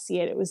could still see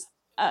it. It was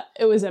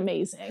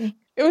amazing.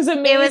 It was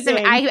amazing.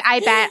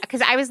 I bet,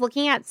 because I was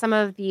looking at some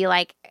of the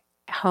like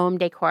home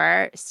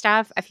decor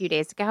stuff a few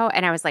days ago,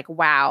 and I was like,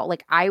 wow,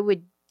 like I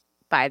would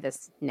buy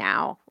this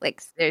now.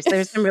 Like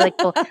there's some really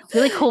cool prints,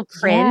 Very cool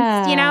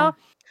prints.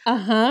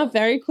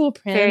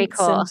 Very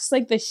cool. And just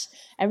like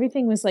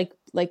everything was like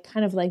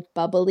kind of like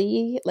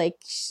bubbly, like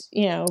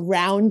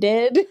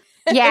rounded.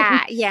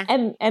 Yeah.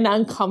 And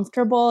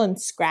uncomfortable and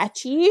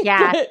scratchy.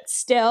 Yeah. But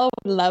still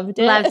loved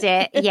it. Loved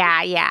it.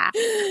 Yeah.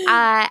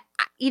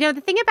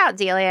 The thing about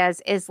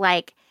Delia's is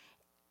like,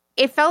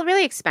 it felt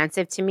really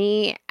expensive to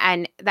me.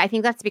 And I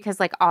think that's because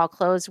like all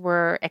clothes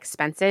were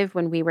expensive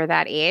when we were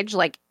that age.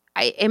 Like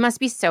it must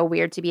be so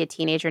weird to be a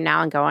teenager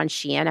now and go on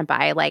Shein and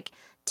buy like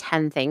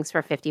 10 things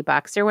for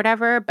 $50 or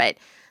whatever. But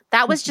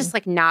that was just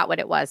like not what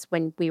it was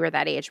when we were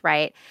that age,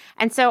 right?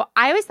 And so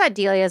I always thought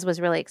Delia's was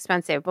really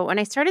expensive. But when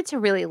I started to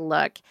really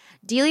look,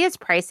 Delia's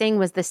pricing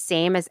was the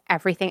same as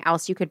everything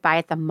else you could buy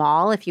at the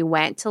mall if you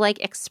went to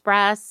like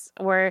Express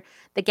or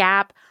the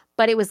Gap.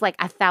 But it was like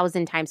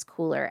 1,000 times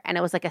cooler. And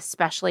it was like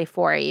especially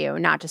for you,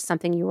 not just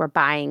something you were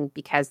buying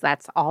because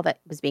that's all that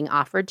was being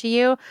offered to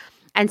you.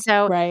 And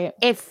so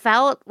it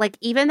felt like,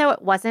 even though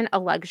it wasn't a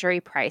luxury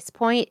price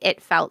point,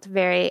 it felt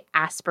very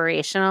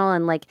aspirational.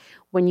 And like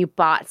when you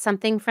bought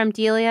something from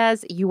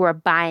Delia's, you were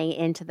buying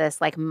into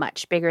this like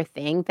much bigger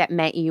thing that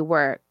meant you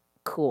were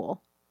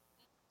cool.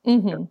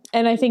 And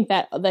I think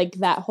that like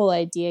that whole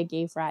idea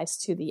gave rise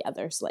to the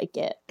others like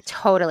it.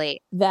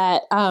 Totally.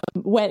 That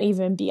went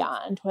even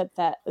beyond what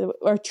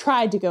or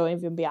tried to go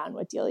even beyond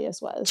what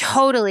Delia's was.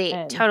 Totally.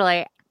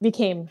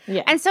 Became,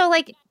 And so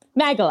like,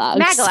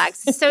 Magalogs.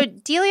 So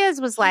Delia's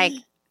was like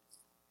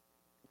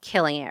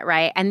killing it,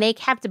 right? And they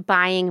kept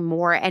buying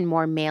more and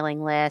more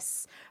mailing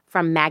lists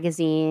from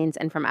magazines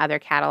and from other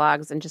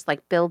catalogs and just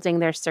like building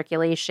their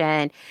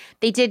circulation.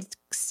 They did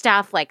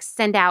stuff like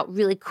send out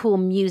really cool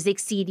music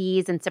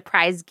CDs and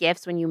surprise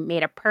gifts when you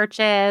made a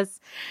purchase.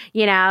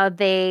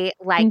 They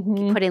like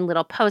put in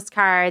little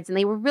postcards, and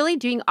they were really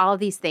doing all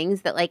of these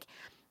things that like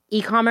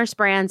e-commerce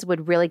brands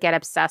would really get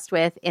obsessed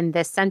with in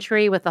this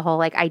century, with the whole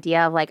like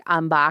idea of like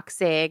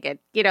unboxing and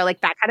like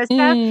that kind of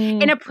stuff.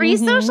 In a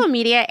pre-social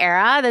media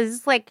era, this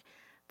is like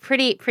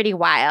pretty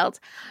wild.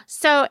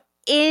 So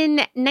in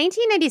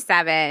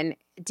 1997,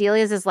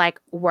 Delia's is like,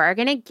 we're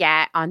going to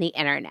get on the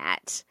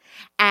internet.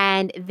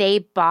 And they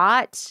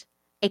bought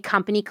a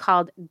company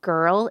called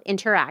Girl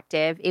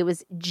Interactive. It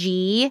was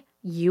G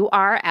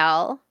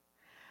URL,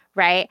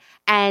 right?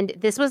 And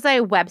this was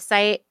a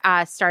website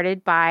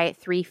started by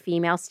 3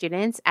 female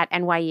students at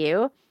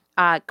NYU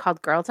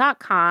called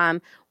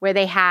Girl.com, where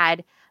they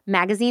had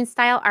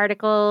magazine-style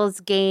articles,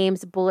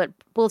 games,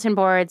 bulletin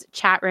boards,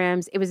 chat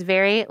rooms. It was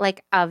very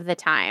like of the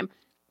time.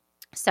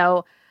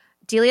 So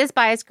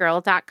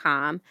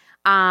Delia'sBiasGirl.com.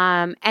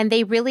 And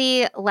they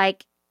really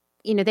like,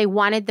 they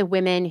wanted the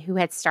women who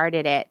had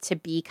started it to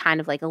be kind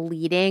of like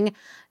leading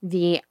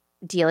the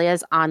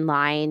Delia's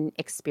online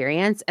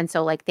experience. And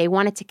so like they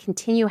wanted to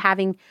continue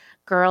having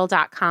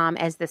Girl.com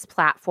as this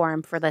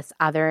platform for this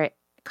other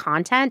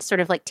content, sort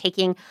of like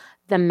taking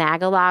the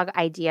Magalog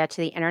idea to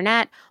the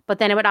internet. But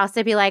then it would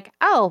also be like,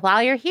 oh,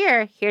 while you're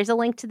here, here's a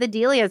link to the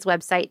Delia's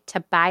website to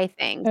buy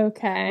things.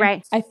 Okay.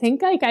 Right. I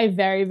think like I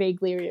very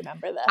vaguely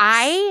remember this.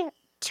 I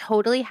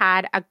totally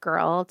had a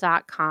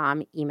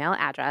Girl.com email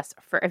address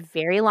for a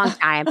very long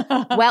time.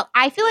 Well,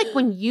 I feel like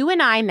when you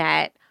and I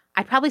met,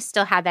 I probably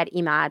still had that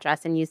email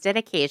address and used it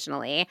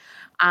occasionally.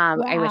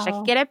 I wish I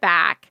could get it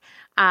back.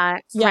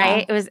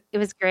 Right? It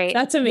was great.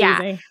 That's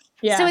amazing.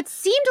 Yeah. So it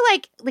seemed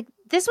like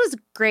this was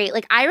great.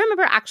 Like I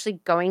remember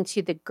actually going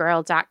to the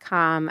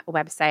Girl.com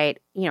website,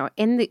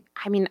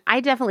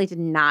 I definitely did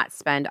not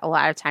spend a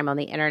lot of time on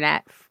the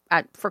internet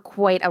for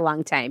quite a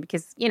long time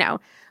because,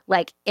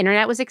 like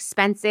internet was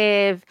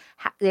expensive.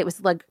 It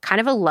was like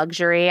kind of a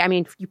luxury. I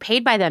mean, you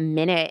paid by the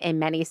minute in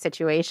many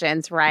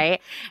situations,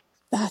 right?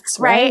 That's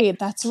right.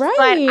 That's right.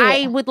 But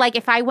I would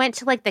if I went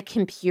to like the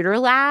computer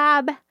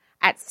lab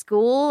at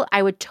school,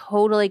 I would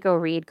totally go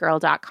read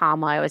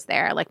Girl.com while I was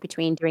there, like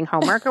between doing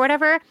homework or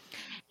whatever.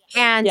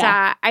 And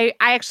I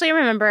actually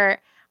remember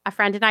a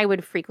friend and I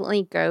would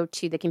frequently go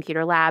to the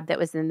computer lab that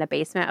was in the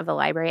basement of the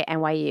library at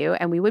NYU.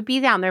 And we would be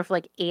down there for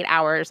like 8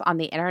 hours on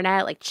the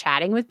internet, like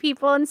chatting with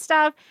people and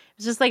stuff. It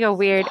was just like a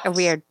weird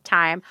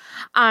time.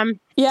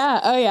 Yeah.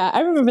 Oh, yeah.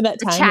 I remember that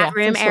time. Chat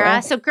room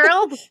era. So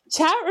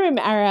chat room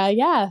era.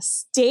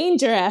 Yes.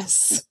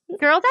 Dangerous.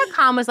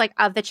 Girl.com was like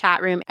of the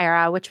chat room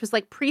era, which was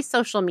like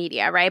pre-social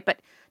media, right?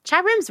 But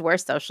chat rooms were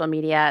social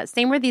media.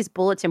 Same were these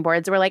bulletin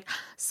boards where like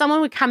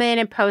someone would come in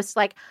and post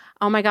like,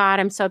 oh my God,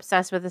 I'm so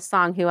obsessed with this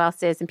song. Who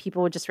else is? And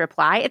people would just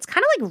reply. It's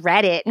kind of like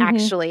Reddit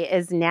actually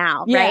is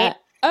now, right?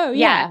 Oh,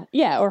 yeah.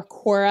 Yeah. Or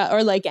Quora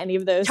or like any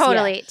of those.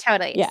 Totally.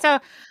 Yeah. So,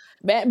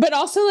 but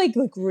also like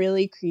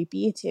really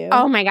creepy too.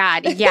 Oh my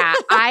God. Yeah.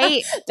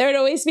 There would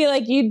always be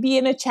like, you'd be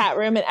in a chat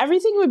room and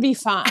everything would be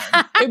fine.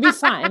 It would be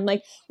fine.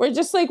 Like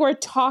we're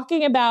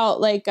talking about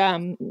like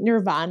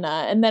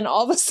Nirvana and then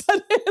all of a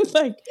sudden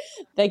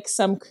like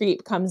some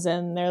creep comes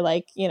in. They're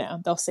like,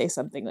 they'll say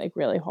something like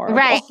really horrible.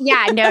 Right.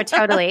 Yeah. No,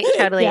 totally.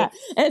 Yeah.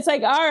 And it's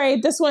like, all right,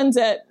 this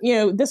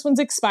one's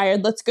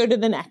expired. Let's go to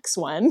the next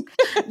one.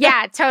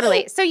 Yeah,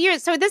 totally. So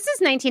this is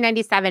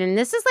 1997 and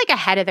this is like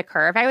ahead of the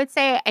curve, I would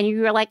say. And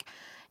you were like,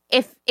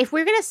 if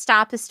we're going to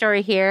stop the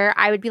story here,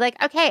 I would be like,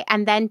 okay.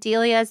 And then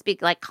Delia's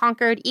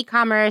conquered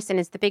e-commerce and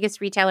is the biggest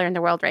retailer in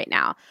the world right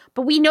now.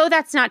 But we know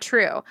that's not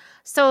true.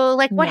 So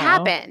what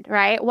happened,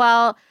 right?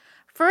 Well,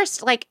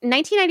 first,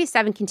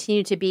 1997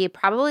 continued to be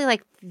probably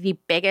the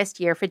biggest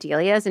year for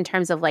Delia's in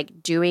terms of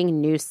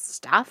doing new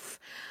stuff.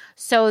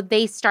 So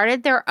they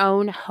started their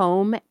own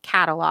home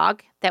catalog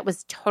that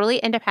was totally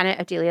independent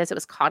of Delia's. It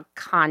was called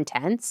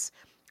Contents.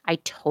 I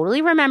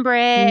totally remember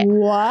it.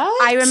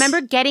 What? I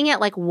remember getting it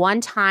one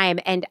time,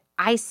 and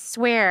I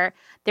swear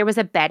there was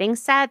a bedding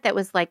set that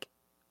was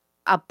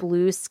a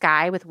blue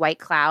sky with white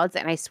clouds,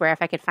 and I swear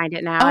if I could find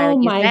it now, I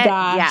would use it. Oh my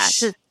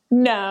gosh. Yeah.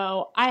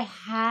 No, I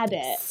had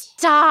it.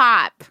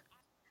 Stop.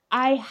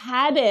 I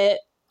had it,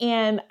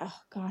 and oh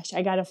gosh,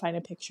 I gotta find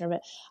a picture of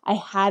it. I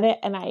had it,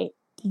 and I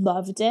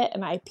loved it,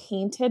 and I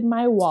painted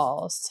my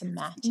walls to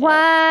match it.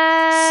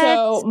 What?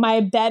 So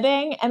my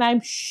bedding, and I'm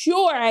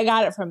sure I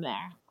got it from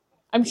there.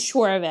 I'm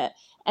sure of it.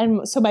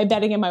 And so my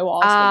bedding and my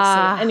walls were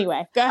the same.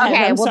 Anyway, go ahead.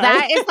 Okay, I'm well, sorry.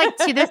 that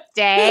is to this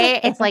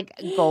day, it's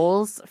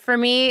goals for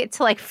me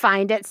to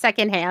find it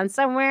secondhand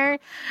somewhere,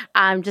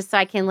 just so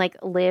I can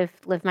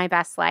live my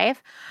best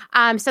life.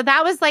 So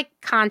that was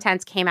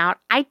Contents came out.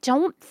 I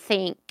couldn't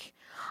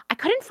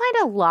find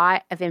a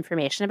lot of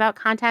information about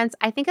Contents.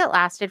 I think it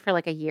lasted for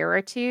a year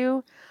or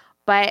two,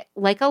 but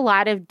a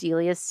lot of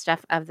Delia's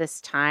stuff of this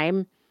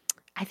time,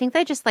 I think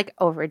they just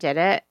overdid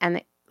it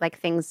and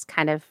things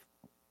kind of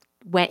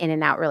went in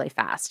and out really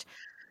fast.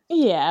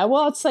 Yeah,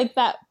 well, it's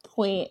that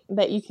point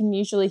that you can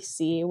usually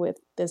see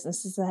with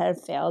businesses that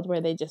have failed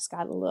where they just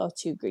got a little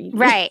too greedy.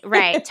 Right,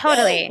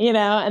 totally.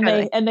 And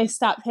totally. they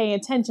stopped paying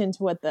attention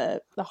to what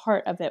the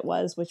heart of it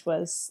was, which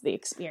was the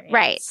experience.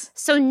 Right.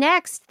 So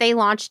next they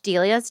launched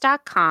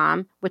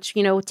Delias.com, which,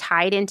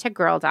 tied into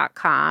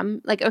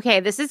Girl.com. Okay,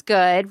 this is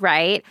good,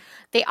 right?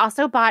 They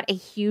also bought a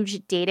huge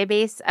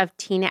database of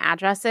teen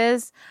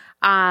addresses.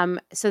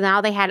 So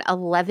now they had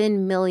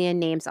 11 million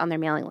names on their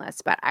mailing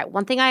list. But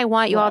one thing I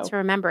want you all to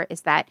remember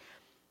is that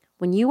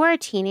when you are a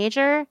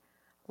teenager,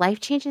 life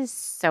changes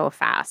so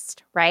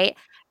fast, right?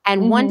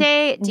 And one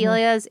day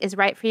Delia's is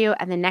right for you,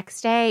 and the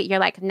next day you're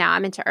like, no,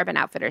 I'm into Urban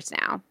Outfitters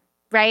now,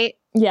 right?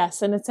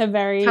 Yes, and it's a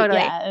very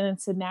Totally. and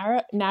it's a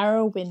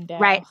narrow window.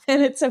 Right.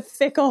 And it's a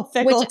fickle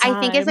Which time. I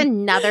think is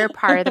another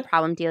part of the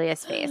problem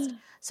Delia's faced.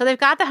 So they've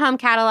got the home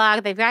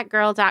catalog, they've got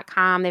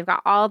girl.com, they've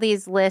got all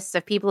these lists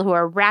of people who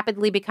are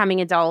rapidly becoming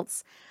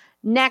adults.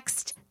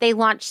 Next, they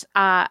launched,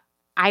 I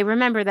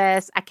remember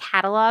this, a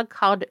catalog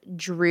called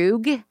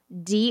Droog,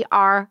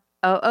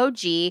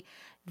 Droog,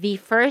 the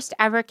first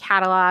ever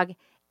catalog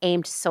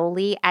aimed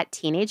solely at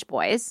teenage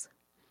boys.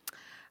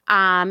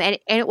 And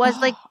it was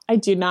like I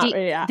do not.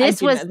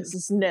 There's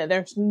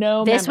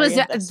no. This was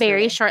very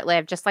really.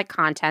 short-lived, just like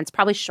Contents,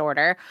 probably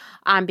shorter,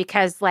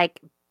 because like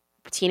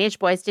teenage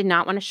boys did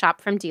not want to shop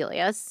from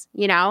Delia's,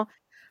 you know.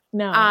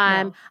 No.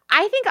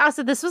 I think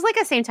also this was like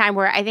the same time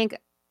where I think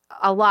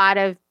a lot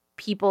of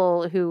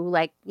people who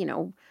like, you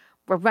know,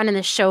 were running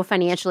the show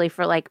financially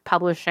for like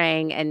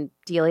publishing and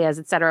Delia's,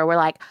 et cetera, were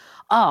like,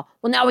 oh,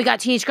 well, now we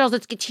got teenage girls,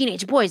 let's get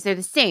teenage boys. They're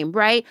the same,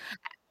 right?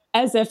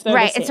 As if they're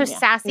right. the same, And so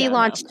Sassy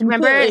launched,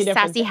 remember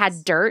Sassy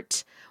had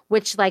Dirt,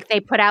 which like they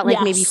put out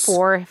like maybe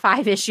 4 or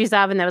 5 issues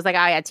of, and that was like,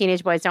 oh yeah,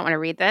 teenage boys don't want to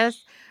read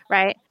this,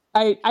 right?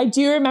 I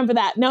do remember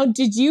that. Now,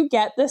 did you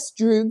get this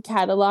Droog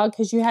catalog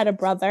because you had a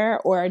brother,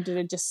 or did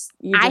it just?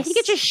 I think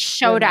it just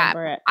showed up.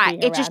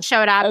 It just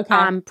showed up,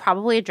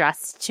 probably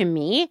addressed to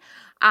me.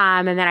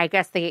 And then I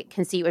guess the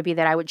conceit would be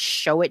that I would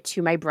show it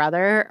to my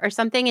brother or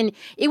something. And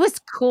it was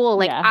cool.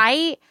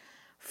 Like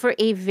for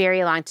a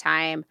very long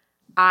time,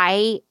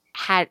 I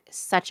had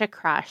such a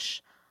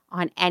crush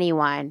on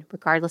anyone,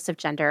 regardless of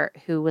gender,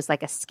 who was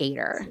like a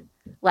skater.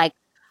 Like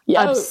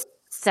obsessed.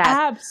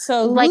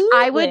 Absolutely.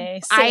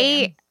 Like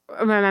I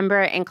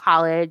remember in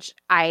college,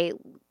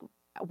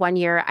 one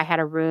year I had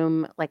a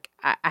room, like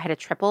I had a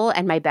triple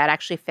and my bed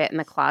actually fit in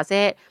the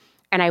closet.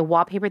 And I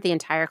wallpapered the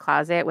entire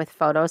closet with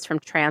photos from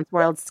Trans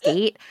World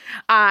Skate.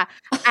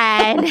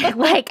 And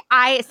like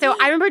I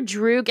remember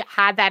Droog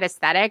had that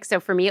aesthetic. So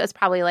for me, it was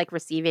probably like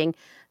receiving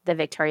the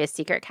Victoria's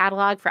Secret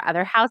catalog for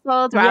other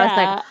households where I was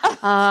like,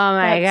 oh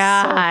my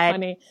God. So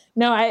funny.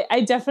 No,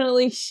 I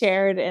definitely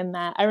shared in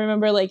that. I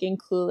remember like in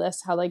Clueless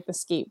how like the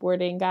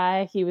skateboarding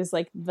guy, he was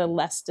like the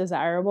less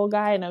desirable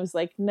guy. And I was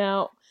like,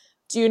 no,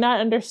 do not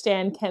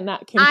understand,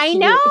 cannot compete. I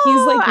know.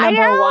 He's like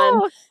number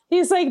one.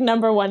 He's like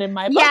number one in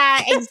my book.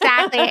 Yeah,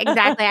 exactly.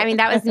 I mean,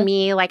 that was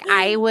me. Like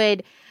I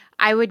would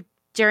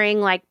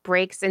during like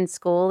breaks in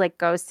school, like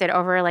go sit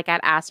over like at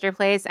Astor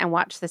Place and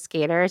watch the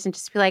skaters and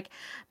just be like,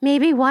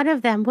 maybe one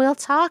of them will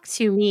talk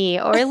to me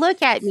or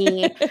look at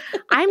me.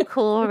 I'm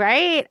cool,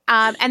 right?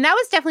 And that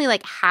was definitely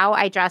like how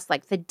I dressed.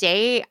 Like the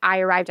day I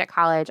arrived at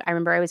college, I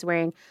remember I was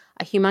wearing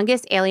a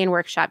humongous Alien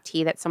Workshop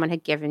tee that someone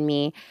had given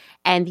me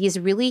and these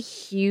really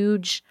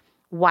huge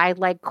wide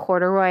leg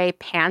corduroy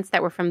pants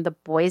that were from the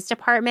boys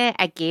department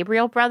at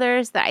Gabriel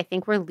Brothers that I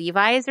think were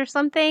Levi's or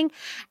something.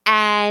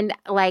 And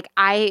like,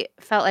 I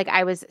felt like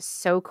I was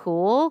so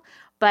cool,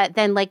 but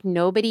then like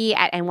nobody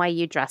at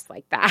NYU dressed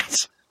like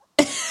that.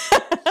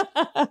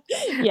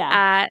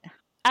 Yeah,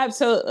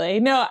 absolutely.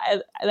 No,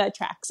 that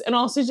tracks. And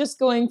also just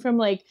going from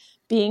like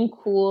being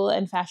cool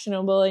and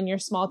fashionable in your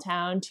small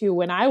town to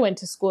when I went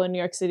to school in New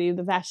York City,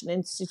 the Fashion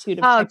Institute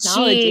of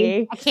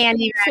Technology. I can't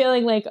even.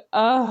 Feeling like,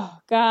 oh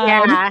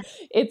God,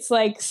 it's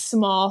like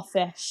small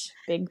fish,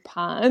 big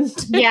pond.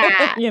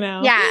 Yeah. You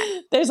know? Yeah.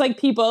 There's like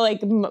people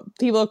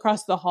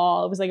across the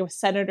hall. It was like a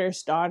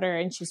senator's daughter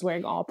and she's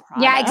wearing all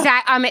Prada. Yeah,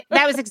 exactly.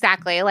 That was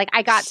exactly like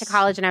I got to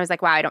college and I was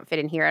like, wow, I don't fit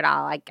in here at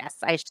all. I guess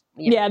I should.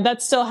 Yeah,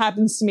 that still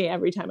happens to me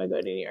every time I go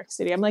to New York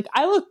City. I'm like,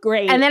 I look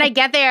great. And then I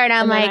get there and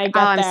I'm like, oh,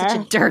 I'm such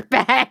a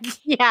dirtbag.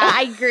 Yeah,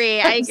 I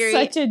agree.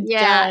 Such a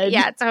dud.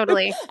 Yeah,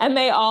 totally.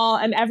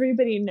 And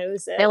everybody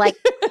knows it. They're like,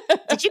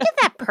 did you get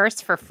that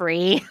purse for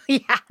free?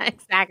 Yeah,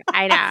 exactly.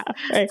 I know.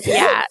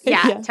 Right.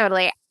 Yeah,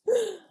 totally.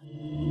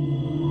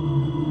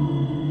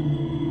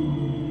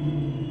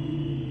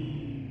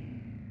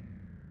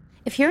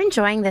 If you're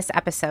enjoying this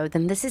episode,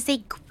 then this is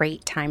a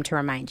great time to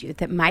remind you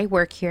that my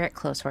work here at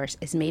Clotheshorse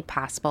is made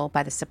possible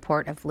by the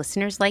support of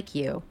listeners like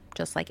you,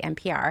 just like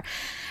NPR,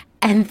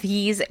 and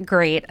these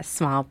great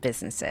small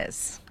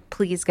businesses.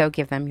 Please go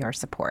give them your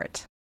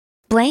support.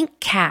 Blank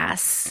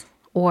Cass,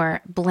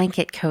 or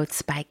Blanket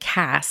Coats by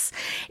Cass,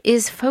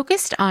 is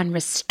focused on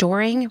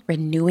restoring,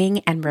 renewing,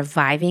 and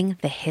reviving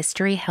the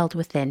history held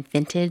within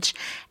vintage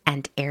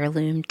and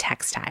heirloom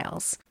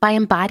textiles. By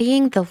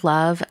embodying the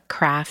love,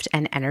 craft,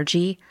 and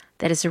energy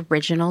that is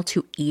original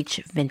to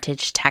each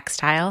vintage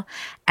textile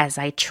as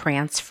I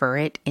transfer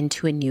it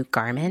into a new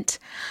garment,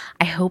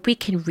 I hope we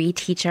can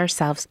reteach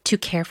ourselves to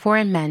care for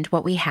and mend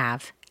what we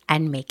have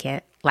and make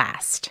it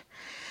last.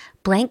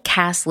 Blank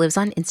Cass lives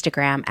on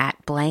Instagram at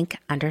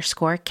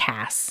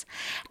 _Cass,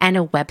 and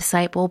a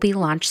website will be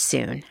launched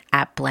soon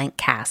at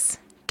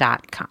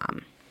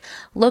blankcass.com.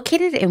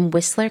 Located in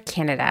Whistler,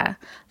 Canada,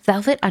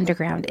 Velvet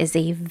Underground is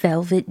a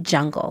velvet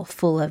jungle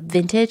full of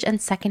vintage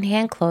and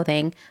secondhand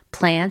clothing,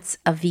 plants,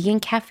 a vegan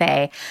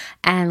cafe,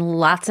 and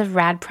lots of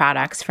rad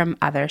products from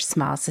other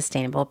small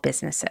sustainable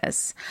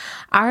businesses.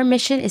 Our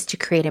mission is to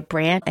create a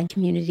brand and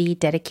community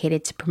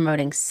dedicated to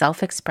promoting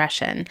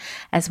self-expression,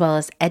 as well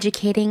as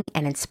educating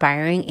and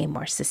inspiring a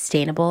more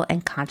sustainable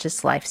and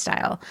conscious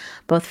lifestyle,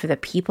 both for the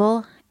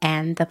people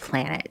and the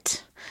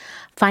planet.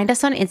 Find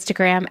us on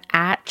Instagram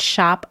at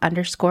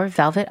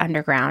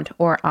shop_velvetunderground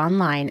or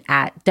online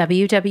at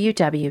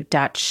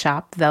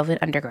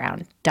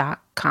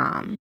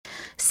www.shopvelvetunderground.com.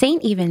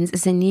 St. Evens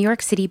is a New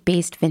York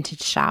City-based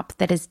vintage shop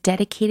that is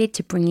dedicated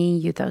to bringing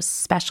you those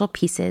special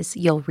pieces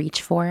you'll reach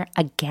for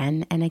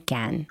again and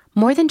again.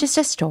 More than just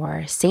a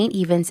store, St.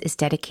 Evens is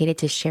dedicated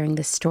to sharing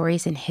the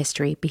stories and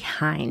history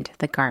behind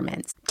the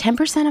garments.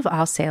 10% of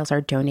all sales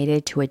are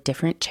donated to a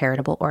different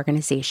charitable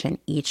organization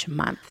each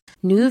month.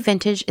 New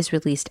vintage is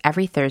released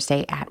every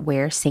Thursday at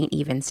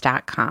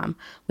wearstevens.com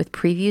with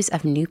previews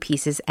of new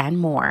pieces and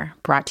more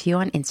brought to you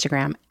on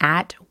Instagram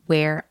at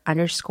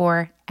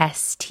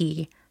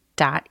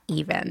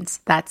wear_st.evens.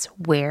 That's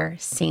Wear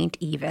St.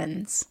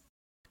 Evens.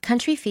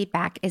 Country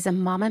Feedback is a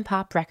mom and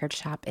pop record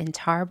shop in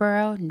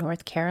Tarboro,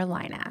 North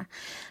Carolina.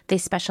 They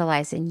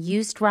specialize in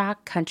used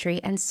rock,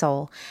 country, and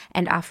soul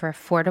and offer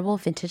affordable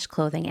vintage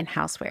clothing and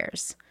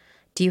housewares.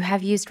 Do you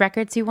have used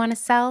records you want to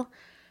sell?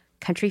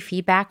 Country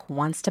Feedback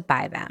wants to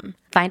buy them.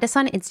 Find us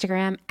on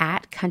Instagram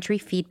at Country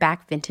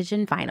Feedback Vintage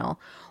and Vinyl,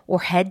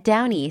 or head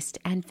down east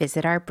and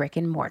visit our brick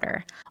and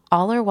mortar.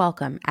 All are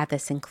welcome at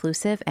this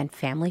inclusive and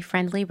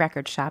family-friendly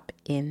record shop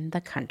in the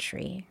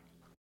country.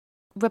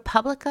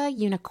 Republica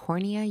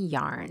Unicornia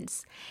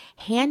Yarns.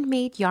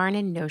 Handmade yarn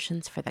and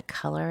notions for the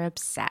color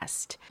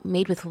obsessed.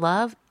 Made with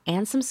love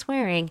and some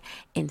swearing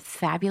in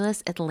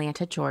fabulous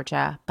Atlanta,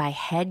 Georgia by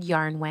head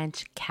yarn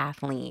wench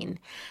Kathleen.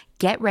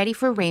 Get ready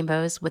for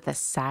rainbows with a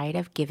side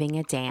of giving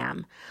a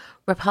damn.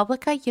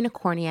 Republica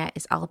Unicornia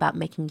is all about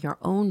making your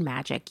own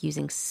magic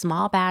using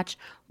small batch,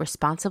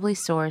 responsibly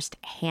sourced,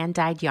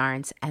 hand-dyed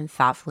yarns and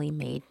thoughtfully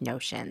made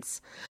notions.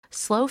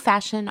 Slow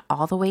fashion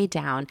all the way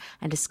down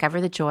and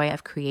discover the joy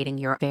of creating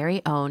your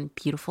very own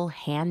beautiful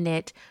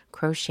hand-knit,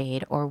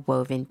 crocheted, or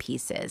woven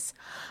pieces.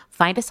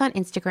 Find us on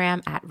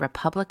Instagram at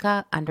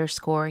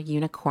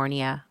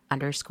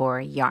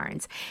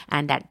Republica_Unicornia_yarns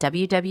and at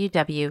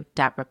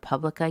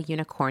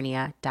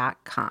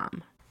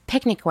www.republicaunicornia.com.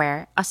 Picnic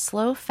Wear, a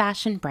slow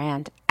fashion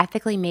brand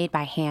ethically made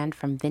by hand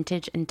from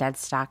vintage and dead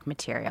stock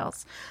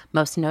materials,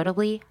 most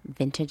notably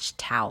vintage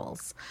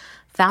towels.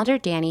 Founder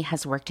Danny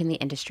has worked in the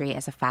industry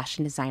as a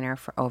fashion designer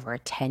for over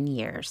 10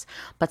 years,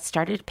 but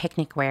started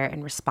Picnic Wear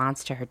in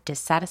response to her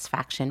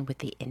dissatisfaction with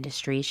the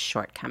industry's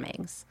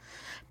shortcomings.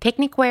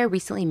 Picnic Wear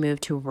recently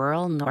moved to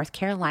rural North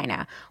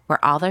Carolina, where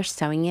all their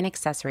sewing and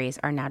accessories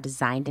are now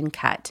designed and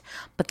cut,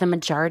 but the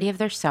majority of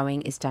their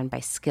sewing is done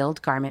by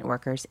skilled garment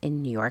workers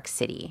in New York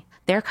City.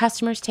 Their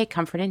customers take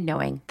comfort in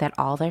knowing that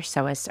all their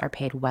sewists are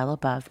paid well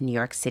above New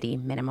York City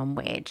minimum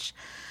wage.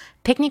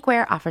 Picnic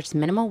Wear offers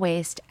minimal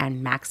waste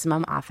and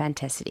maximum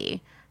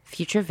authenticity.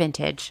 Future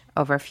vintage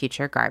over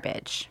future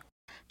garbage.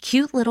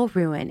 Cute Little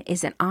Ruin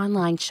is an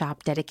online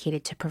shop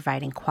dedicated to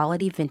providing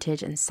quality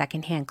vintage and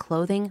secondhand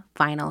clothing,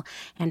 vinyl,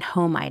 and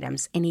home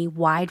items in a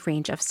wide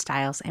range of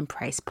styles and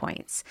price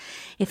points.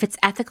 If it's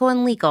ethical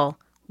and legal,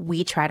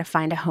 we try to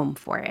find a home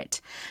for it.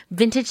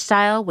 Vintage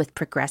style with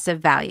progressive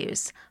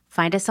values.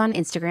 Find us on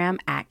Instagram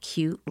at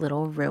Cute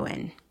Little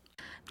Ruin.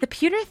 The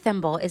Pewter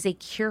Thimble is a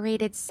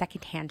curated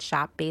secondhand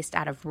shop based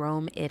out of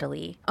Rome,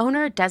 Italy.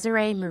 Owner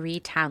Desiree Marie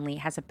Townley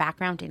has a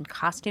background in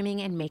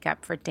costuming and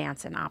makeup for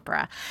dance and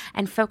opera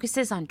and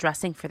focuses on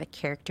dressing for the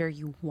character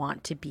you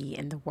want to be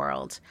in the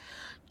world.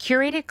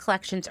 Curated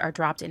collections are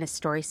dropped in a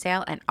story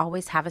sale and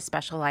always have a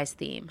specialized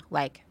theme,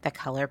 like the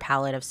color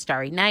palette of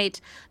Starry Night,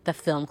 the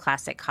film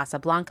classic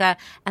Casablanca,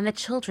 and the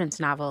children's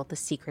novel The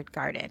Secret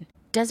Garden.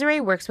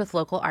 Desiree works with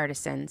local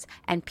artisans,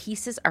 and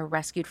pieces are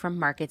rescued from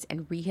markets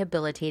and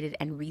rehabilitated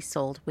and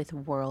resold with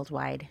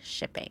worldwide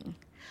shipping.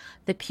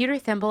 The Pewter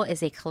Thimble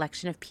is a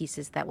collection of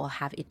pieces that will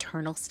have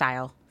eternal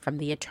style from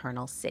the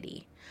Eternal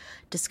City.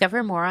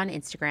 Discover more on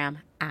Instagram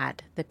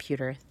at The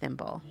Pewter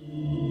Thimble.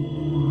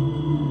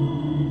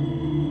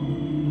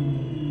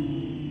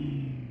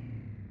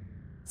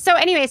 So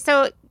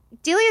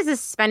Delia's is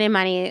spending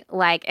money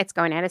like it's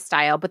going out of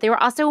style, but they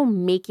were also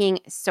making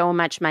so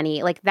much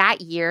money. Like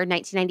that year,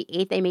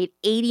 1998, they made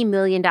 $80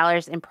 million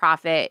in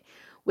profit,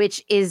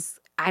 which is,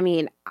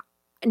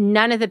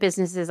 none of the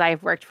businesses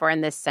I've worked for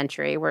in this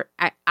century were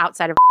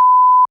outside of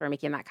were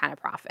making that kind of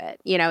profit,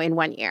 in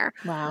 1 year.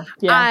 Wow.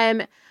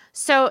 Yeah.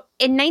 So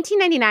in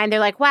 1999, they're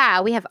like,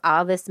 wow, we have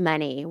all this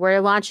money. We're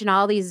launching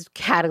all these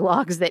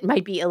catalogs that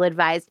might be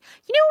ill-advised.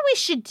 You know what we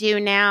should do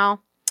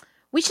now?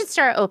 We should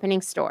start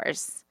opening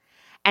stores.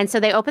 And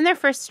so they opened their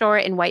first store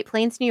in White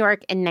Plains, New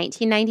York in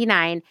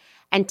 1999.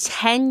 And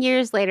 10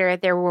 years later,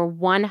 there were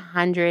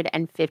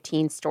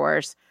 115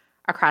 stores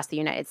across the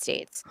United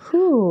States.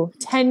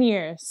 10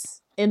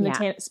 years in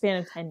the span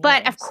of 10 years.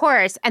 But of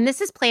course, and this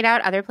has played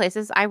out other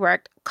places I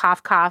worked,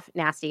 cough, cough,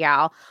 nasty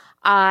gal.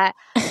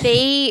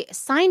 They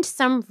signed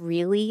some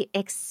really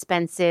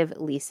expensive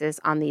leases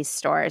on these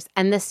stores,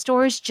 and the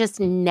stores just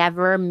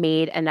never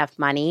made enough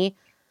money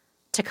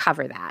to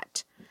cover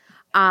that.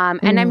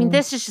 And I mean,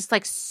 this is just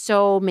like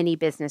so many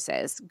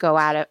businesses go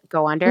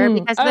under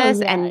because of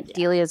this, and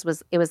Delia's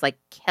was like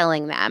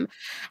killing them.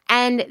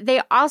 And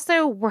they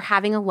also were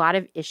having a lot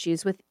of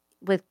issues with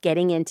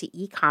getting into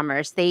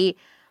e-commerce. They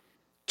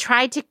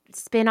tried to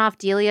spin off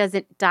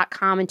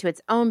Delia's.com into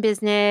its own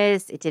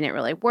business. It didn't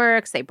really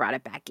work. So they brought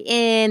it back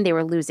in. They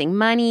were losing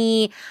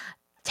money.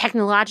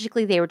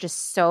 Technologically, they were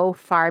just so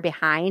far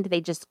behind.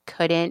 They just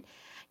couldn't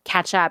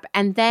catch up.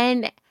 And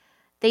then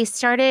they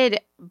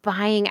started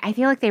buying, I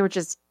feel like they were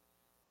just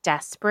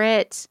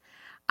desperate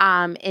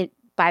by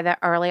the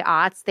early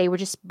aughts. They were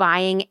just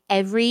buying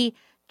every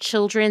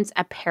children's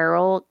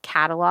apparel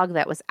catalog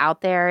that was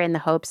out there in the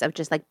hopes of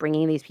just like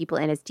bringing these people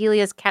in as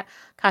Delia's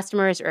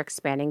customers or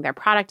expanding their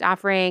product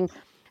offering.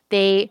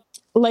 They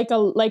like a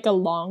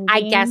long game,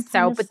 I guess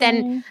so. But thing?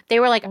 Then they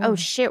were like, oh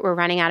shit, we're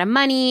running out of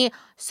money.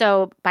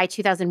 So by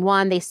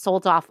 2001, they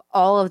sold off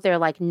all of their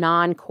like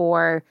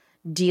non-core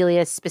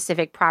Delia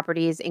specific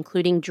properties,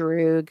 including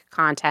Droog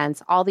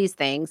contents, all these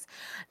things.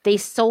 They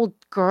sold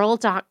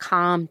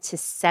girl.com to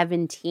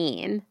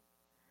 17.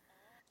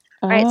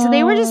 Right. So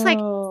they were just like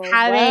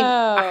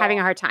having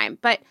a hard time.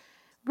 But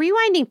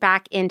rewinding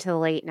back into the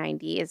late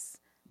 90s,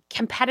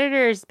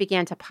 competitors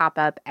began to pop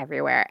up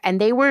everywhere. And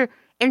they were,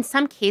 in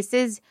some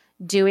cases,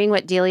 doing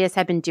what Delia's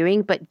had been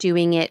doing, but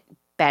doing it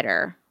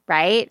better.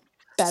 Right.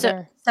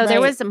 So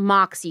there was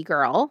Moxie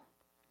Girl,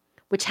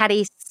 which had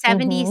a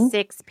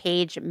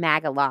 76-page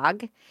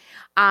magalog.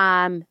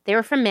 They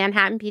were from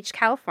Manhattan Beach,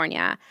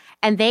 California.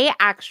 And they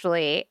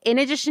actually, in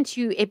addition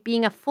to it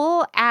being a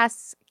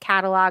full-ass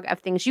catalog of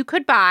things you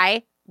could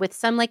buy with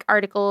some like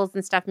articles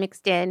and stuff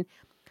mixed in,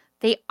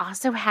 they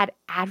also had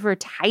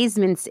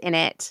advertisements in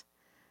it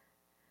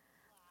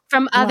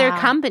from other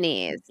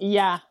companies.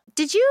 Yeah.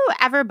 Did you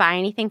ever buy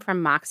anything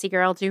from Moxie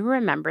Girl? Do you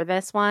remember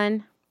this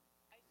one?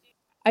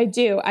 I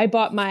do. I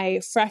bought my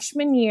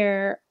freshman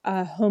year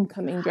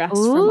homecoming dress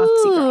from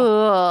Moxie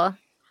Girl.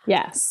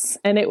 Yes.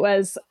 And it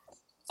was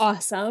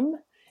awesome.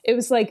 It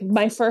was like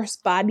my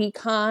first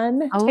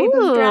bodycon type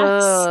of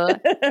dress.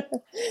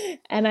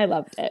 And I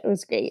loved it. It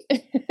was great.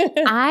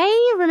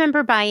 I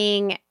remember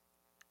buying,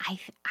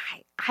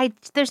 I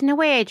there's no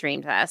way I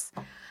dreamed this,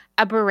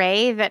 a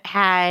beret that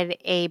had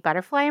a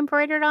butterfly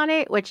embroidered on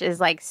it, which is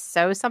like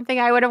so something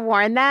I would have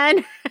worn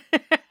then.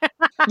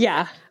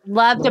 Yeah.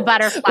 Loved a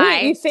butterfly.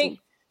 Wait,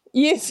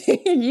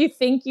 you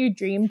think you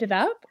dreamed it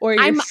up, or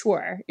you're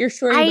sure? You're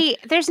sure?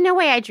 There's no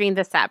way I dreamed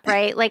this up,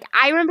 right? Like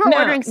I remember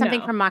ordering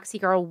something from Moxie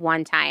Girl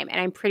one time, and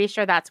I'm pretty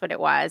sure that's what it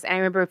was. And I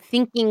remember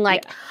thinking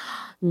like,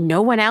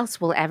 no one else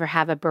will ever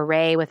have a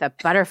beret with a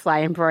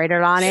butterfly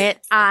embroidered on it.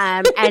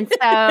 And so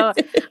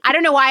I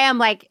don't know why I'm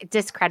like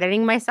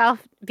discrediting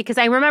myself, because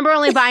I remember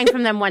only buying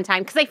from them one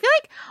time, because I feel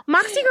like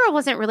Moxie Girl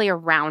wasn't really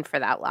around for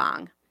that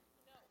long.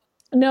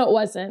 No, it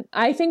wasn't.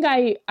 I think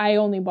I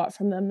only bought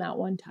from them that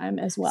one time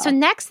as well. So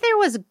next there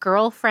was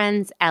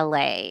Girlfriends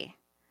LA.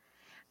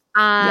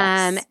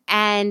 Yes.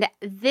 And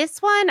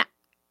this one,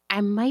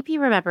 I might be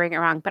remembering it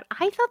wrong, but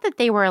I felt that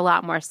they were a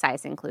lot more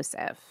size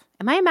inclusive.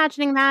 Am I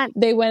imagining that?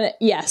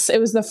 Yes, it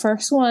was the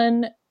first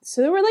one.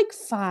 So there were like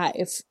 5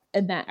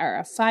 in that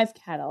era, 5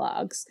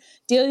 catalogs.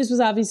 Delia's was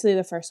obviously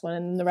the first one,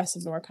 and the rest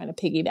of them were kind of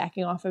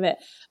piggybacking off of it.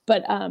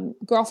 But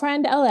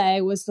Girlfriend LA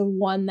was the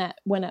one that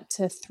went up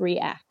to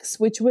 3X,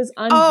 which was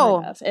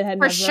unheard of. It had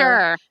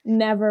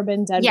never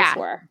been done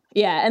before.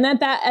 Yeah, and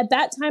at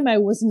that time, I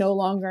was no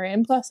longer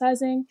in plus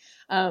sizing,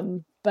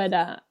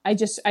 but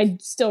I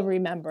still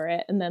remember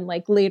it. And then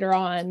like later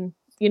on,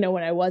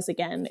 when I was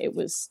again, it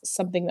was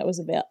something that was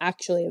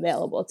actually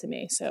available to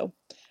me. So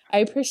I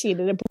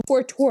appreciated it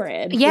before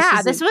Torrid.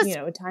 Yeah, this was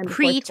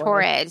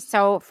pre-Torrid.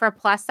 So for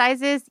plus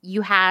sizes,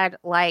 you had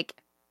like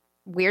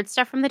weird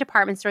stuff from the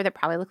department store that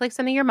probably looked like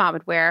something your mom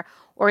would wear,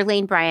 or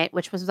Lane Bryant,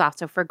 which was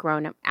also for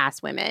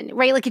grown-ass women,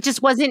 right? Like it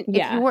just wasn't.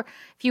 Yeah.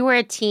 If you were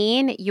a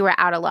teen, you were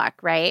out of luck,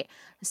 right?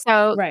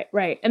 So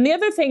right. And the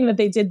other thing that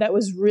they did that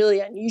was really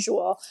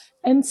unusual,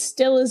 and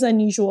still is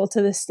unusual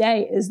to this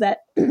day, is that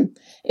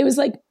it was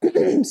like,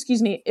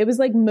 excuse me, it was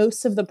like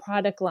most of the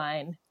product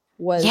line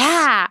was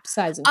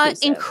size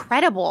inclusive.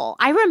 Incredible.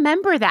 I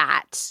remember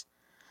that.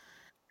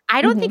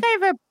 I don't think I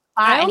ever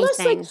bought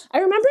anything. I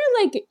remember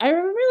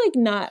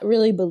not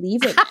really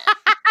believing it.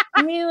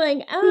 I mean, like,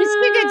 it's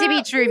too good to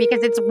be true,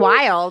 because it's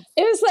wild.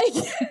 It was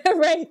like,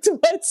 right,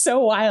 it's so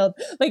wild.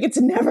 Like, it's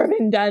never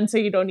been done, so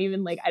you don't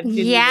even like. I didn't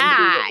even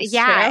believe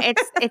it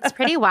was true. It's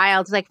pretty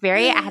wild. Like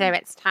very ahead of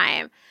its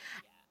time.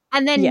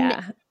 And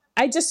then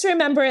I just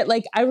remember it.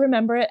 Like, I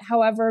remember it,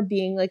 however,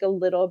 being like a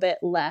little bit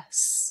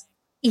less.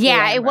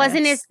 Yeah, it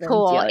wasn't as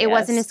cool. It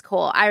wasn't as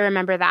cool. I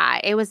remember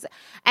that. It was,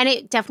 and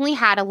it definitely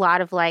had a lot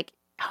of like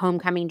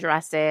homecoming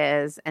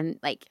dresses, and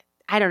like,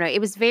 I don't know,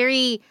 it was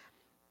very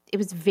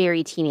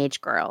teenage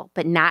girl,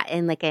 but not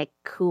in like a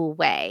cool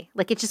way.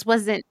 Like it just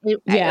wasn't,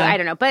 I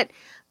don't know. But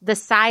the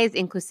size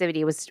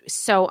inclusivity was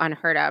so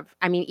unheard of.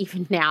 I mean,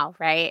 even now,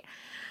 right?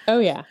 Oh,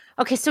 yeah.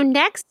 Okay, so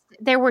next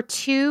there were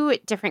two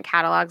different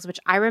catalogs which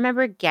I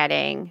remember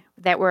getting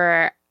that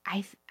were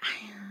I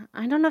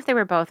don't know if they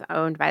were both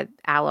owned by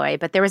Alloy,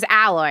 but there was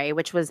Alloy,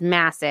 which was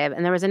massive,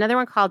 and there was another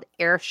one called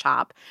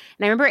Airshop.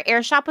 And I remember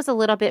Airshop was a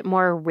little bit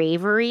more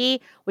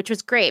ravery, which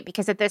was great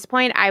because at this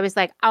point I was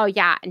like, oh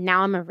yeah,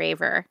 now I'm a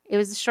raver. It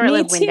was a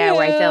short-lived window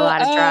where I did a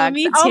lot of drugs.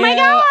 Me too. Oh my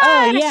god!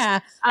 Oh yeah.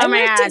 Oh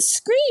my worked god! at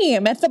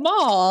Scream at the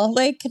mall.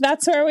 Like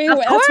that's where we. Of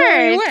That's course,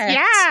 where we worked.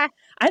 yeah.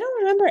 I don't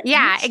remember.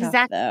 Yeah, Airshop,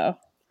 exactly. Though.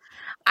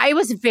 I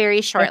was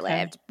very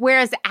short-lived,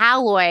 whereas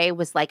Alloy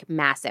was like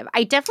massive.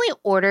 I definitely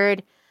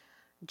ordered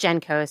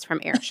Gencos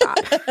from Airshop.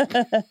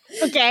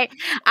 Okay.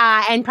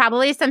 And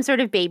probably some sort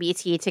of baby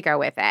tea to go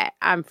with it,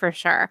 for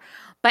sure.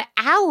 But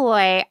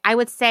Alloy, I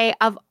would say,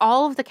 of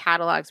all of the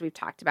catalogs we've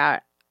talked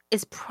about,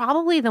 is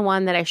probably the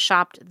one that I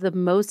shopped the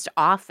most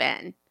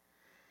often.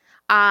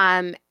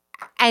 And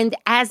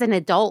as an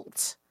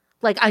adult,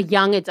 like a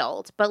young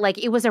adult, but like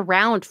it was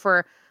around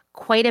for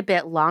quite a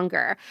bit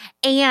longer.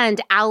 And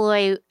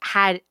Alloy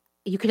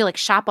you could like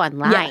shop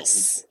online.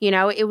 Yes. You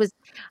know, it was,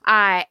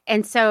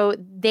 and so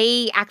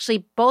they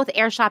actually, both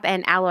Airshop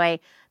and Alloy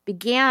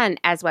began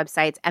as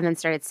websites and then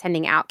started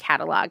sending out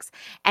catalogs.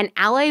 And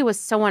Alloy was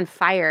so on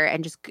fire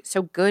and just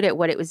so good at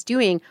what it was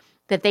doing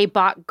that they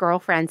bought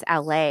Girlfriends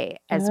LA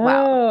as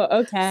well.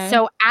 Oh, okay.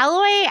 So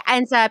Alloy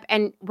ends up,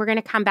 and we're going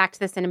to come back to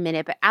this in a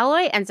minute, but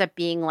Alloy ends up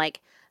being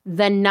like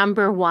the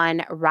number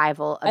one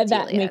rival of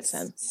Delia's. That makes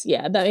sense.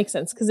 Yeah, that makes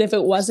sense. Because if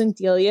it wasn't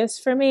Delia's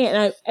for me, and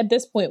I at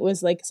this point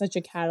was like such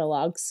a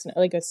catalog,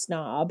 like a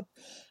snob.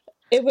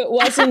 If it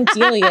wasn't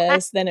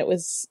Delia's, then it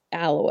was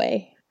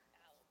Alloy.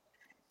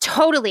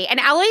 Totally.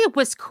 And Alloy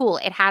was cool.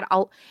 It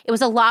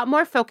was a lot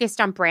more focused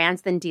on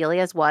brands than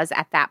Delia's was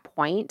at that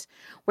point,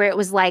 where it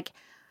was like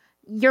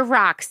your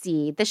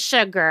Roxy, the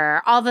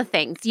Sugar, all the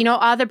things, you know,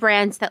 all the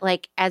brands that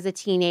like as a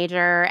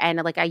teenager and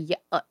like a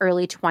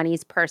early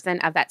 20s person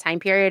of that time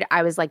period,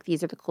 I was like,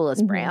 these are the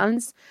coolest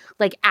brands.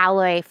 Like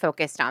Alloy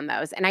focused on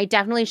those. And I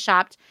definitely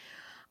shopped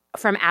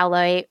from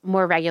Alloy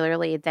more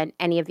regularly than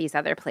any of these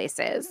other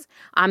places.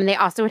 They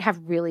also would have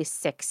really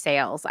sick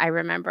sales. I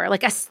remember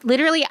like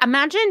literally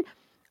imagine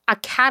a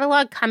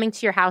catalog coming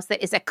to your house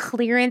that is a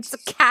clearance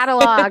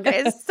catalog.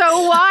 It's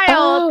so wild.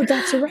 Oh,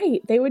 that's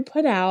right. They would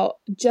put out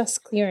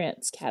just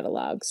clearance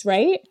catalogs,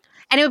 right?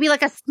 And it would be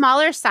like a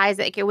smaller size.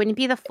 Like it wouldn't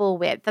be the full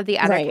width of the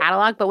other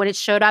catalog. But when it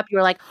showed up, you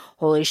were like,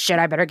 holy shit,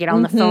 I better get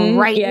on the phone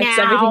right now. Yeah,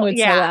 everything would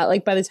sell out.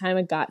 Like by the time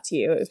it got to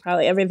you, it was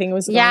probably everything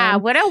was gone. Yeah,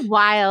 what a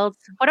wild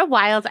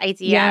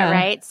idea,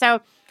 right?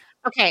 So,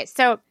 okay,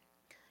 so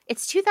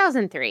it's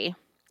 2003.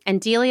 And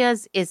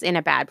Delia's is in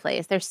a bad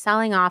place. They're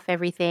selling off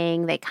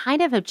everything. They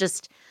kind of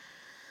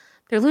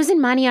they're losing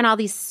money on all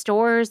these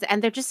stores,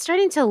 and they're just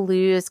starting to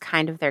lose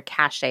kind of their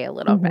cachet a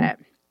little bit.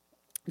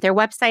 Their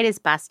website is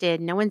busted.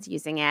 No one's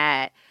using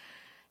it.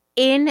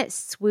 In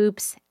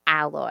swoops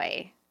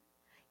Alloy.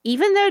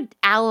 Even though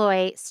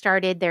Alloy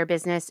started their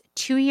business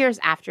 2 years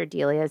after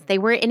Delia's, they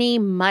were in a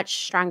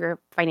much stronger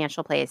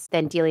financial place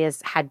than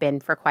Delia's had been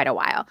for quite a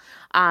while.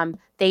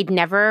 They'd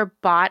never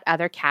bought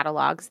other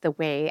catalogs the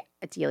way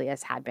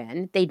Delia's had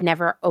been. They'd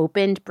never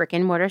opened brick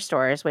and mortar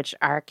stores, which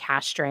are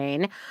cash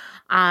drain.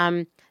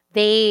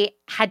 They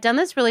had done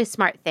this really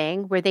smart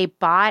thing where they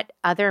bought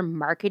other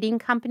marketing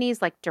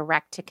companies, like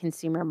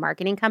direct-to-consumer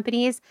marketing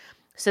companies,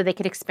 so they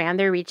could expand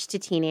their reach to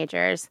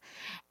teenagers.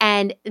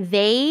 And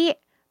they,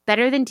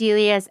 better than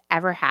Delia's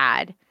ever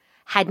had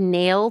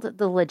nailed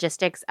the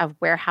logistics of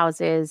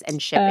warehouses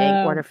and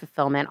shipping, order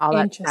fulfillment, all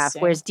that stuff.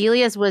 Whereas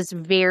Delia's was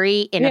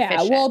very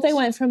inefficient. Yeah, well, they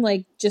went from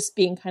like just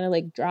being kind of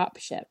like drop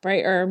ship,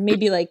 right? Or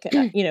maybe like,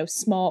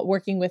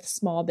 working with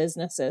small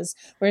businesses.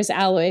 Whereas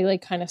Alloy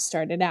like kind of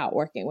started out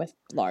working with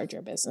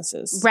larger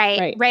businesses.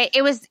 Right.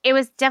 It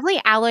was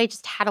definitely Alloy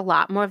just had a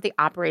lot more of the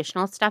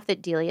operational stuff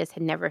that Delia's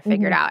had never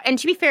figured out. And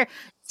to be fair,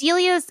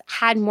 Delia's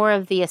had more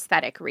of the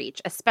aesthetic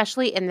reach,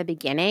 especially in the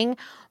beginning.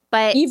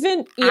 But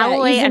even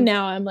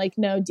now, I'm like,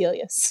 no,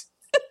 Delia's.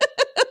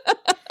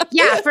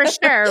 Yeah, for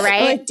sure,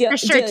 right? Like for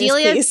sure,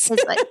 Delia's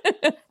is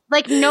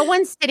like no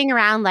one's sitting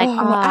around like,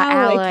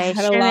 Alloy,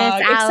 catalog.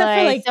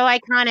 Alloy, so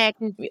iconic.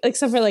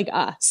 Except for like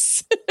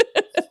us.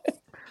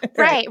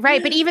 Right.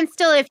 But even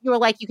still, if you were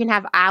like, you can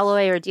have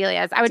Alloy or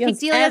Delia's, I would pick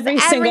Delia's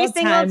every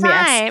single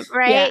time, yes.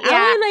 Right?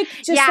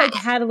 Alloy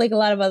had like a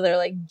lot of other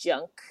like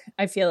junk.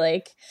 I feel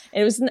like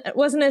it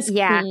wasn't as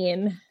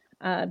clean.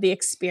 The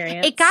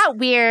experience. It got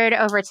weird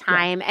over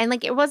time. And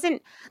like there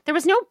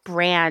was no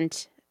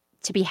brand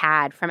to be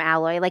had from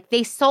Alloy. Like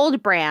they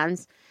sold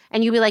brands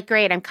and you'd be like,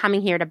 great, I'm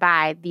coming here to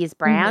buy these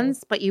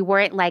brands, but you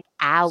weren't like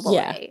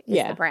Alloy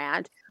is the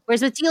brand.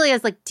 Whereas with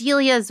Delia's, like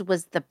Delia's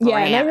was the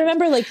brand. Yeah, and I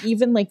remember like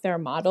even like their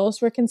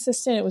models were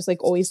consistent. It was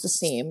like always the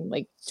same,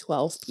 like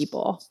 12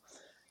 people.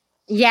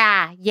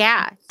 Yeah,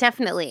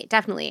 definitely.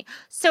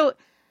 So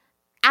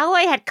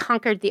Alloy had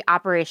conquered the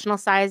operational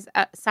side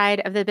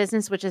of the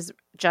business, which is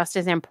just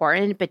as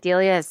important, but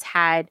Delia's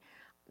had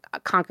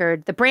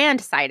conquered the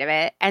brand side of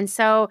it. And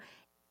so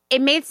it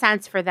made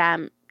sense for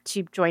them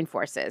to join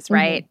forces,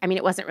 right? I mean,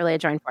 it wasn't really a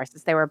join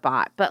forces. They were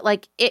bought. But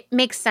like it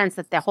makes sense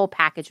that the whole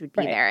package would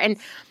be there. And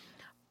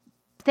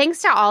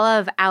thanks to all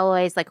of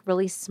Alloy's like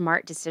really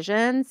smart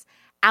decisions,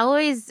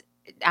 Alloy's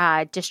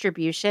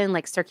distribution,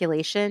 like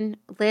circulation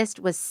list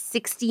was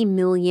 60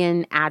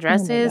 million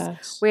addresses,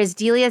 whereas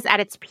Delia's at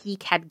its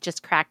peak had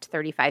just cracked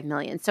 35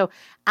 million. So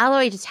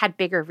Alloy just had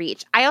bigger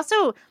reach. I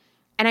also,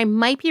 and I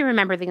might be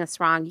remembering this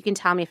wrong, you can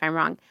tell me if I'm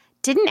wrong,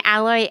 didn't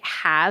Alloy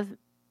have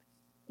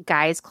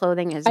guys'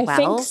 clothing as well? I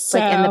think so.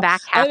 Like in the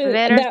back half of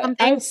it or something?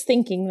 I was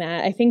thinking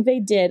that. I think they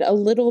did a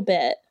little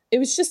bit. It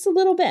was just a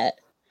little bit.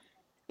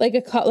 Like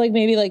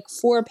maybe like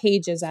 4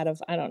 pages out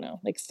of, I don't know,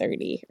 like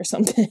 30 or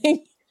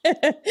something.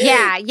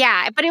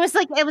 Yeah. But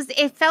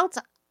it felt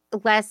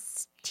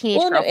less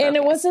teenage girl and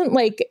it wasn't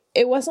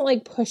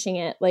like pushing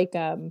it like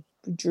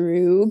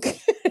Droog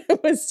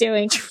was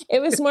doing.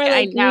 It was more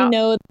like,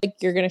 like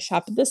you're going to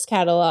shop at this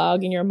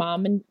catalog and your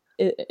mom and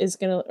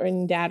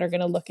dad are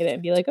going to look at it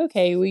and be like,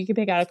 okay, we can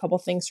pick out a couple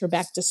things for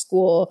back to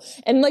school.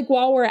 And like,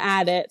 while we're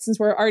at it, since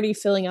we're already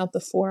filling out the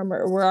form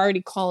or we're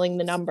already calling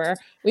the number,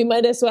 we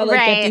might as well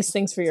get these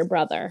things for your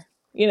brother,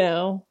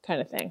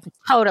 kind of thing.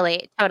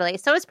 Totally.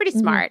 So it's pretty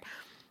smart.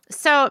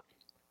 So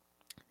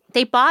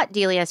they bought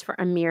Delia's for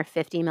a mere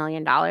 $50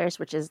 million,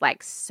 which is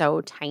like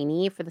so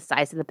tiny for the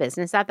size of the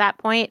business at that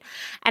point.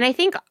 And I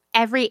think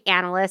every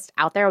analyst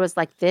out there was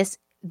like,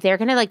 they're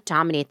going to like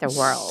dominate the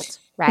world,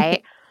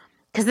 right?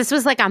 Because this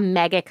was like a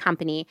mega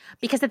company.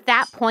 Because at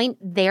that point,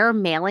 their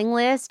mailing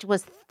list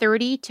was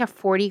 30 to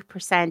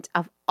 40%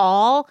 of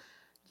all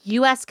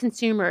U.S.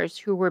 consumers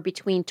who were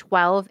between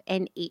 12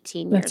 and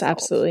 18 years old. That's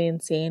absolutely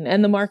insane.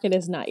 And the market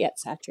is not yet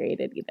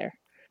saturated either.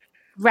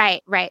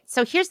 Right.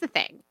 So here's the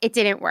thing. It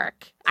didn't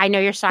work. I know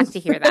you're shocked to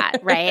hear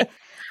that, right?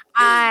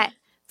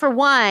 For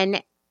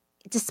one,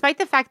 despite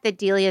the fact that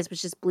Delia's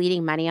was just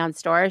bleeding money on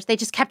stores, they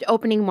just kept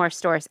opening more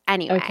stores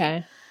anyway.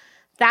 Okay.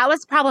 That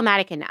was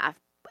problematic enough.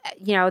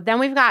 Then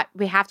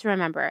we have to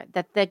remember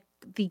that the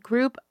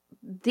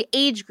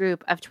age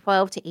group of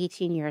 12 to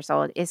 18 years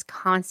old is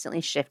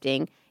constantly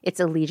shifting its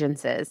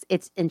allegiances,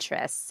 its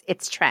interests,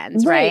 its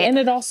trends, right? And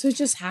it also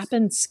just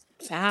happens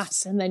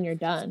fast and then you're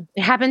done.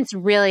 It happens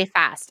really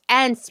fast.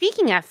 And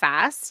speaking of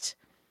fast,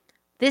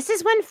 this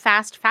is when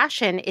fast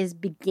fashion is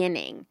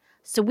beginning.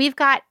 So we've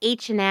got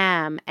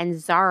H&M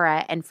and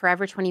Zara and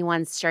Forever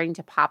 21 starting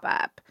to pop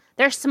up.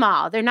 They're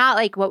small. They're not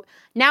like what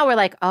now we're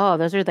like, oh,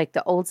 those are like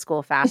the old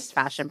school fast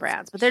fashion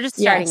brands, but they're just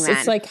starting then.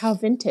 It's like how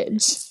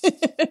vintage.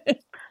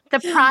 The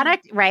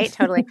product, right?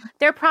 Totally.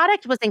 Their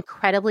product was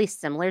incredibly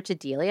similar to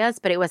Delia's,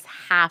 but it was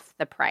half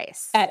the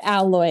price. At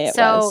Alloy it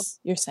was,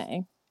 you're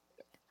saying?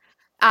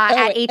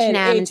 At H&M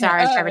and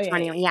Zara and Forever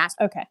 21. Yeah.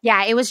 Okay.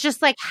 Yeah, it was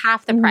just like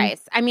half the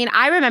price. I mean,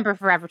 I remember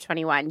Forever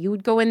 21. You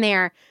would go in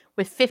there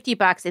with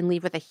 $50 and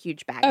leave with a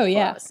huge bag of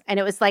clothes. And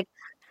it was like,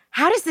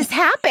 how does this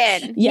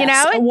happen?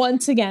 Yes.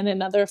 Once again,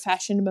 another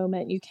fashion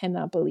moment you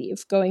cannot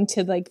believe. Going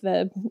to like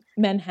the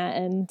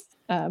Manhattan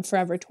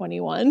Forever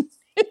 21.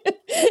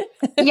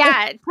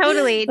 Yeah,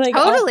 totally. Like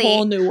totally. A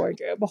whole new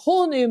wardrobe, a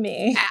whole new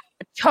me.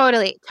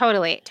 Totally.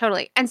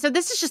 And so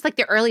this is just like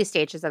the early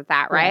stages of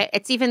that, right?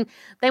 It's even,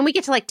 then we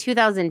get to like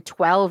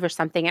 2012 or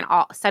something and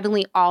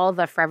suddenly all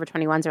the Forever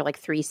 21s are like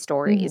 3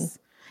 stories.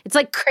 It's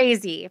like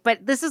crazy,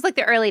 but this is like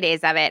the early days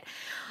of it.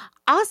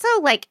 Also,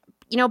 like,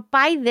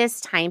 by this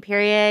time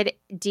period,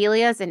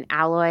 Delia's and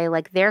Alloy,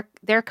 like their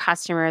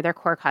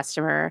core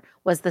customer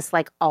was this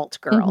like alt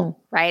girl,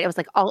 right? It was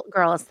like alt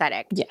girl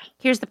aesthetic. Yeah.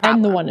 Here's the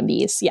problem. And the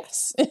wannabes,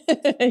 yes.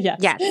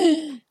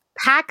 Yes.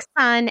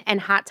 PacSun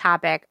and Hot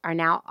Topic are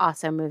now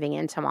also moving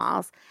into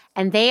malls,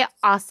 and they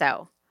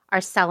also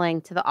are selling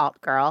to the alt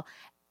girl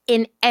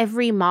in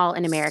every mall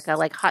in America.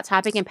 Like Hot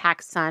Topic and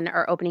PacSun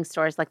are opening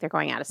stores like they're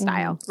going out of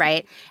style,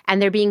 right?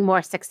 And they're being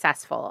more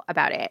successful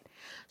about it.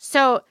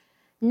 So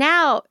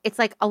now it's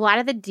like a lot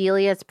of the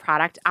Delia's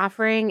product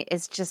offering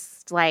is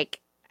just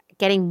like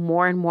getting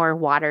more and more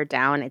watered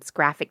down. It's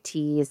graphic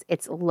tees,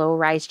 it's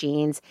low-rise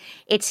jeans.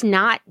 It's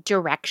not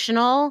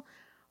directional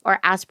or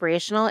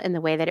aspirational in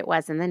the way that it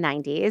was in the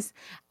 90s.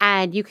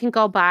 And you can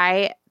go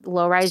buy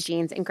low-rise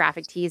jeans and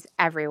graphic tees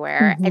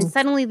everywhere. And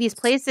suddenly these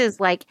places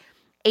like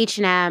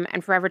H&M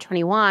and Forever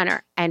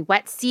 21 and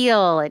Wet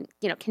Seal and,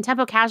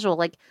 Contempo Casual,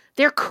 like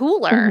they're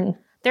cooler.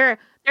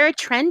 They're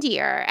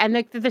trendier and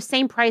they're the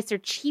same price. They're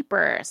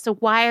cheaper. So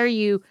why are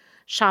you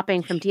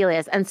shopping from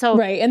Delia's? And so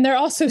and they're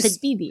also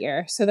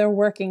speedier. So they're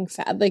working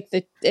fast. Like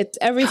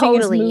everything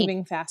is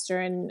moving faster.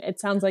 And it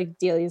sounds like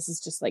Delia's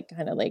is just like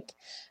kind of like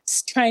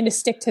trying to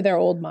stick to their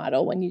old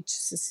model when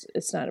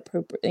it's not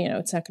appropriate.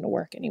 It's not going to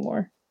work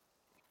anymore.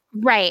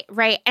 Right.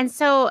 And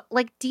so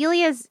like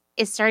Delia's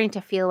is starting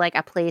to feel like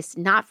a place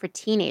not for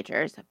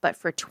teenagers, but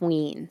for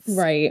tweens.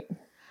 Right.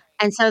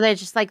 And so they're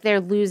just like, they're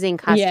losing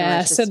customers.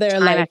 Yeah, so they're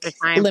like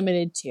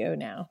limited to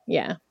now.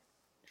 Yeah.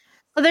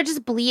 So they're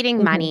just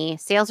bleeding money.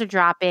 Sales are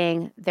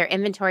dropping. Their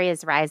inventory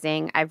is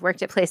rising. I've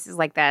worked at places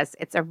like this.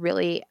 It's a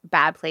really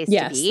bad place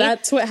to be. Yes,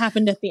 that's what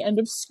happened at the end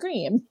of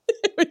Scream,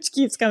 which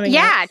keeps coming up.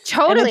 Yeah,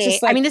 totally.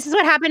 Like, I mean, this is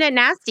what happened at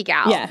Nasty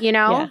Gal,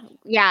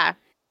 Yeah.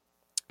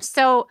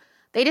 So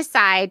they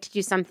decide to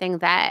do something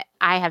that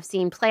I have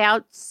seen play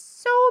out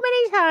so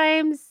many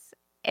times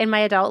in my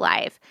adult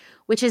life,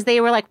 which is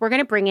they were like, we're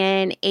going to bring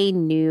in a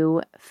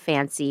new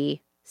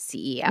fancy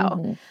CEO.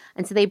 Mm-hmm.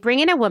 And so they bring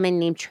in a woman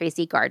named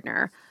Tracy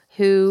Gardner,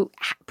 who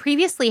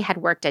previously had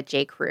worked at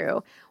J.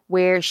 Crew,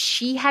 where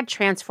she had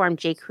transformed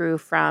J. Crew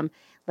from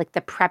like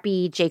the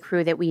preppy J.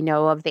 Crew that we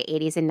know of the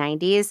 80s and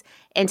 90s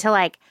into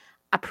like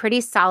a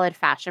pretty solid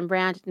fashion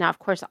brand. Now, of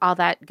course, all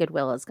that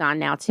goodwill is gone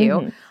now too.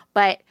 Mm-hmm.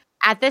 But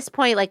at this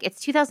point, like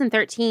it's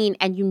 2013,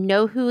 and you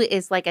know who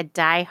is like a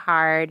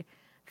diehard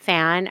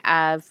fan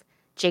of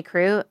J.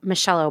 Crew?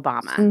 Michelle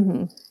Obama.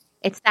 Mm-hmm.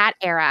 It's that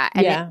era.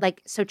 And Yeah.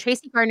 so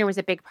Tracy Gardner was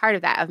a big part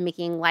of that, of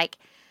making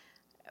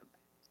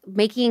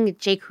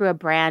J. Crew a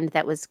brand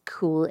that was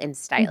cool and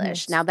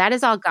stylish. Mm-hmm. Now that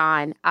is all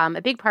gone.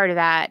 A big part of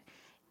that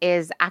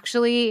is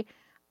actually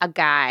a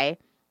guy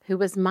who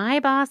was my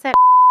boss at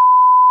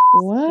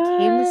What?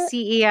 became the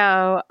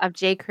CEO of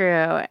J.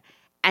 Crew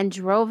and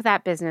drove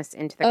that business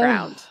into the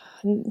ground.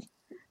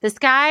 This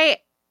guy,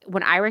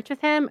 when I worked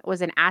with him,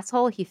 was an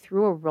asshole. He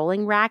threw a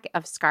rolling rack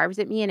of scarves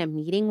at me in a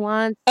meeting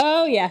once.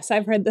 Oh, yes.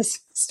 I've heard this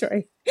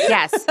story.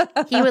 Yes.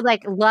 He would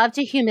like love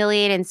to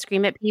humiliate and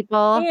scream at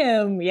people.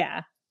 Him.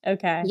 Yeah.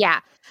 Okay. Yeah.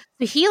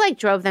 So he like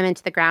drove them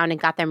into the ground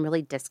and got them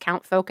really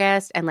discount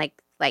focused. And like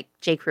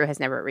J. Crew has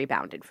never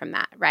rebounded from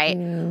that. Right.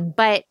 Mm.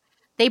 But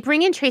they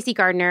bring in Tracy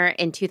Gardner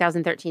in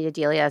 2013 to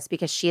Delia's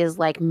because she has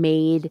like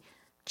made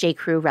J.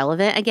 Crew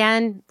relevant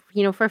again,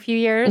 you know, for a few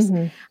years.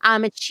 Mm-hmm.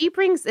 And she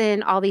brings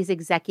in all these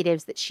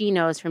executives that she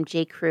knows from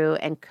J. Crew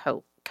and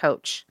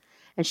Coach.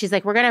 And she's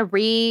like, we're gonna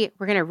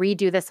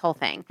redo this whole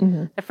thing.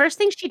 Mm-hmm. The first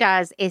thing she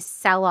does is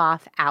sell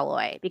off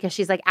Alloy because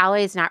she's like,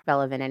 Alloy is not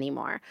relevant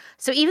anymore.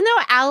 So even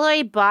though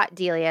Alloy bought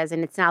Delia's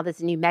and it's now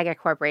this new mega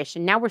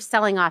corporation, now we're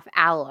selling off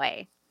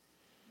Alloy.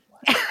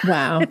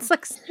 Wow. It's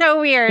like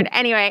so weird.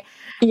 Anyway,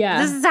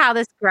 Yeah. this is how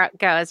this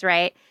goes,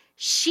 right?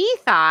 She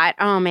thought,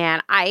 oh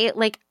man,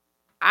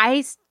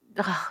 this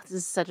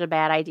is such a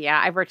bad idea.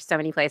 I've worked so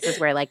many places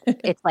where like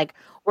it's like,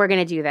 we're going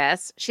to do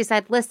this. She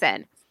said,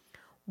 listen,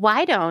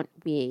 why don't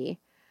we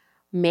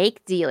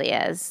make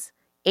Delia's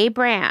a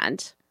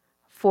brand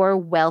for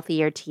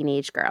wealthier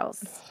teenage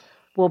girls?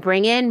 We'll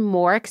bring in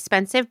more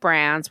expensive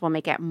brands. We'll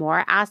make it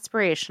more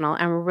aspirational.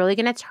 And we're really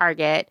going to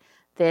target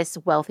this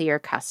wealthier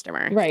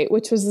customer. Right.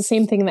 Which was the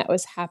same thing that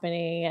was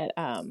happening at,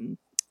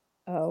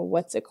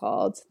 what's it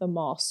called? The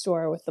mall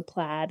store with the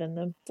plaid and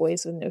the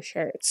boys with no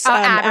shirts. Oh,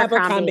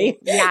 Abercrombie.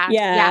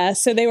 Yeah.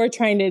 So they were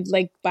trying to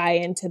like buy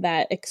into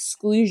that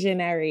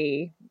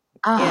exclusionary,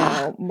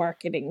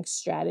 marketing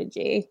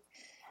strategy.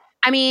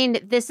 I mean,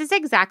 this is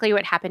exactly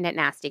what happened at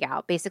Nasty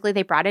Gal. Basically,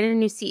 they brought in a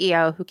new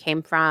CEO who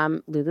came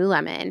from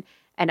Lululemon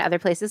and other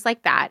places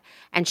like that.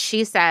 And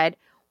she said,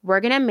 we're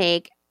going to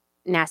make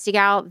Nasty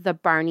Gal the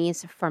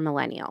Barneys for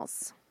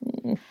millennials.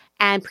 Mm.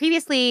 And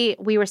previously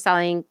we were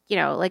selling, you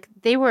know, like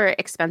they were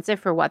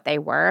expensive for what they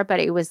were, but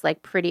it was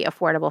like pretty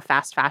affordable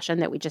fast fashion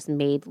that we just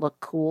made look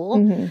cool.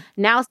 Mm-hmm.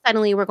 Now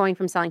suddenly we're going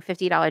from selling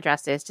 $50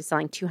 dresses to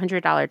selling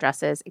 $200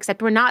 dresses,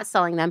 except we're not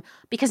selling them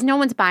because no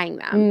one's buying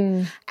them.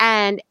 Mm.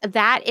 And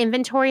that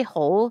inventory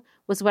hole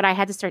was what I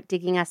had to start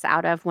digging us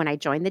out of when I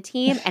joined the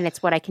team. And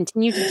it's what I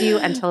continued to do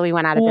until we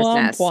went out of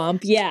business.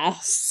 Womp.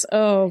 Yes.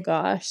 Oh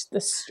gosh, the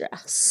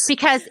stress.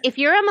 Because if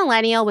you're a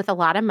millennial with a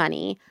lot of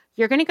money,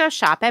 you're going to go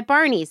shop at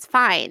Barney's.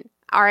 Fine.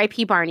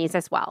 RIP Barney's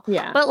as well.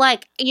 Yeah. But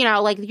like, you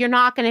know, like you're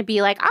not going to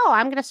be like, oh,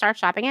 I'm going to start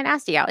shopping at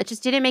Nasty Gal. It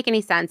just didn't make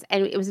any sense.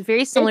 And it was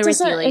very similar with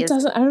Delia's. It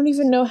doesn't. I don't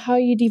even know how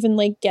you'd even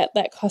like get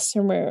that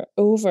customer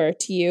over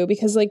to you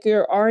because like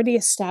you're already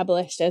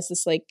established as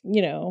this like,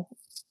 you know,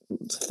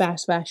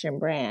 fast fashion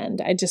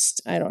brand. I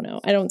don't know.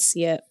 I don't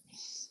see it.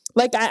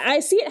 Like I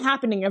see it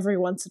happening every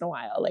once in a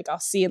while. Like I'll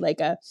see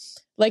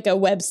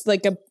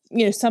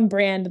some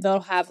brand, they'll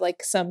have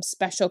like some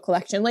special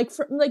collection, like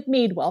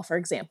Madewell, for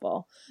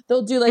example.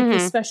 They'll do like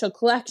these special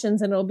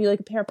collections and it'll be like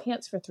a pair of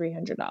pants for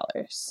 $300.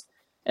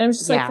 And I'm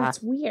just like,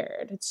 that's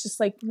weird. It's just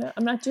like, no,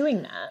 I'm not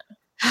doing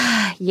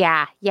that.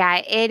 Yeah.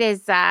 It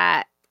is.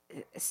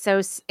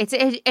 So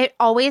it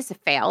always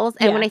fails.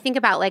 And when I think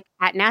about like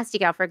at Nasty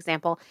Gal, for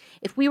example,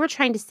 if we were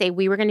trying to say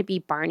we were going to be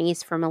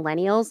Barney's for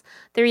millennials,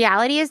 the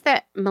reality is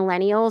that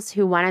millennials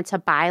who wanted to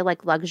buy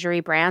like luxury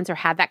brands or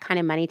had that kind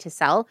of money to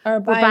sell were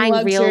buying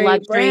real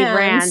luxury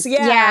brands.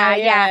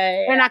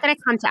 Yeah. They're not going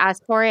to come to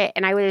us for it.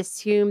 And I would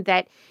assume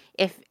that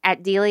if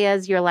at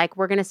Delia's you're like,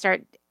 we're going to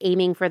start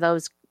aiming for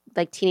those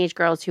like teenage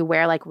girls who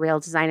wear like real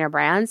designer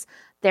brands,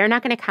 they're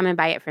not going to come and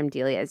buy it from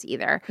Delia's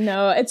either.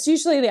 No, it's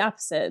usually the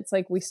opposite. It's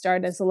like we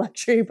start as a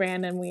luxury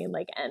brand and we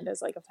like end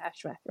as like a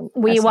fast fashion.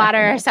 We water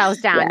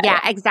ourselves down. Yeah,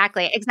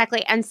 exactly.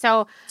 And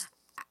so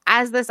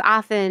as this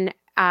often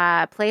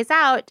plays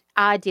out,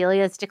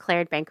 Delia's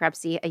declared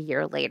bankruptcy a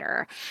year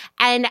later.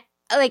 And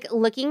like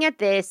looking at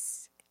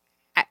this,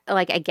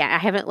 like again, I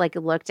haven't like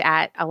looked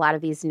at a lot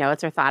of these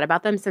notes or thought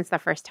about them since the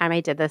first time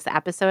I did this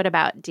episode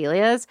about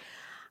Delia's.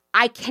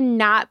 I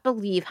cannot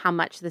believe how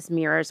much this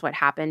mirrors what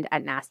happened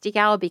at Nasty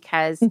Gal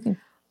because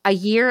a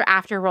year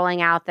after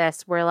rolling out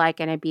this, we're like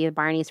going to be the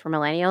Barney's for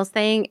millennials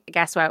thing.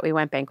 Guess what? We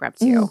went bankrupt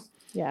too.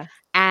 Yeah.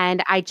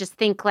 And I just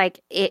think like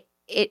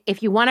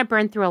if you want to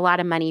burn through a lot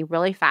of money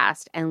really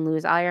fast and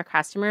lose all your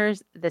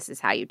customers, this is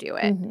how you do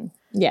it. Mm-hmm.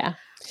 Yeah.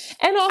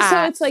 And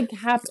also it's like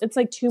it's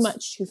like too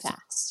much too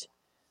fast.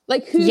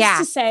 Like who's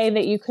to say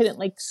that you couldn't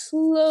like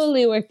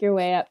slowly work your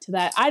way up to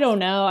that? I don't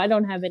know. I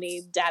don't have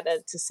any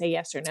data to say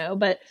yes or no,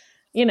 but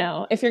you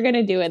know, if you're going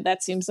to do it,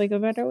 that seems like a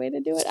better way to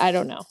do it. I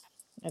don't know.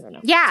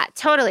 Yeah,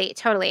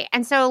 totally.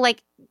 And so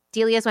like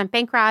Delia's went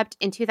bankrupt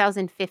in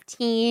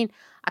 2015.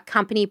 A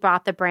company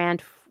bought the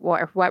brand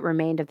or what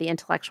remained of the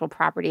intellectual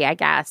property, I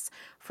guess,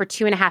 for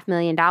 $2.5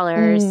 million.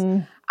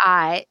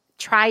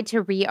 Tried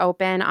to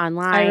reopen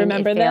online. I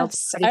remember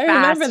this.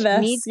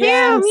 Me too.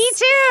 Yes. Me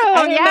too.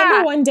 I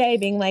remember one day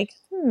being like,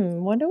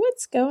 wonder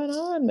what's going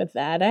on with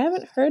that. I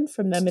haven't heard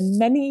from them in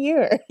many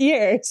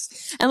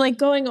years. And like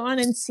going on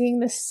and seeing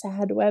this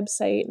sad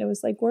website. And it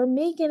was like, we're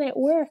making it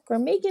work. We're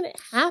making it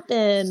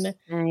happen.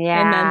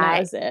 Yeah. And then that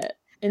was it.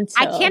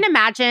 I can't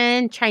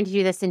imagine trying to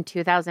do this in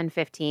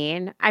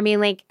 2015. I mean,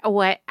 like,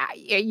 what? Are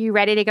you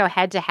ready to go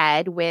head to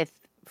head with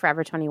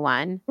Forever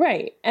 21?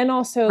 Right. And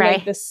also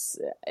like this,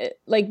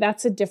 like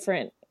that's a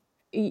different,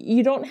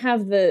 you don't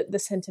have the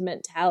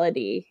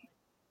sentimentality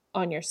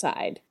on your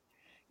side,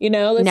 you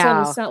know? It's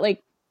not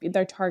like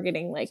they're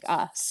targeting like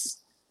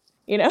us,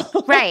 you know?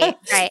 Right.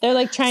 They're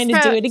like trying to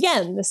do it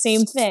again, the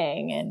same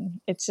thing.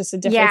 And it's just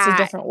it's a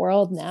different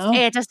world now.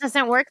 It just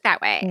doesn't work that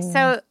way.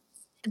 So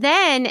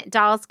then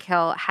Dolls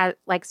Kill has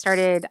like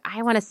started,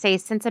 I want to say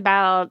since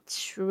about,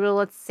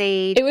 let's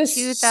say it was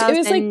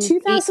like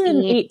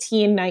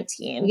 2018,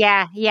 19.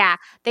 Yeah.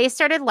 They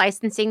started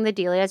licensing the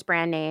Delia's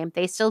brand name.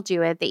 They still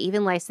do it. They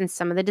even license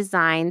some of the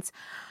designs.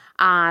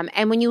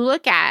 And when you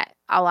look at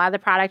a lot of the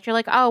product, you're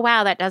like, oh,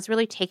 wow, that does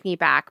really take me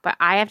back. But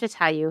I have to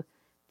tell you,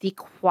 the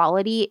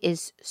quality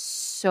is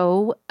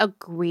so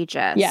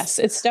egregious. Yes,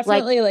 it's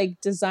definitely like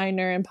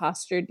designer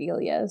imposter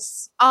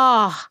Delia's.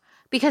 Oh,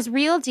 because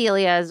real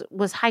Delia's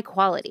was high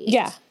quality.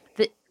 Yeah.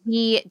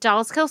 The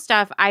Dolls Kill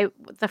stuff,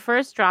 the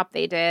first drop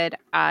they did,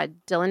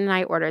 Dylan and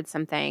I ordered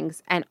some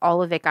things and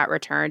all of it got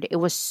returned. It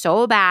was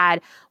so bad.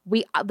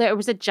 There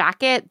was a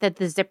jacket that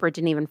the zipper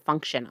didn't even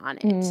function on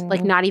it.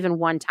 Like not even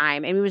one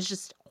time. And it was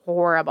just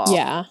horrible.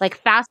 Yeah. Like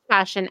fast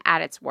fashion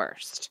at its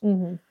worst.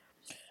 Mm-hmm.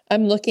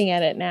 I'm looking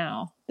at it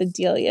now. The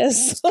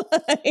Delia's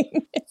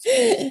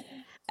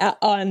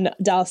on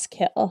Dolls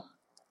Kill.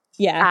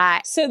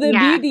 Yeah. So the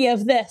beauty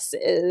of this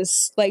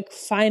is like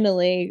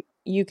finally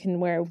you can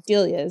wear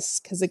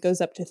Delia's because it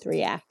goes up to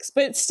 3X,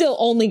 but it still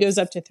only goes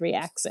up to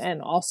 3X. And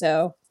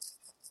also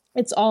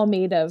it's all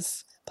made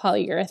of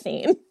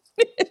polyurethane.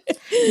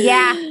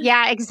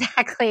 Yeah,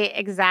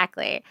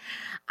 exactly.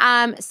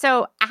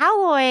 So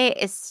Alloy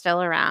is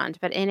still around,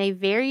 but in a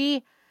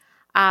very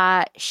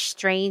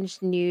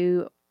strange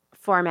new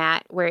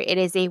format where it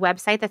is a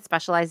website that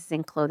specializes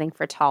in clothing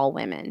for tall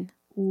women.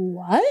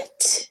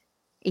 What?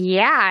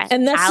 Yeah.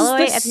 And that's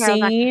the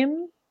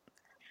same.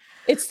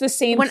 It's the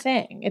same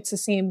thing. It's the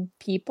same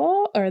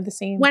people or the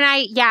same.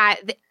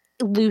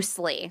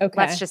 Loosely,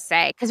 let's just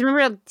say. Because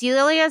remember,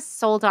 Delia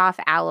sold off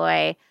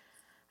Alloy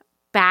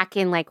back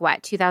in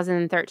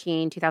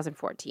 2013,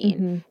 2014.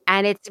 Mm-hmm.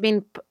 And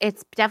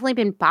it's definitely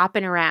been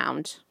bopping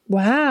around.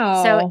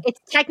 Wow. So it's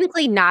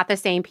technically not the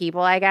same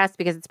people, I guess,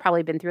 because it's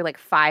probably been through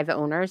 5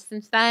 owners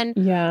since then.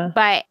 Yeah.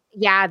 But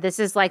yeah, this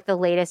is the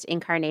latest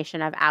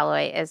incarnation of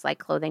Alloy is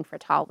clothing for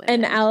tall women.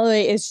 And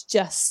Alloy is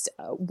just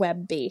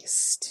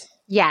web-based.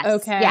 Yes.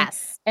 Okay.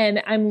 Yes.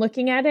 And I'm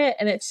looking at it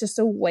and it's just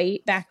a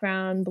white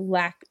background,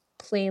 black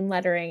plain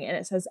lettering, and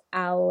it says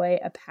Alloy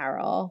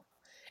Apparel.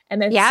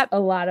 And it's a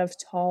lot of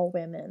tall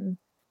women.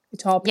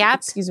 Tall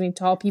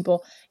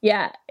people.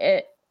 Yeah.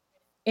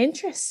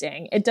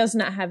 Interesting. It does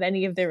not have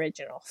any of the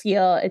original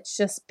feel. It's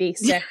just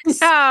basics.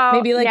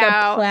 Maybe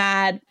a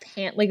plaid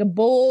pant, like a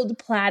bold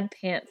plaid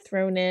pant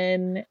thrown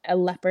in, a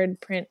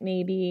leopard print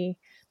maybe.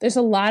 There's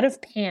a lot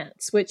of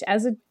pants, which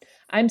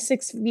I'm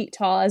 6 feet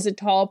tall. As a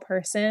tall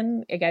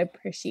person, I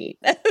appreciate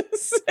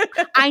this.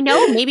 I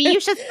know. Maybe you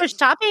should start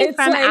shopping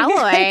from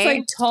Alloy.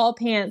 It's tall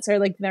pants are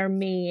their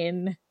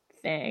main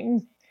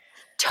thing.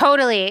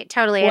 Totally.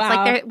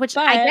 Wow. It's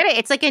I get it.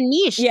 It's like a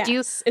niche.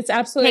 Yes, it's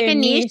absolutely pick a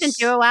niche and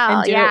do it well.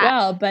 And do it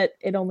well, but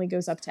it only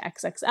goes up to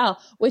XXL,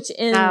 which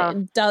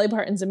in Dolly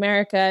Parton's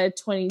America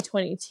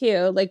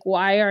 2022,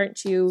 why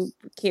aren't you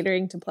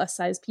catering to plus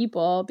size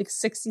people? Because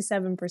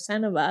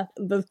 67% of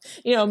the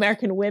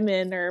American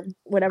women or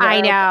whatever.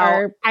 I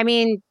know. I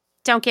mean,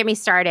 don't get me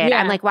started. Yeah.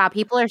 I'm like, wow,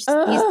 people are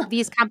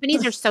these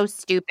companies are so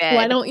stupid.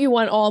 Why don't you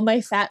want all my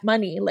fat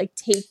money?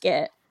 Take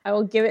it. I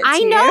will give it to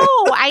you.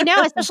 I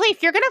know. Especially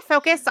if you're going to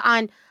focus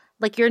on,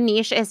 your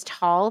niche is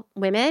tall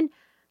women,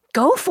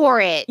 go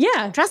for it.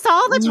 Yeah. Dress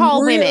all the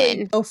tall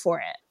women. Go for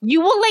it. You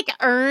will,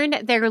 earn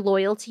their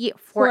loyalty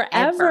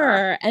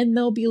forever. And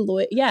they'll be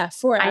loyal. Yeah,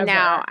 forever.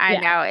 I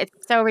know.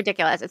 It's so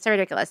ridiculous.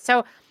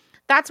 So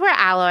that's where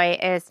Alloy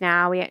is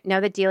now. We know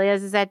that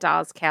Delia's is at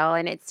Dolls Kill,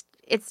 and it's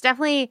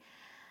definitely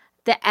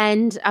the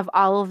end of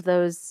all of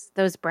those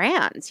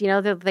brands,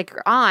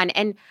 they're on.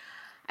 And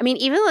I mean,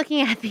 even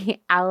looking at the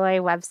Alloy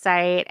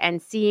website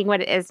and seeing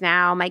what it is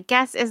now, my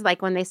guess is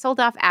like when they sold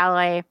off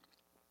Alloy,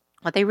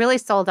 what they really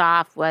sold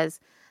off was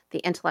the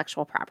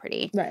intellectual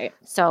property. Right.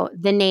 So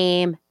the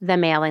name, the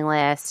mailing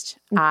list,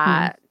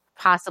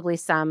 possibly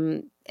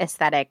some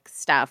aesthetic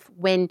stuff.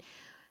 When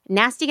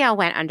Nasty Gal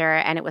went under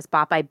and it was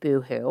bought by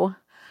Boohoo,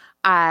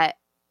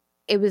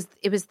 it was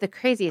the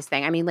craziest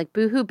thing. I mean, like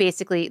Boohoo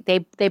basically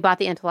they bought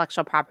the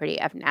intellectual property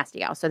of Nasty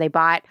Gal. So they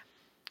bought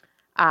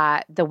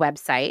the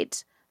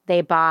website,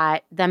 they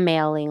bought the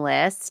mailing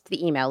list,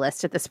 the email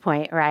list at this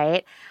point,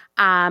 right?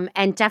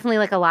 And definitely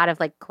like a lot of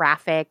like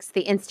graphics,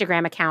 the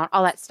Instagram account,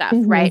 all that stuff,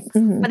 right?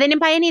 But they didn't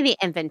buy any of the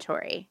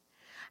inventory.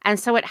 And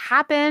so what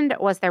happened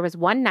was there was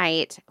one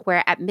night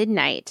where at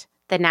midnight,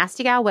 the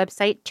Nasty Gal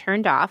website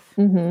turned off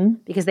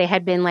because they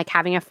had been like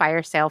having a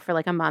fire sale for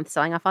like a month,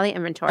 selling off all the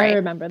inventory. I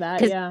remember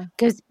that, yeah.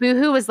 Because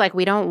Boohoo was like,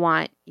 we don't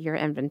want your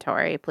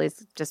inventory.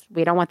 Please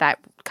we don't want that.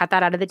 Cut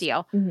that out of the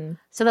deal.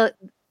 So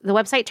the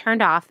website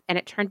turned off and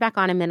it turned back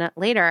on a minute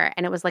later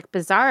and it was like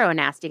Bizarro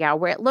Nasty Gal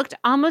where it looked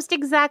almost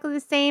exactly the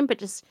same but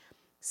just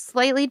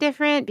slightly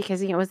different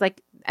because it was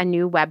like a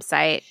new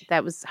website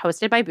that was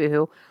hosted by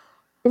Boohoo.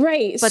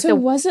 Right. But so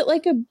was it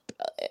like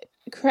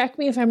correct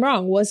me if I'm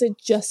wrong, was it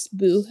just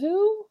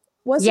Boohoo?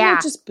 Wasn't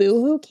it just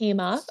Boohoo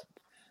came up?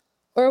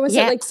 Or was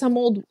it like some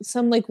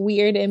like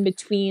weird in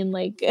between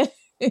like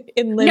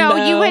in limbo?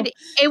 No,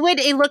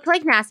 it looked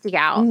like Nasty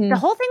Gal. The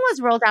whole thing was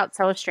rolled out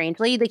so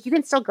strangely. Like you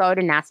can still go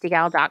to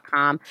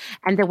nastygal.com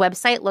and the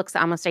website looks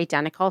almost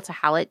identical to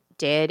how it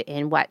did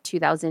in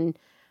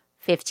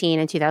 2015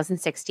 and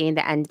 2016,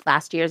 the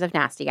last years of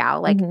Nasty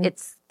Gal. Like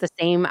it's the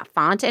same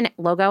font and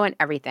logo and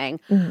everything.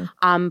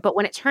 But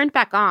when it turned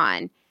back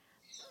on,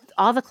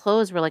 all the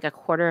clothes were like a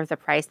quarter of the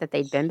price that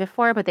they'd been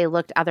before, but they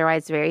looked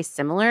otherwise very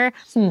similar.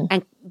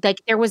 And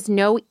like there was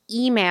no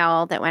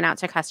email that went out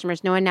to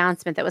customers, no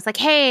announcement that was like,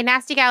 hey,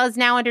 Nasty Gal is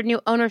now under new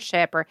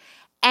ownership or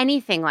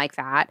anything like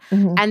that.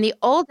 And the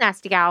old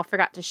Nasty Gal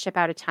forgot to ship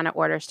out a ton of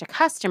orders to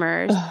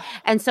customers.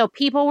 And so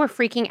people were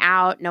freaking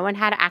out. No one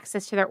had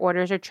access to their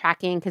orders or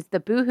tracking because the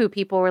Boohoo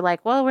people were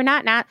like, well, we're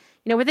not,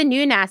 we're the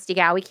new Nasty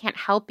Gal. We can't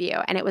help you.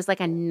 And it was like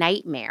a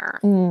nightmare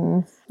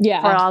for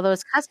all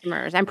those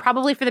customers and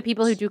probably for the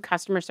people who do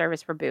customer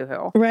service for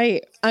Boohoo.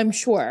 Right. I'm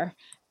sure.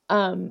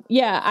 I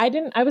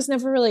was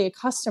never really a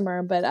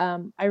customer, but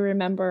I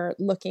remember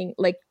looking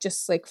like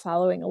just like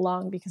following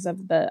along because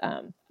of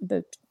the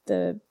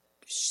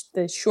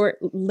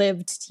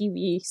short-lived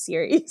TV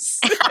series,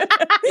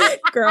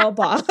 Girl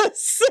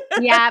Boss.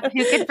 Yeah,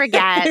 who could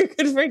forget? Who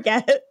could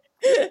forget?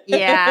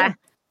 Yeah.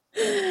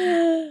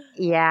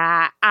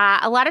 Yeah.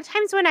 A lot of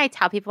times when I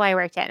tell people I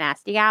worked at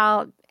Nasty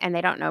Gal and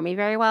they don't know me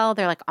very well,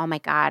 they're like, oh my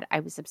God, I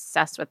was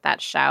obsessed with that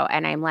show.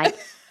 And I'm like,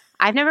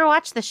 I've never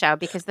watched the show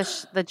because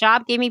the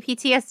job gave me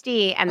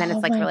PTSD and then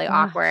it's like really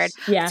awkward.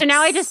 Yes. So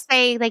now I just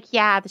say like,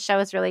 yeah, the show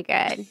is really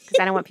good because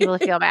I don't want people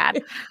to feel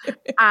bad.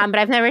 But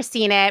I've never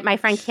seen it. My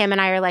friend Kim and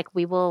I are like,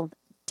 we will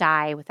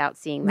die without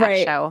seeing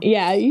that show.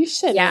 Yeah, you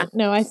shouldn't. Yeah.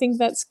 No, I think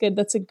that's good.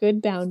 That's a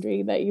good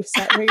boundary that you've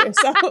set for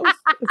yourself.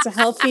 It's a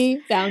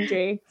healthy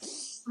boundary.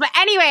 But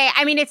anyway,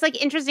 I mean, it's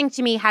like interesting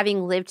to me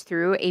having lived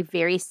through a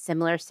very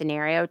similar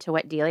scenario to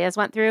what Delia's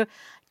went through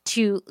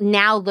to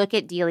now look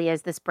at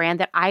Delia's, this brand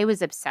that I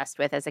was obsessed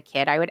with as a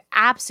kid. I would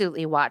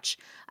absolutely watch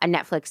a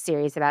Netflix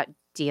series about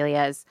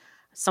Delia's.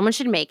 Someone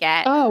should make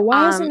it. Oh,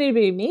 why hasn't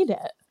anybody made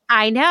it?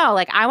 I know.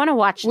 Like, I want to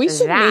watch We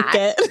should make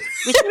it.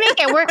 We should make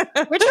it. We're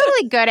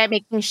totally good at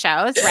making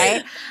shows,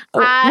 right?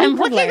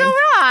 What can go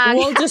wrong?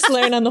 We'll just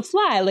learn on the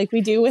fly like we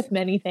do with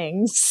many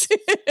things.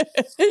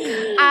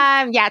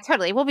 Yeah,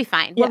 totally. We'll be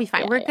fine. We'll be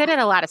fine. We're good at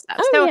a lot of stuff.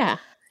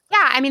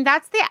 Yeah, I mean,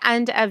 that's the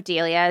end of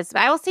Delia's.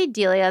 I will say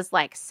Delia's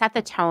like set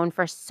the tone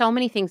for so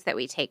many things that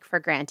we take for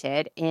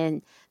granted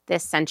in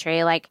this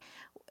century. Like,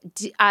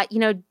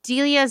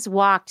 Delia's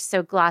walked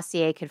so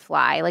Glossier could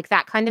fly, like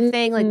that kind of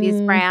thing. Like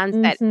these brands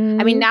that,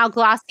 I mean, now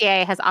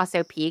Glossier has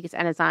also peaked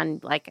and is on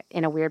like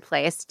in a weird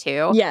place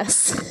too.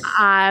 Yes.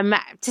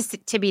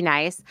 To be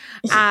nice.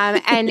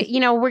 And,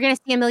 we're going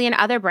to see a million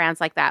other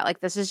brands like that. Like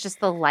this is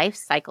just the life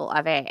cycle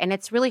of it. And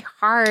it's really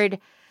hard.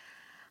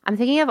 I'm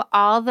thinking of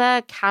all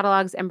the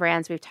catalogs and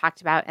brands we've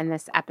talked about in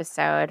this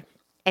episode.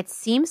 It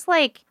seems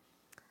like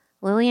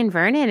Lillian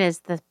Vernon is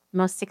the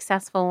most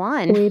successful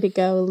one. Way to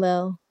go,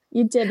 Lil.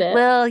 You did it.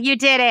 Lil, you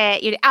did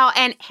it.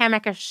 And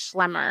Hammacher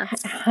Schlemmer.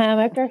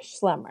 Hammacher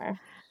Schlemmer.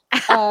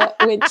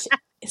 Which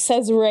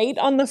says right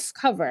on the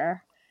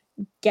cover,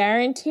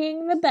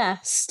 guaranteeing the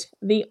best,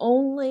 the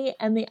only,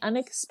 and the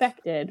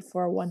unexpected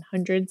for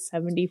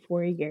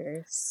 174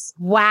 years.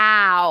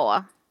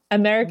 Wow.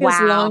 America's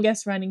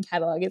longest running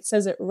catalog. It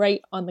says it right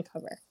on the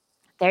cover.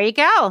 There you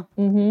go.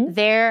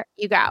 There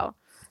you go.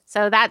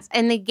 So that's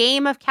in the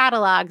game of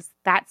catalogs.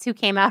 That's who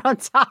came out on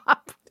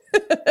top.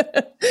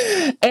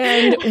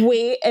 And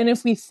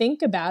if we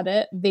think about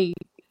it, they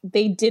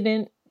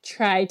didn't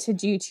try to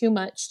do too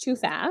much too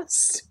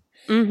fast.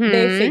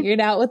 They figured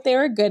out what they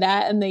were good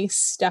at and they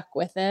stuck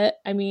with it.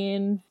 I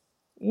mean,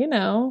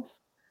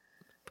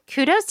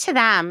 kudos to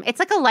them. It's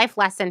like a life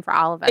lesson for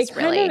all of us,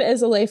 really. It kind of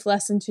is a life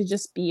lesson to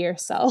just be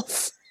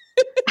yourself.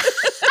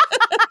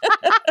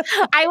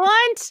 I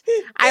want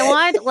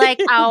like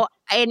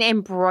an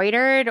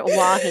embroidered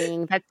wall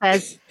hanging that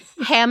says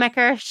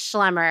Hammaker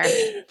Schlemmer.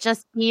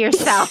 Just be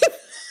yourself.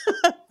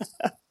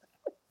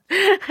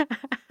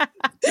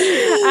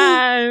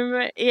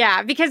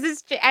 Yeah, because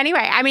it's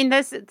anyway. I mean,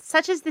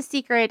 such is the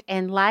secret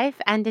in life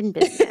and in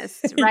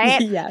business,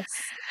 right? Yes.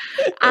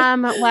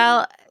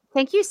 Well,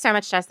 thank you so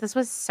much, Jess. This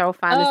was so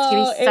fun. This is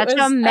gonna be such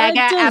a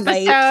mega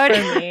episode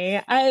for me.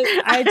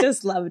 I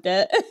just loved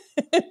it.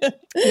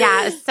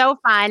 Yeah, it's so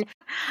fun.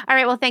 All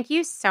right. Well, thank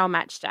you so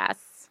much, Jess.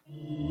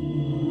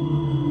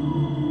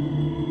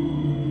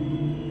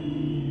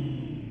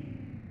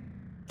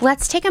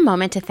 Let's take a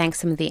moment to thank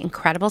some of the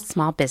incredible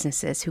small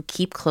businesses who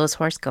keep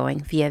Clotheshorse going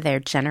via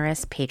their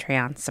generous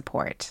Patreon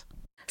support.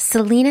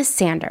 Selena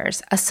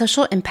Sanders, a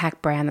social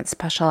impact brand that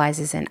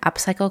specializes in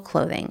upcycle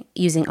clothing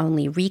using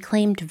only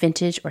reclaimed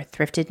vintage or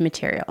thrifted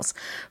materials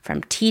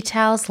from tea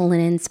towels,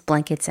 linens,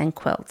 blankets, and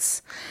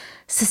quilts.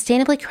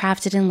 Sustainably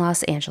crafted in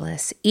Los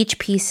Angeles, each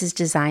piece is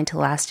designed to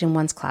last in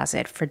one's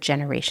closet for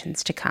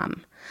generations to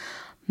come.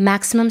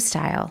 Maximum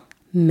style,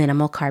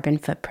 minimal carbon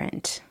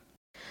footprint.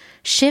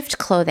 Shift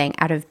Clothing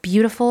out of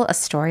beautiful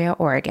Astoria,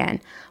 Oregon,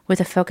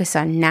 with a focus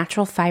on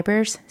natural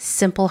fibers,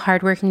 simple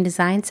hardworking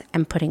designs,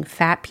 and putting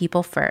fat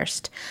people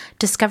first.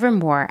 Discover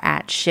more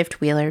at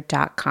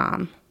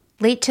shiftwheeler.com.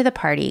 Late to the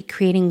Party,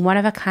 creating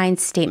one-of-a-kind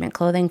statement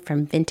clothing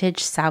from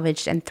vintage,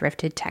 salvaged, and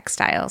thrifted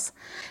textiles.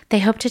 They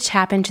hope to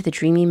tap into the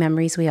dreamy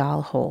memories we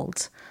all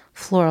hold.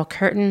 Floral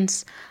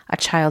curtains, a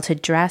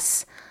childhood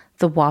dress,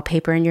 the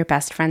wallpaper in your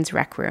best friend's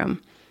rec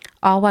room.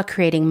 All while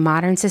creating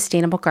modern,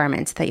 sustainable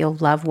garments that you'll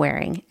love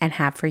wearing and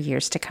have for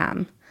years to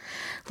come.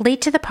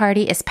 Late to the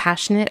Party is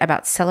passionate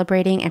about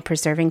celebrating and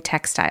preserving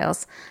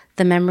textiles,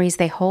 the memories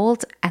they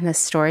hold, and the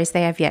stories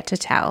they have yet to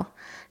tell.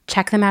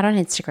 Check them out on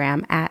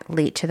Instagram at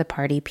Late to the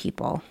Party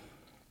People.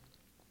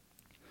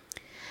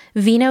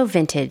 Vino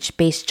Vintage,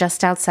 based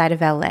just outside of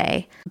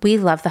LA. We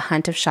love the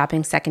hunt of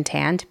shopping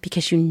secondhand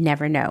because you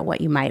never know what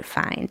you might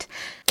find.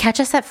 Catch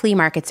us at flea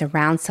markets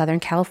around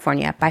Southern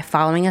California by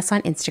following us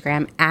on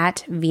Instagram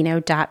at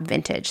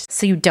vino.vintage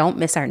so you don't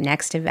miss our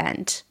next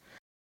event.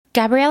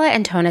 Gabriella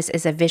Antonis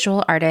is a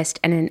visual artist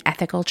and an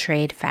ethical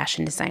trade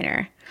fashion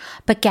designer.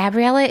 But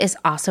Gabriella is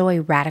also a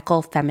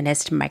radical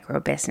feminist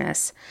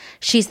micro-business.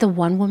 She's the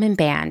one-woman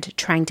band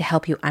trying to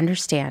help you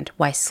understand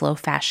why slow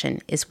fashion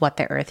is what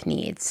the earth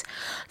needs.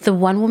 The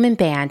one-woman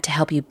band to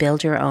help you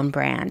build your own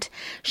brand.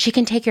 She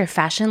can take your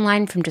fashion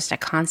line from just a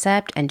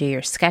concept and do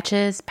your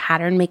sketches,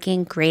 pattern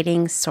making,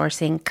 grading,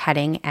 sourcing,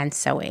 cutting, and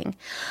sewing.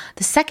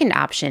 The second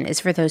option is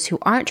for those who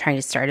aren't trying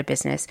to start a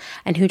business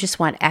and who just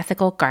want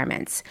ethical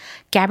garments.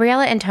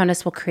 Gabriella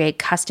Antonis will create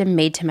custom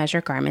made-to-measure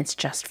garments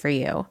just for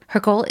you. Her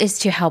goal is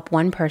to help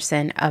one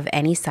person of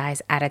any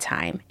size at a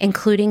time,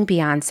 including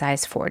beyond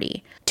size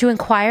 40. To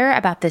inquire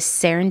about this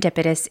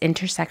serendipitous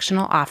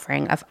intersectional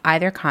offering of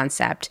either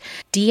concept,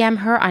 DM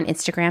her on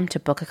Instagram to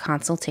book a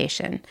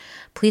consultation.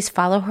 Please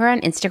follow her on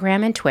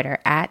Instagram and Twitter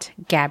at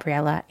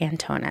Gabriella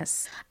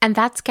Antonis. And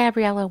that's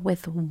Gabriella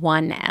with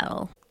one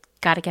L.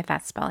 Gotta get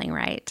that spelling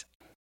right.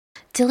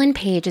 Dylan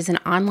Page is an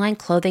online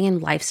clothing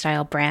and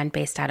lifestyle brand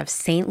based out of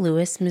St.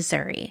 Louis,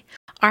 Missouri.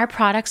 Our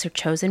products are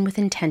chosen with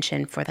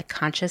intention for the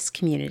conscious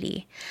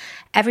community.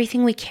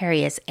 Everything we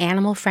carry is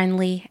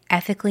animal-friendly,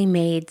 ethically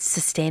made,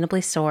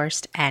 sustainably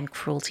sourced, and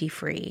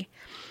cruelty-free.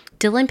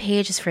 Dylan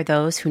Page is for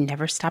those who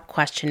never stop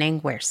questioning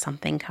where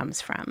something comes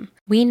from.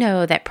 We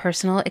know that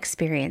personal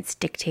experience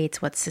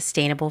dictates what's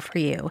sustainable for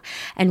you,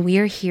 and we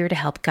are here to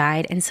help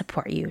guide and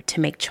support you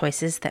to make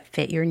choices that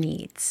fit your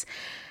needs.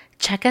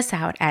 Check us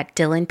out at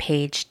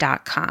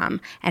dylanpage.com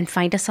and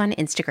find us on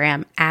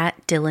Instagram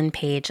at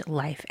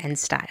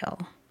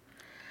dylanpagelifeandstyle.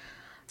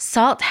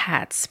 Salt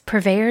Hats,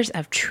 purveyors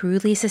of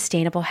truly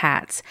sustainable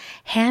hats,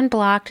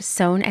 hand-blocked,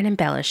 sewn, and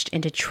embellished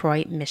in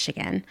Detroit,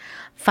 Michigan.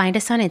 Find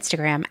us on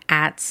Instagram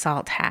at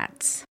Salt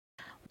Hats.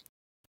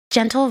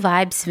 Gentle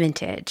Vibes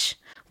Vintage.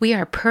 We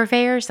are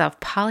purveyors of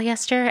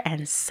polyester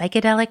and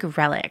psychedelic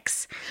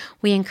relics.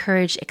 We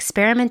encourage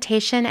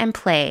experimentation and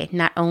play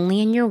not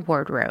only in your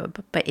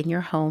wardrobe, but in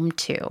your home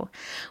too.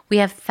 We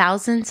have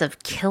thousands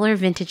of killer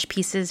vintage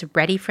pieces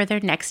ready for their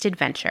next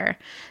adventure.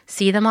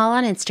 See them all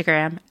on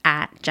Instagram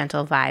at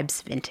Gentle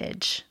Vibes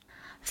Vintage.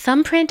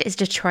 Thumbprint is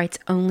Detroit's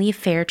only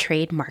fair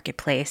trade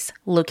marketplace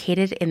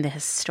located in the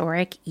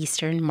historic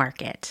Eastern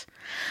Market.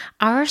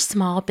 Our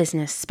small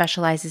business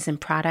specializes in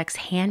products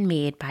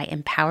handmade by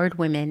empowered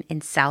women in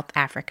South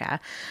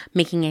Africa,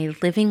 making a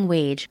living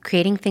wage,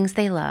 creating things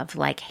they love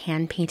like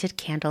hand-painted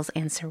candles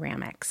and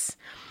ceramics.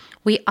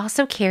 We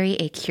also carry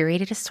a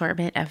curated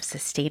assortment of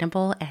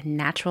sustainable and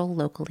natural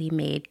locally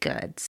made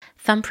goods.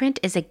 Thumbprint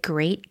is a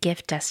great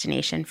gift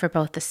destination for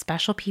both the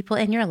special people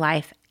in your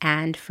life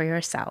and for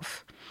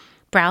yourself.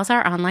 Browse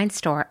our online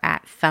store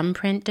at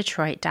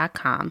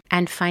thumbprintdetroit.com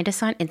and find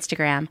us on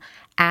Instagram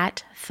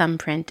at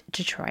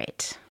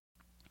thumbprintdetroit.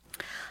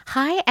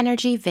 High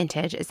Energy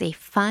Vintage is a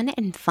fun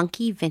and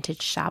funky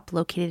vintage shop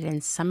located in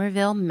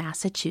Somerville,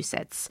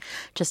 Massachusetts,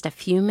 just a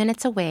few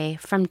minutes away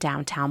from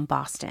downtown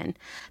Boston.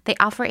 They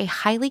offer a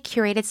highly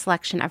curated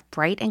selection of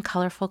bright and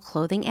colorful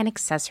clothing and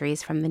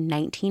accessories from the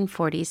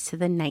 1940s to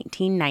the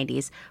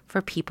 1990s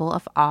for people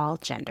of all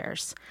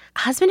genders.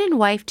 Husband and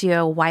wife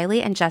duo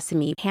Wiley and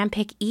Jessamy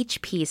handpick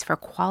each piece for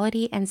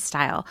quality and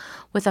style,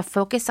 with a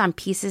focus on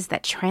pieces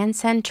that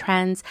transcend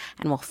trends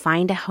and will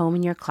find a home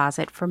in your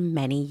closet for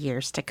many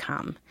years to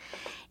come.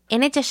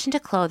 In addition to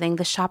clothing,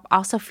 the shop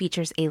also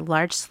features a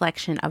large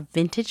selection of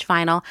vintage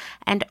vinyl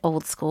and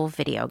old school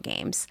video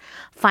games.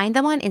 Find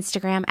them on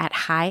Instagram at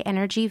High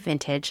Energy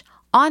Vintage,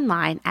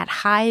 online at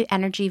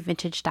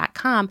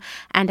highenergyvintage.com,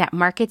 and at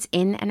markets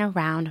in and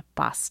around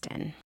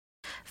Boston.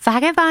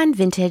 Vagabond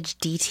Vintage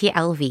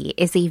DTLV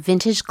is a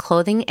vintage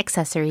clothing,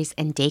 accessories,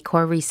 and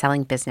decor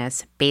reselling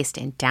business based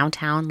in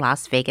downtown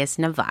Las Vegas,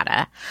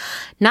 Nevada.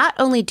 Not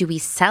only do we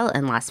sell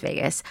in Las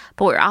Vegas,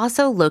 but we're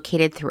also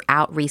located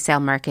throughout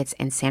resale markets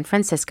in San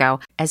Francisco,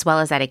 as well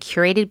as at a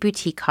curated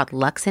boutique called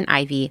Lux and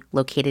Ivy,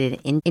 located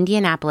in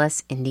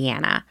Indianapolis,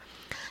 Indiana.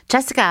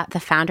 Jessica, the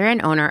founder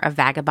and owner of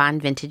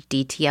Vagabond Vintage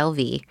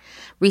DTLV,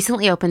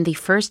 recently opened the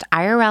first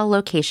IRL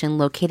location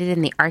located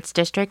in the Arts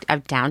District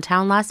of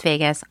downtown Las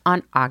Vegas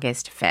on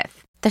August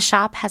 5th. The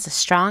shop has a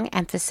strong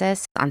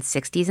emphasis on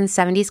 60s and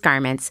 70s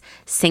garments,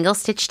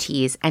 single-stitch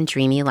tees, and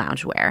dreamy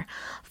loungewear.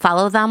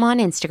 Follow them on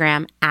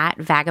Instagram at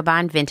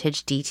Vagabond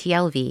Vintage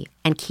DTLV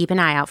and keep an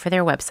eye out for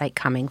their website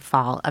coming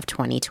fall of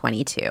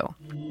 2022.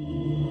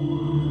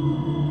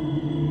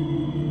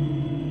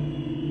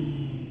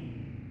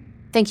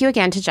 Thank you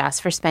again to Jess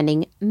for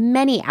spending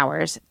many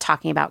hours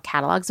talking about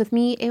catalogs with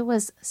me. It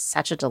was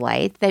such a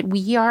delight that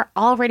we are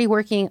already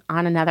working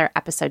on another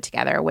episode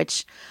together,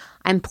 which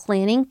I'm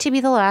planning to be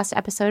the last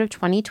episode of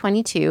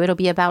 2022. It'll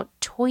be about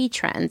toy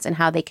trends and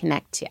how they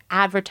connect to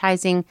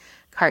advertising,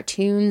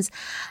 cartoons,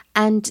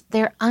 and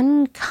their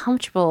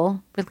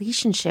uncomfortable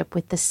relationship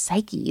with the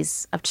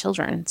psyches of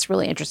children. It's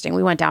really interesting.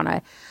 We went down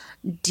a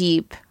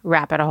deep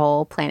rabbit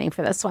hole planning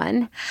for this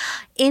one.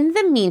 In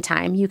the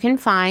meantime, you can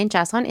find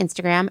Jess on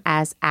Instagram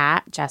as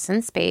at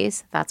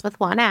 @JessInSpace, that's with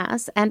one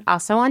S, and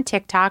also on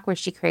TikTok, where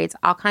she creates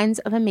all kinds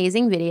of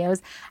amazing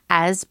videos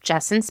as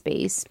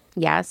JessInSpace.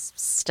 Yes,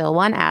 still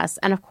one S.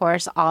 And of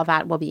course, all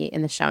that will be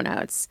in the show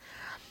notes.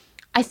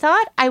 I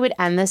thought I would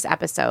end this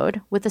episode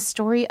with the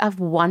story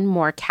of one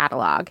more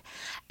catalog.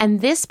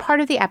 And this part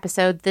of the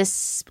episode,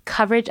 this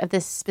coverage of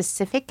this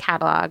specific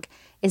catalog,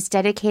 is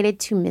dedicated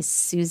to Miss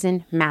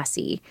Susan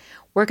Massey.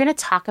 We're going to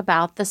talk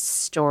about the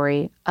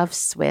story of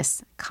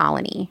Swiss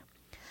Colony.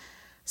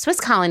 Swiss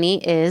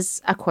Colony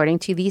is, according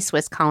to the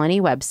Swiss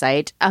Colony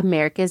website,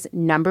 America's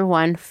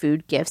 #1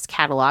 food gifts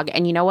catalog.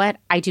 And you know what?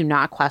 I do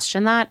not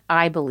question that.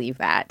 I believe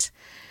that.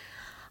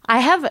 I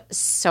have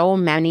so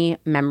many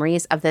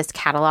memories of this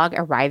catalog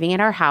arriving at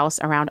our house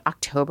around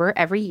October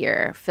every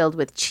year, filled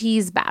with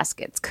cheese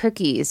baskets,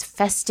 cookies,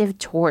 festive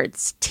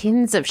torts,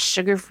 tins of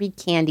sugar-free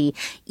candy,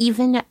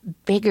 even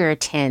bigger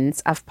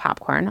tins of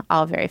popcorn,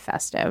 all very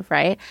festive,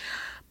 right?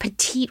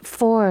 Petite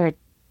four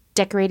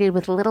decorated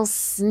with little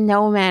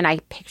snowmen. I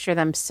picture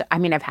them.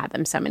 I've had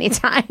them so many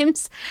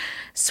times.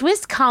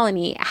 Swiss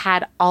Colony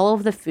had all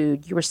of the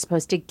food you were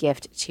supposed to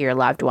gift to your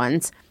loved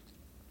ones,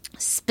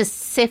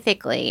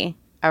 specifically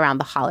around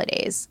the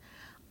holidays.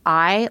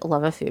 I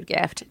love a food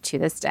gift to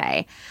this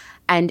day.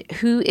 And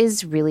who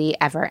is really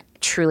ever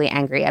truly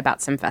angry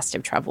about some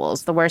festive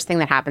troubles? The worst thing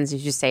that happens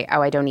is you say,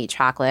 oh, I don't eat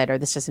chocolate, or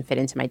this doesn't fit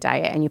into my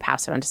diet, and you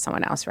pass it on to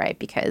someone else, right?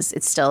 Because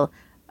it's still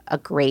a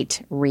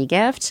great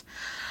regift.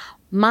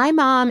 My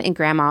mom and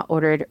grandma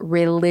ordered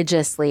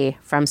religiously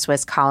from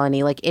Swiss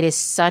Colony. Like, it is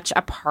such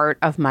a part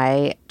of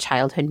my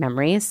childhood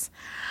memories.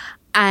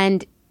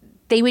 And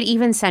they would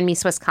even send me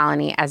Swiss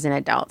Colony as an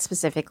adult,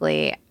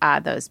 specifically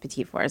those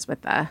Petite Fours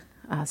with the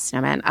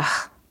snowman.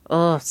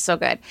 Oh, so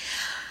good.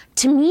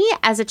 To me,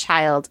 as a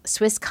child,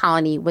 Swiss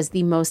Colony was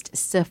the most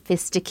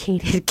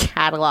sophisticated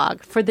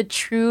catalog for the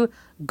true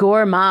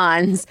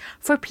gourmands,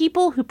 for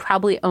people who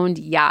probably owned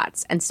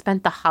yachts and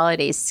spent the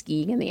holidays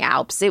skiing in the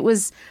Alps. It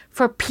was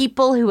for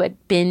people who had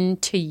been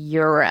to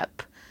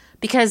Europe,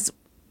 because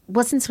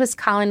wasn't Swiss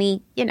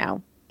Colony,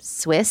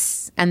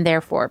 Swiss and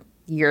therefore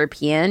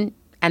European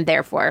and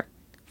therefore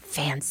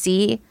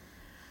fancy?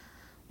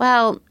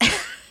 Well,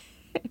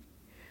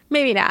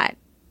 maybe not.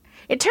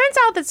 It turns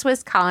out that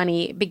Swiss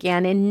Colony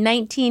began in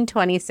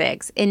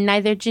 1926 in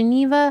neither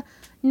Geneva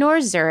nor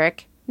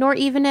Zurich, nor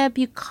even a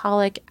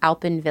bucolic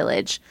Alpine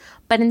village,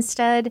 but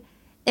instead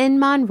in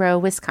Monroe,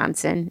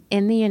 Wisconsin,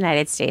 in the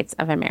United States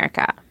of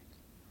America.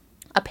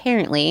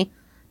 Apparently,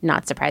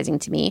 not surprising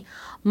to me,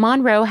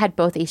 Monroe had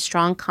both a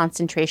strong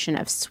concentration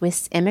of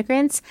Swiss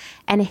immigrants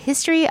and a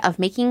history of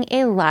making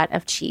a lot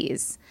of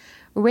cheese.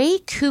 Ray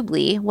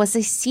Kubli was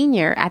a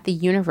senior at the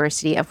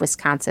University of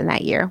Wisconsin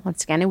that year.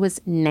 Once again, it was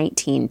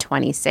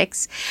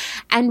 1926.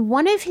 And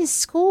one of his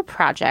school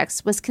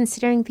projects was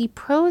considering the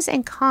pros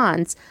and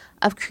cons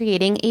of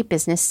creating a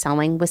business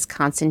selling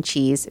Wisconsin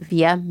cheese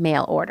via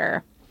mail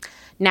order.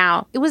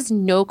 Now, it was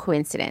no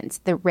coincidence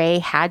that Ray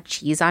had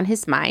cheese on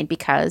his mind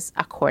because,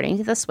 according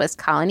to the Swiss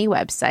Colony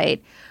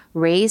website,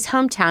 Ray's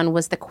hometown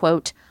was the,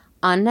 quote,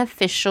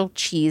 unofficial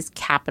cheese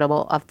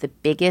capital of the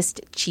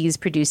biggest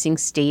cheese-producing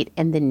state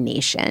in the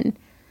nation.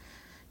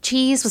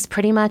 Cheese was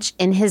pretty much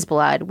in his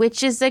blood,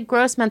 which is a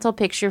gross mental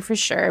picture for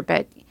sure,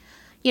 but,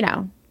 you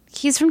know,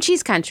 he's from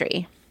cheese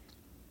country.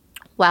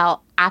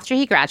 Well, after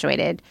he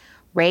graduated,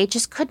 Ray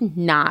just could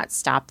not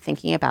stop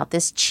thinking about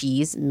this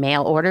cheese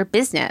mail order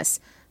business.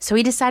 So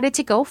he decided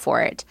to go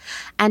for it.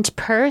 And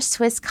per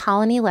Swiss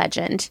Colony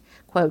legend,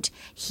 quote,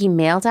 he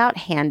mailed out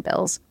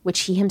handbills,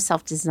 which he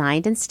himself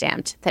designed and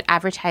stamped, that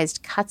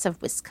advertised cuts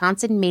of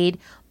Wisconsin-made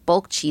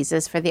bulk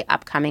cheeses for the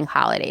upcoming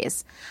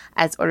holidays.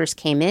 As orders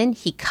came in,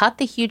 he cut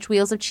the huge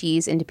wheels of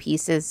cheese into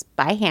pieces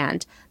by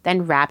hand,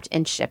 then wrapped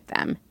and shipped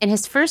them. In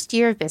his first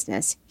year of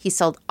business, he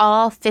sold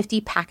all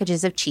 50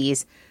 packages of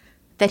cheese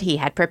that he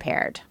had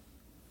prepared.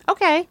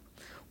 Okay,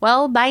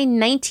 well, by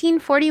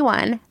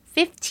 1941,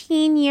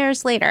 15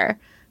 years later,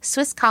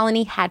 Swiss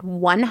Colony had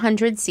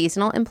 100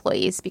 seasonal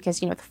employees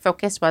because, the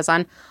focus was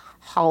on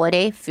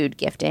holiday food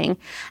gifting.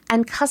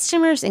 And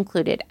customers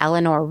included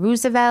Eleanor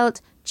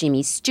Roosevelt,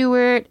 Jimmy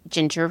Stewart,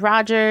 Ginger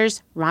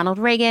Rogers, Ronald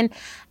Reagan,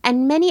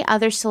 and many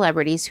other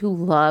celebrities who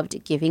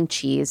loved giving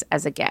cheese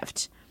as a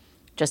gift.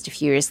 Just a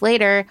few years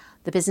later,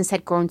 the business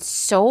had grown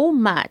so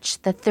much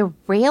that the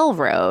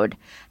railroad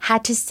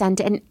had to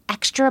send an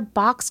extra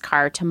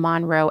boxcar to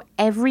Monroe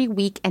every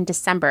week in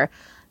December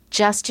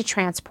just to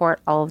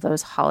transport all of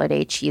those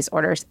holiday cheese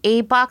orders.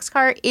 A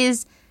boxcar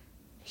is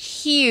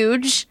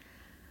huge.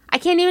 I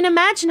can't even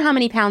imagine how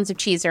many pounds of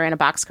cheese are in a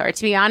boxcar,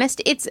 to be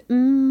honest. It's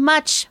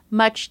much,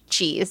 much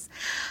cheese.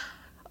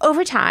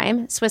 Over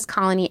time, Swiss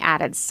Colony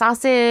added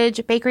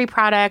sausage, bakery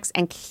products,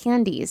 and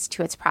candies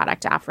to its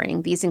product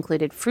offering. These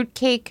included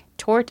fruitcake,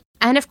 torte,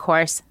 and of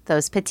course,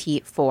 those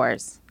petits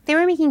fours. They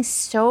were making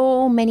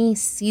so many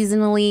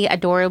seasonally,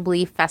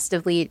 adorably,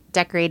 festively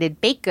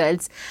decorated baked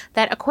goods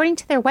that, according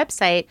to their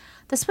website,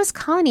 the Swiss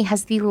Colony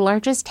has the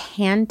largest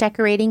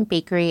hand-decorating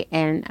bakery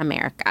in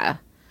America.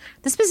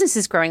 This business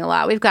is growing a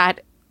lot. We've got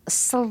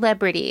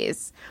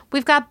celebrities,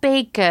 we've got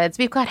baked goods,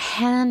 we've got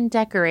hand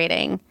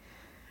decorating.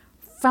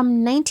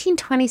 From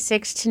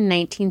 1926 to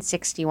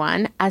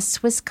 1961, as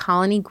Swiss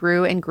Colony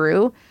grew and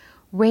grew,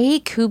 Ray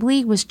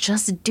Kubli was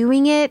just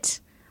doing it,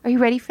 are you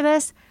ready for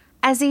this,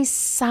 as a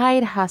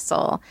side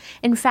hustle.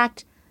 In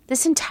fact,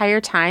 this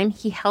entire time,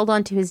 he held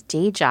on to his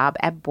day job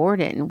at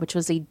Borden, which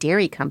was a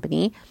dairy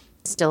company,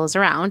 still is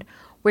around,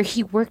 where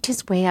he worked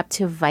his way up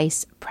to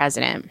vice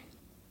president.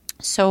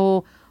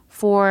 So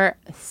for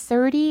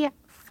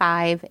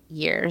 35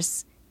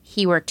 years,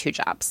 he worked two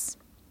jobs.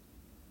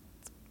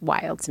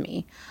 Wild to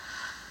me.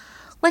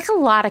 Like a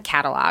lot of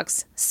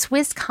catalogs,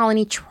 Swiss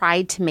Colony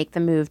tried to make the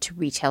move to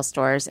retail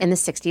stores in the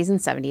 60s and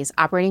 70s,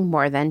 operating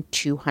more than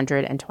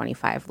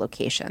 225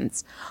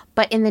 locations.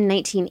 But in the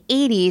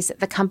 1980s,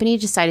 the company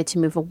decided to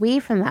move away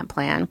from that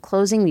plan,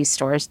 closing these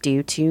stores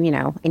due to,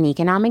 an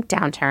economic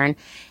downturn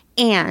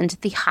and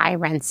the high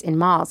rents in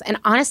malls. And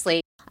honestly,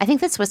 I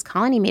think that Swiss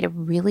Colony made a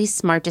really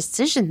smart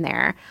decision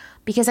there,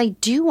 because I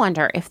do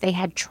wonder if they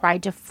had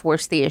tried to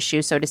force the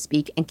issue, so to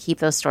speak, and keep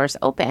those stores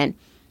open,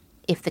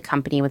 if the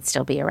company would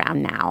still be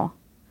around now.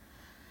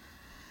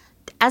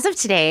 As of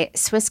today,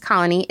 Swiss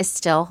Colony is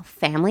still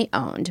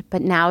family-owned,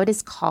 but now it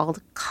is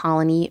called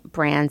Colony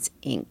Brands,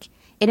 Inc.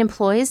 It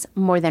employs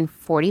more than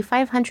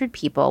 4,500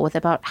 people, with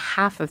about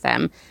half of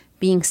them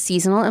being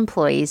seasonal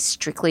employees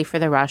strictly for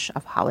the rush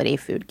of holiday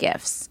food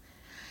gifts.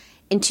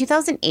 In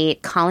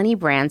 2008, Colony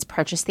Brands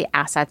purchased the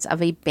assets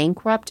of a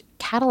bankrupt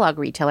catalog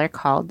retailer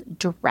called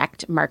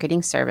Direct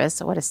Marketing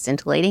Service, what a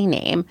scintillating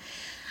name.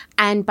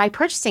 And by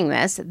purchasing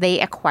this, they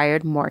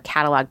acquired more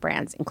catalog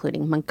brands,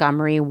 including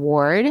Montgomery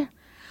Ward,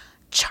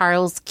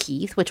 Charles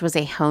Keith, which was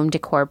a home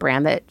decor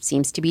brand that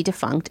seems to be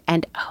defunct,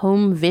 and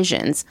Home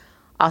Visions,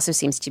 also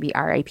seems to be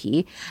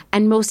RIP.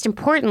 And most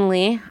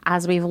importantly,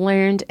 as we've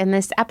learned in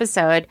this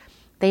episode,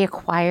 they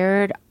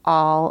acquired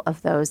all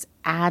of those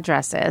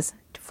addresses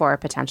for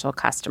potential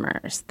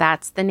customers.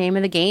 That's the name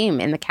of the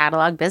game in the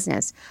catalog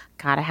business.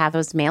 Gotta have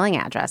those mailing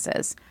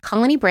addresses.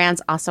 Colony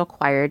Brands also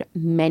acquired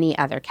many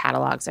other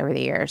catalogs over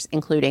the years,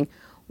 including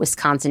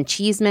Wisconsin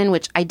Cheeseman,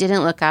 which I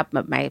didn't look up,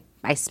 but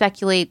I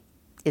speculate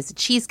is a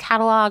cheese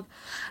catalog.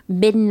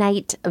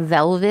 Midnight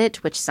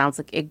Velvet, which sounds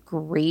like a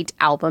great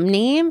album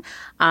name. It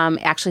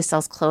actually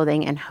sells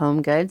clothing and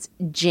home goods.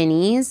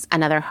 Ginny's,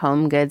 another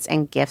home goods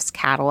and gifts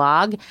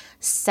catalog.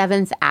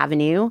 7th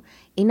Avenue,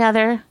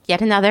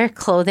 yet another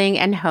clothing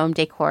and home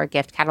decor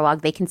gift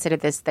catalog. They consider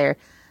this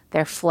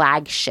their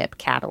flagship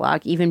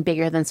catalog, even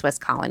bigger than Swiss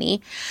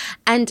Colony.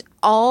 And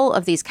all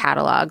of these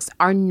catalogs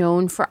are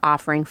known for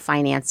offering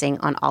financing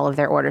on all of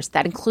their orders.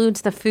 That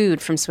includes the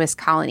food from Swiss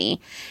Colony.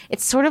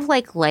 It's sort of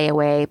like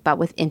layaway, but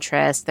with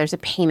interest. There's a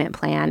payment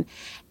plan.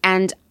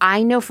 And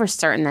I know for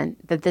certain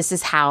that this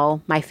is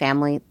how my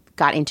family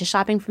got into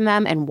shopping from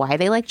them and why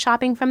they liked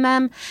shopping from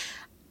them.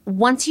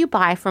 Once you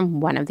buy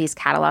from one of these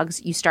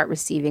catalogs, you start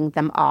receiving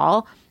them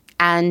all.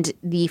 And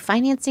the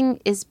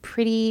financing is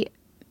pretty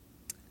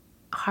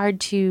hard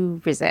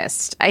to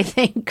resist, I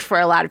think, for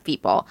a lot of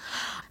people.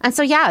 And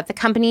so, yeah, the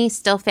company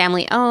still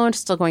family owned,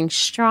 still going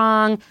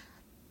strong,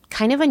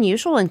 kind of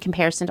unusual in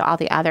comparison to all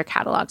the other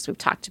catalogs we've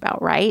talked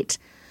about, right?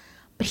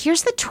 But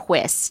here's the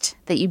twist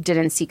that you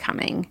didn't see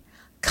coming.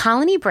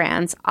 Colony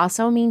Brands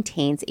also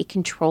maintains a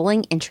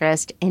controlling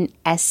interest in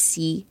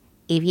SC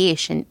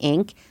Aviation,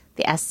 Inc.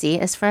 The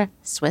SC is for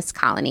Swiss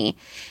Colony.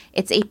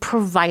 It's a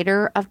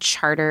provider of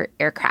charter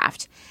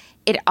aircraft.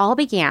 It all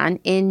began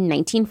in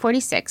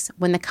 1946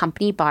 when the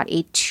company bought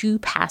a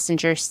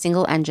 2-passenger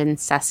single-engine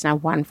Cessna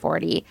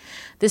 140.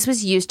 This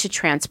was used to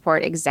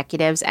transport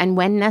executives and,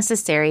 when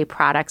necessary,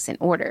 products and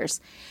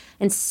orders.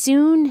 And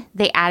soon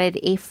they added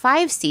a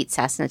 5-seat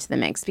Cessna to the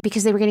mix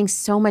because they were getting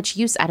so much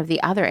use out of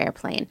the other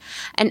airplane.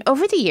 And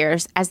over the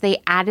years, as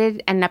they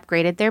added and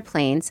upgraded their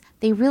planes,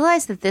 they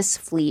realized that this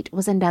fleet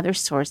was another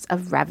source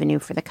of revenue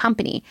for the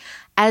company,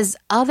 as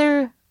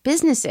other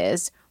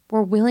businesses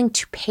were willing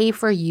to pay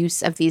for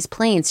use of these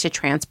planes to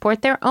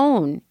transport their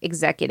own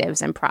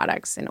executives and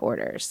products and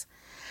orders.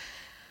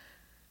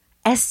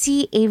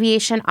 SC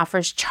Aviation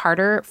offers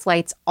charter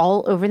flights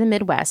all over the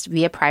Midwest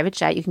via private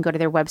jet. You can go to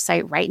their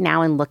website right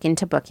now and look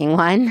into booking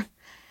one.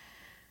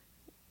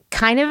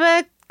 Kind of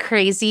a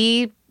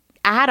crazy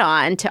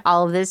add-on to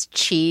all of this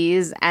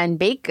cheese and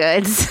baked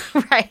goods,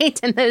 right?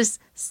 And those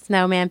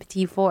Snowman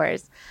Petit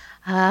Fours.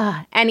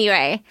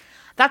 Anyway,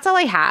 that's all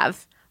I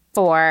have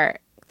for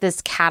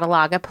this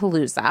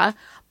Catalogapalooza,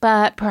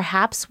 but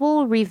perhaps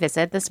we'll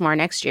revisit this more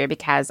next year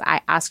because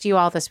I asked you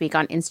all this week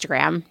on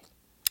Instagram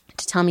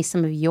to tell me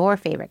some of your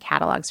favorite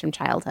catalogs from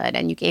childhood,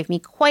 and you gave me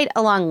quite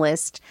a long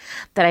list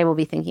that I will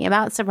be thinking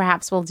about, so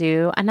perhaps we'll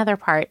do another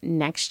part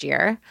next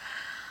year.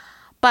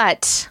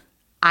 But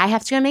I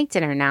have to go make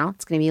dinner now.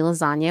 It's going to be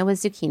lasagna with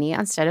zucchini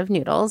instead of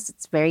noodles.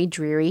 It's very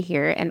dreary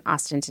here in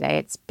Austin today.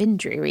 It's been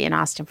dreary in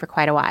Austin for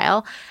quite a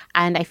while.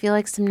 And I feel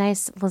like some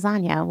nice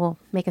lasagna will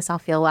make us all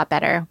feel a lot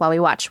better while we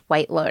watch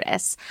White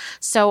Lotus.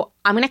 So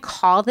I'm going to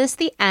call this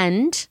the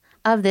end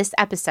of this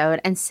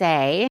episode and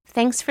say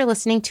thanks for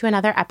listening to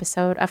another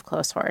episode of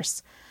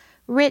Clotheshorse.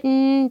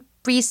 Written,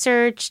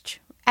 researched,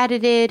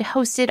 edited,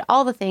 hosted,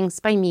 all the things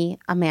by me,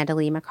 Amanda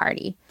Lee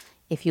McCarty.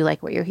 If you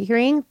like what you're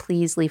hearing,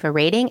 please leave a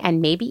rating,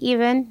 and maybe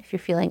even, if you're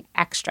feeling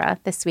extra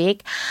this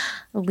week,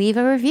 leave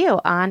a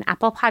review on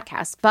Apple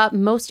Podcasts. But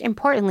most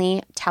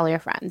importantly, tell your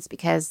friends,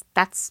 because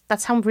that's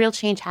how real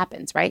change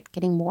happens, right?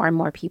 Getting more and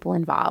more people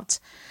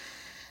involved.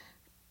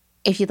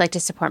 If you'd like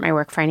to support my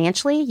work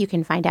financially, you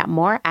can find out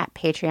more at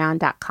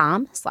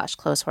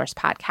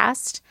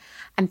patreon.com/clothehorsepodcast.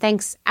 And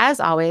thanks, as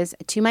always,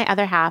 to my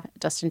other half,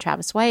 Dustin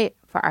Travis White,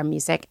 for our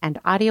music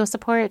and audio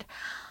support.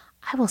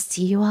 I will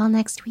see you all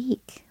next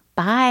week.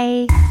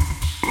 Bye.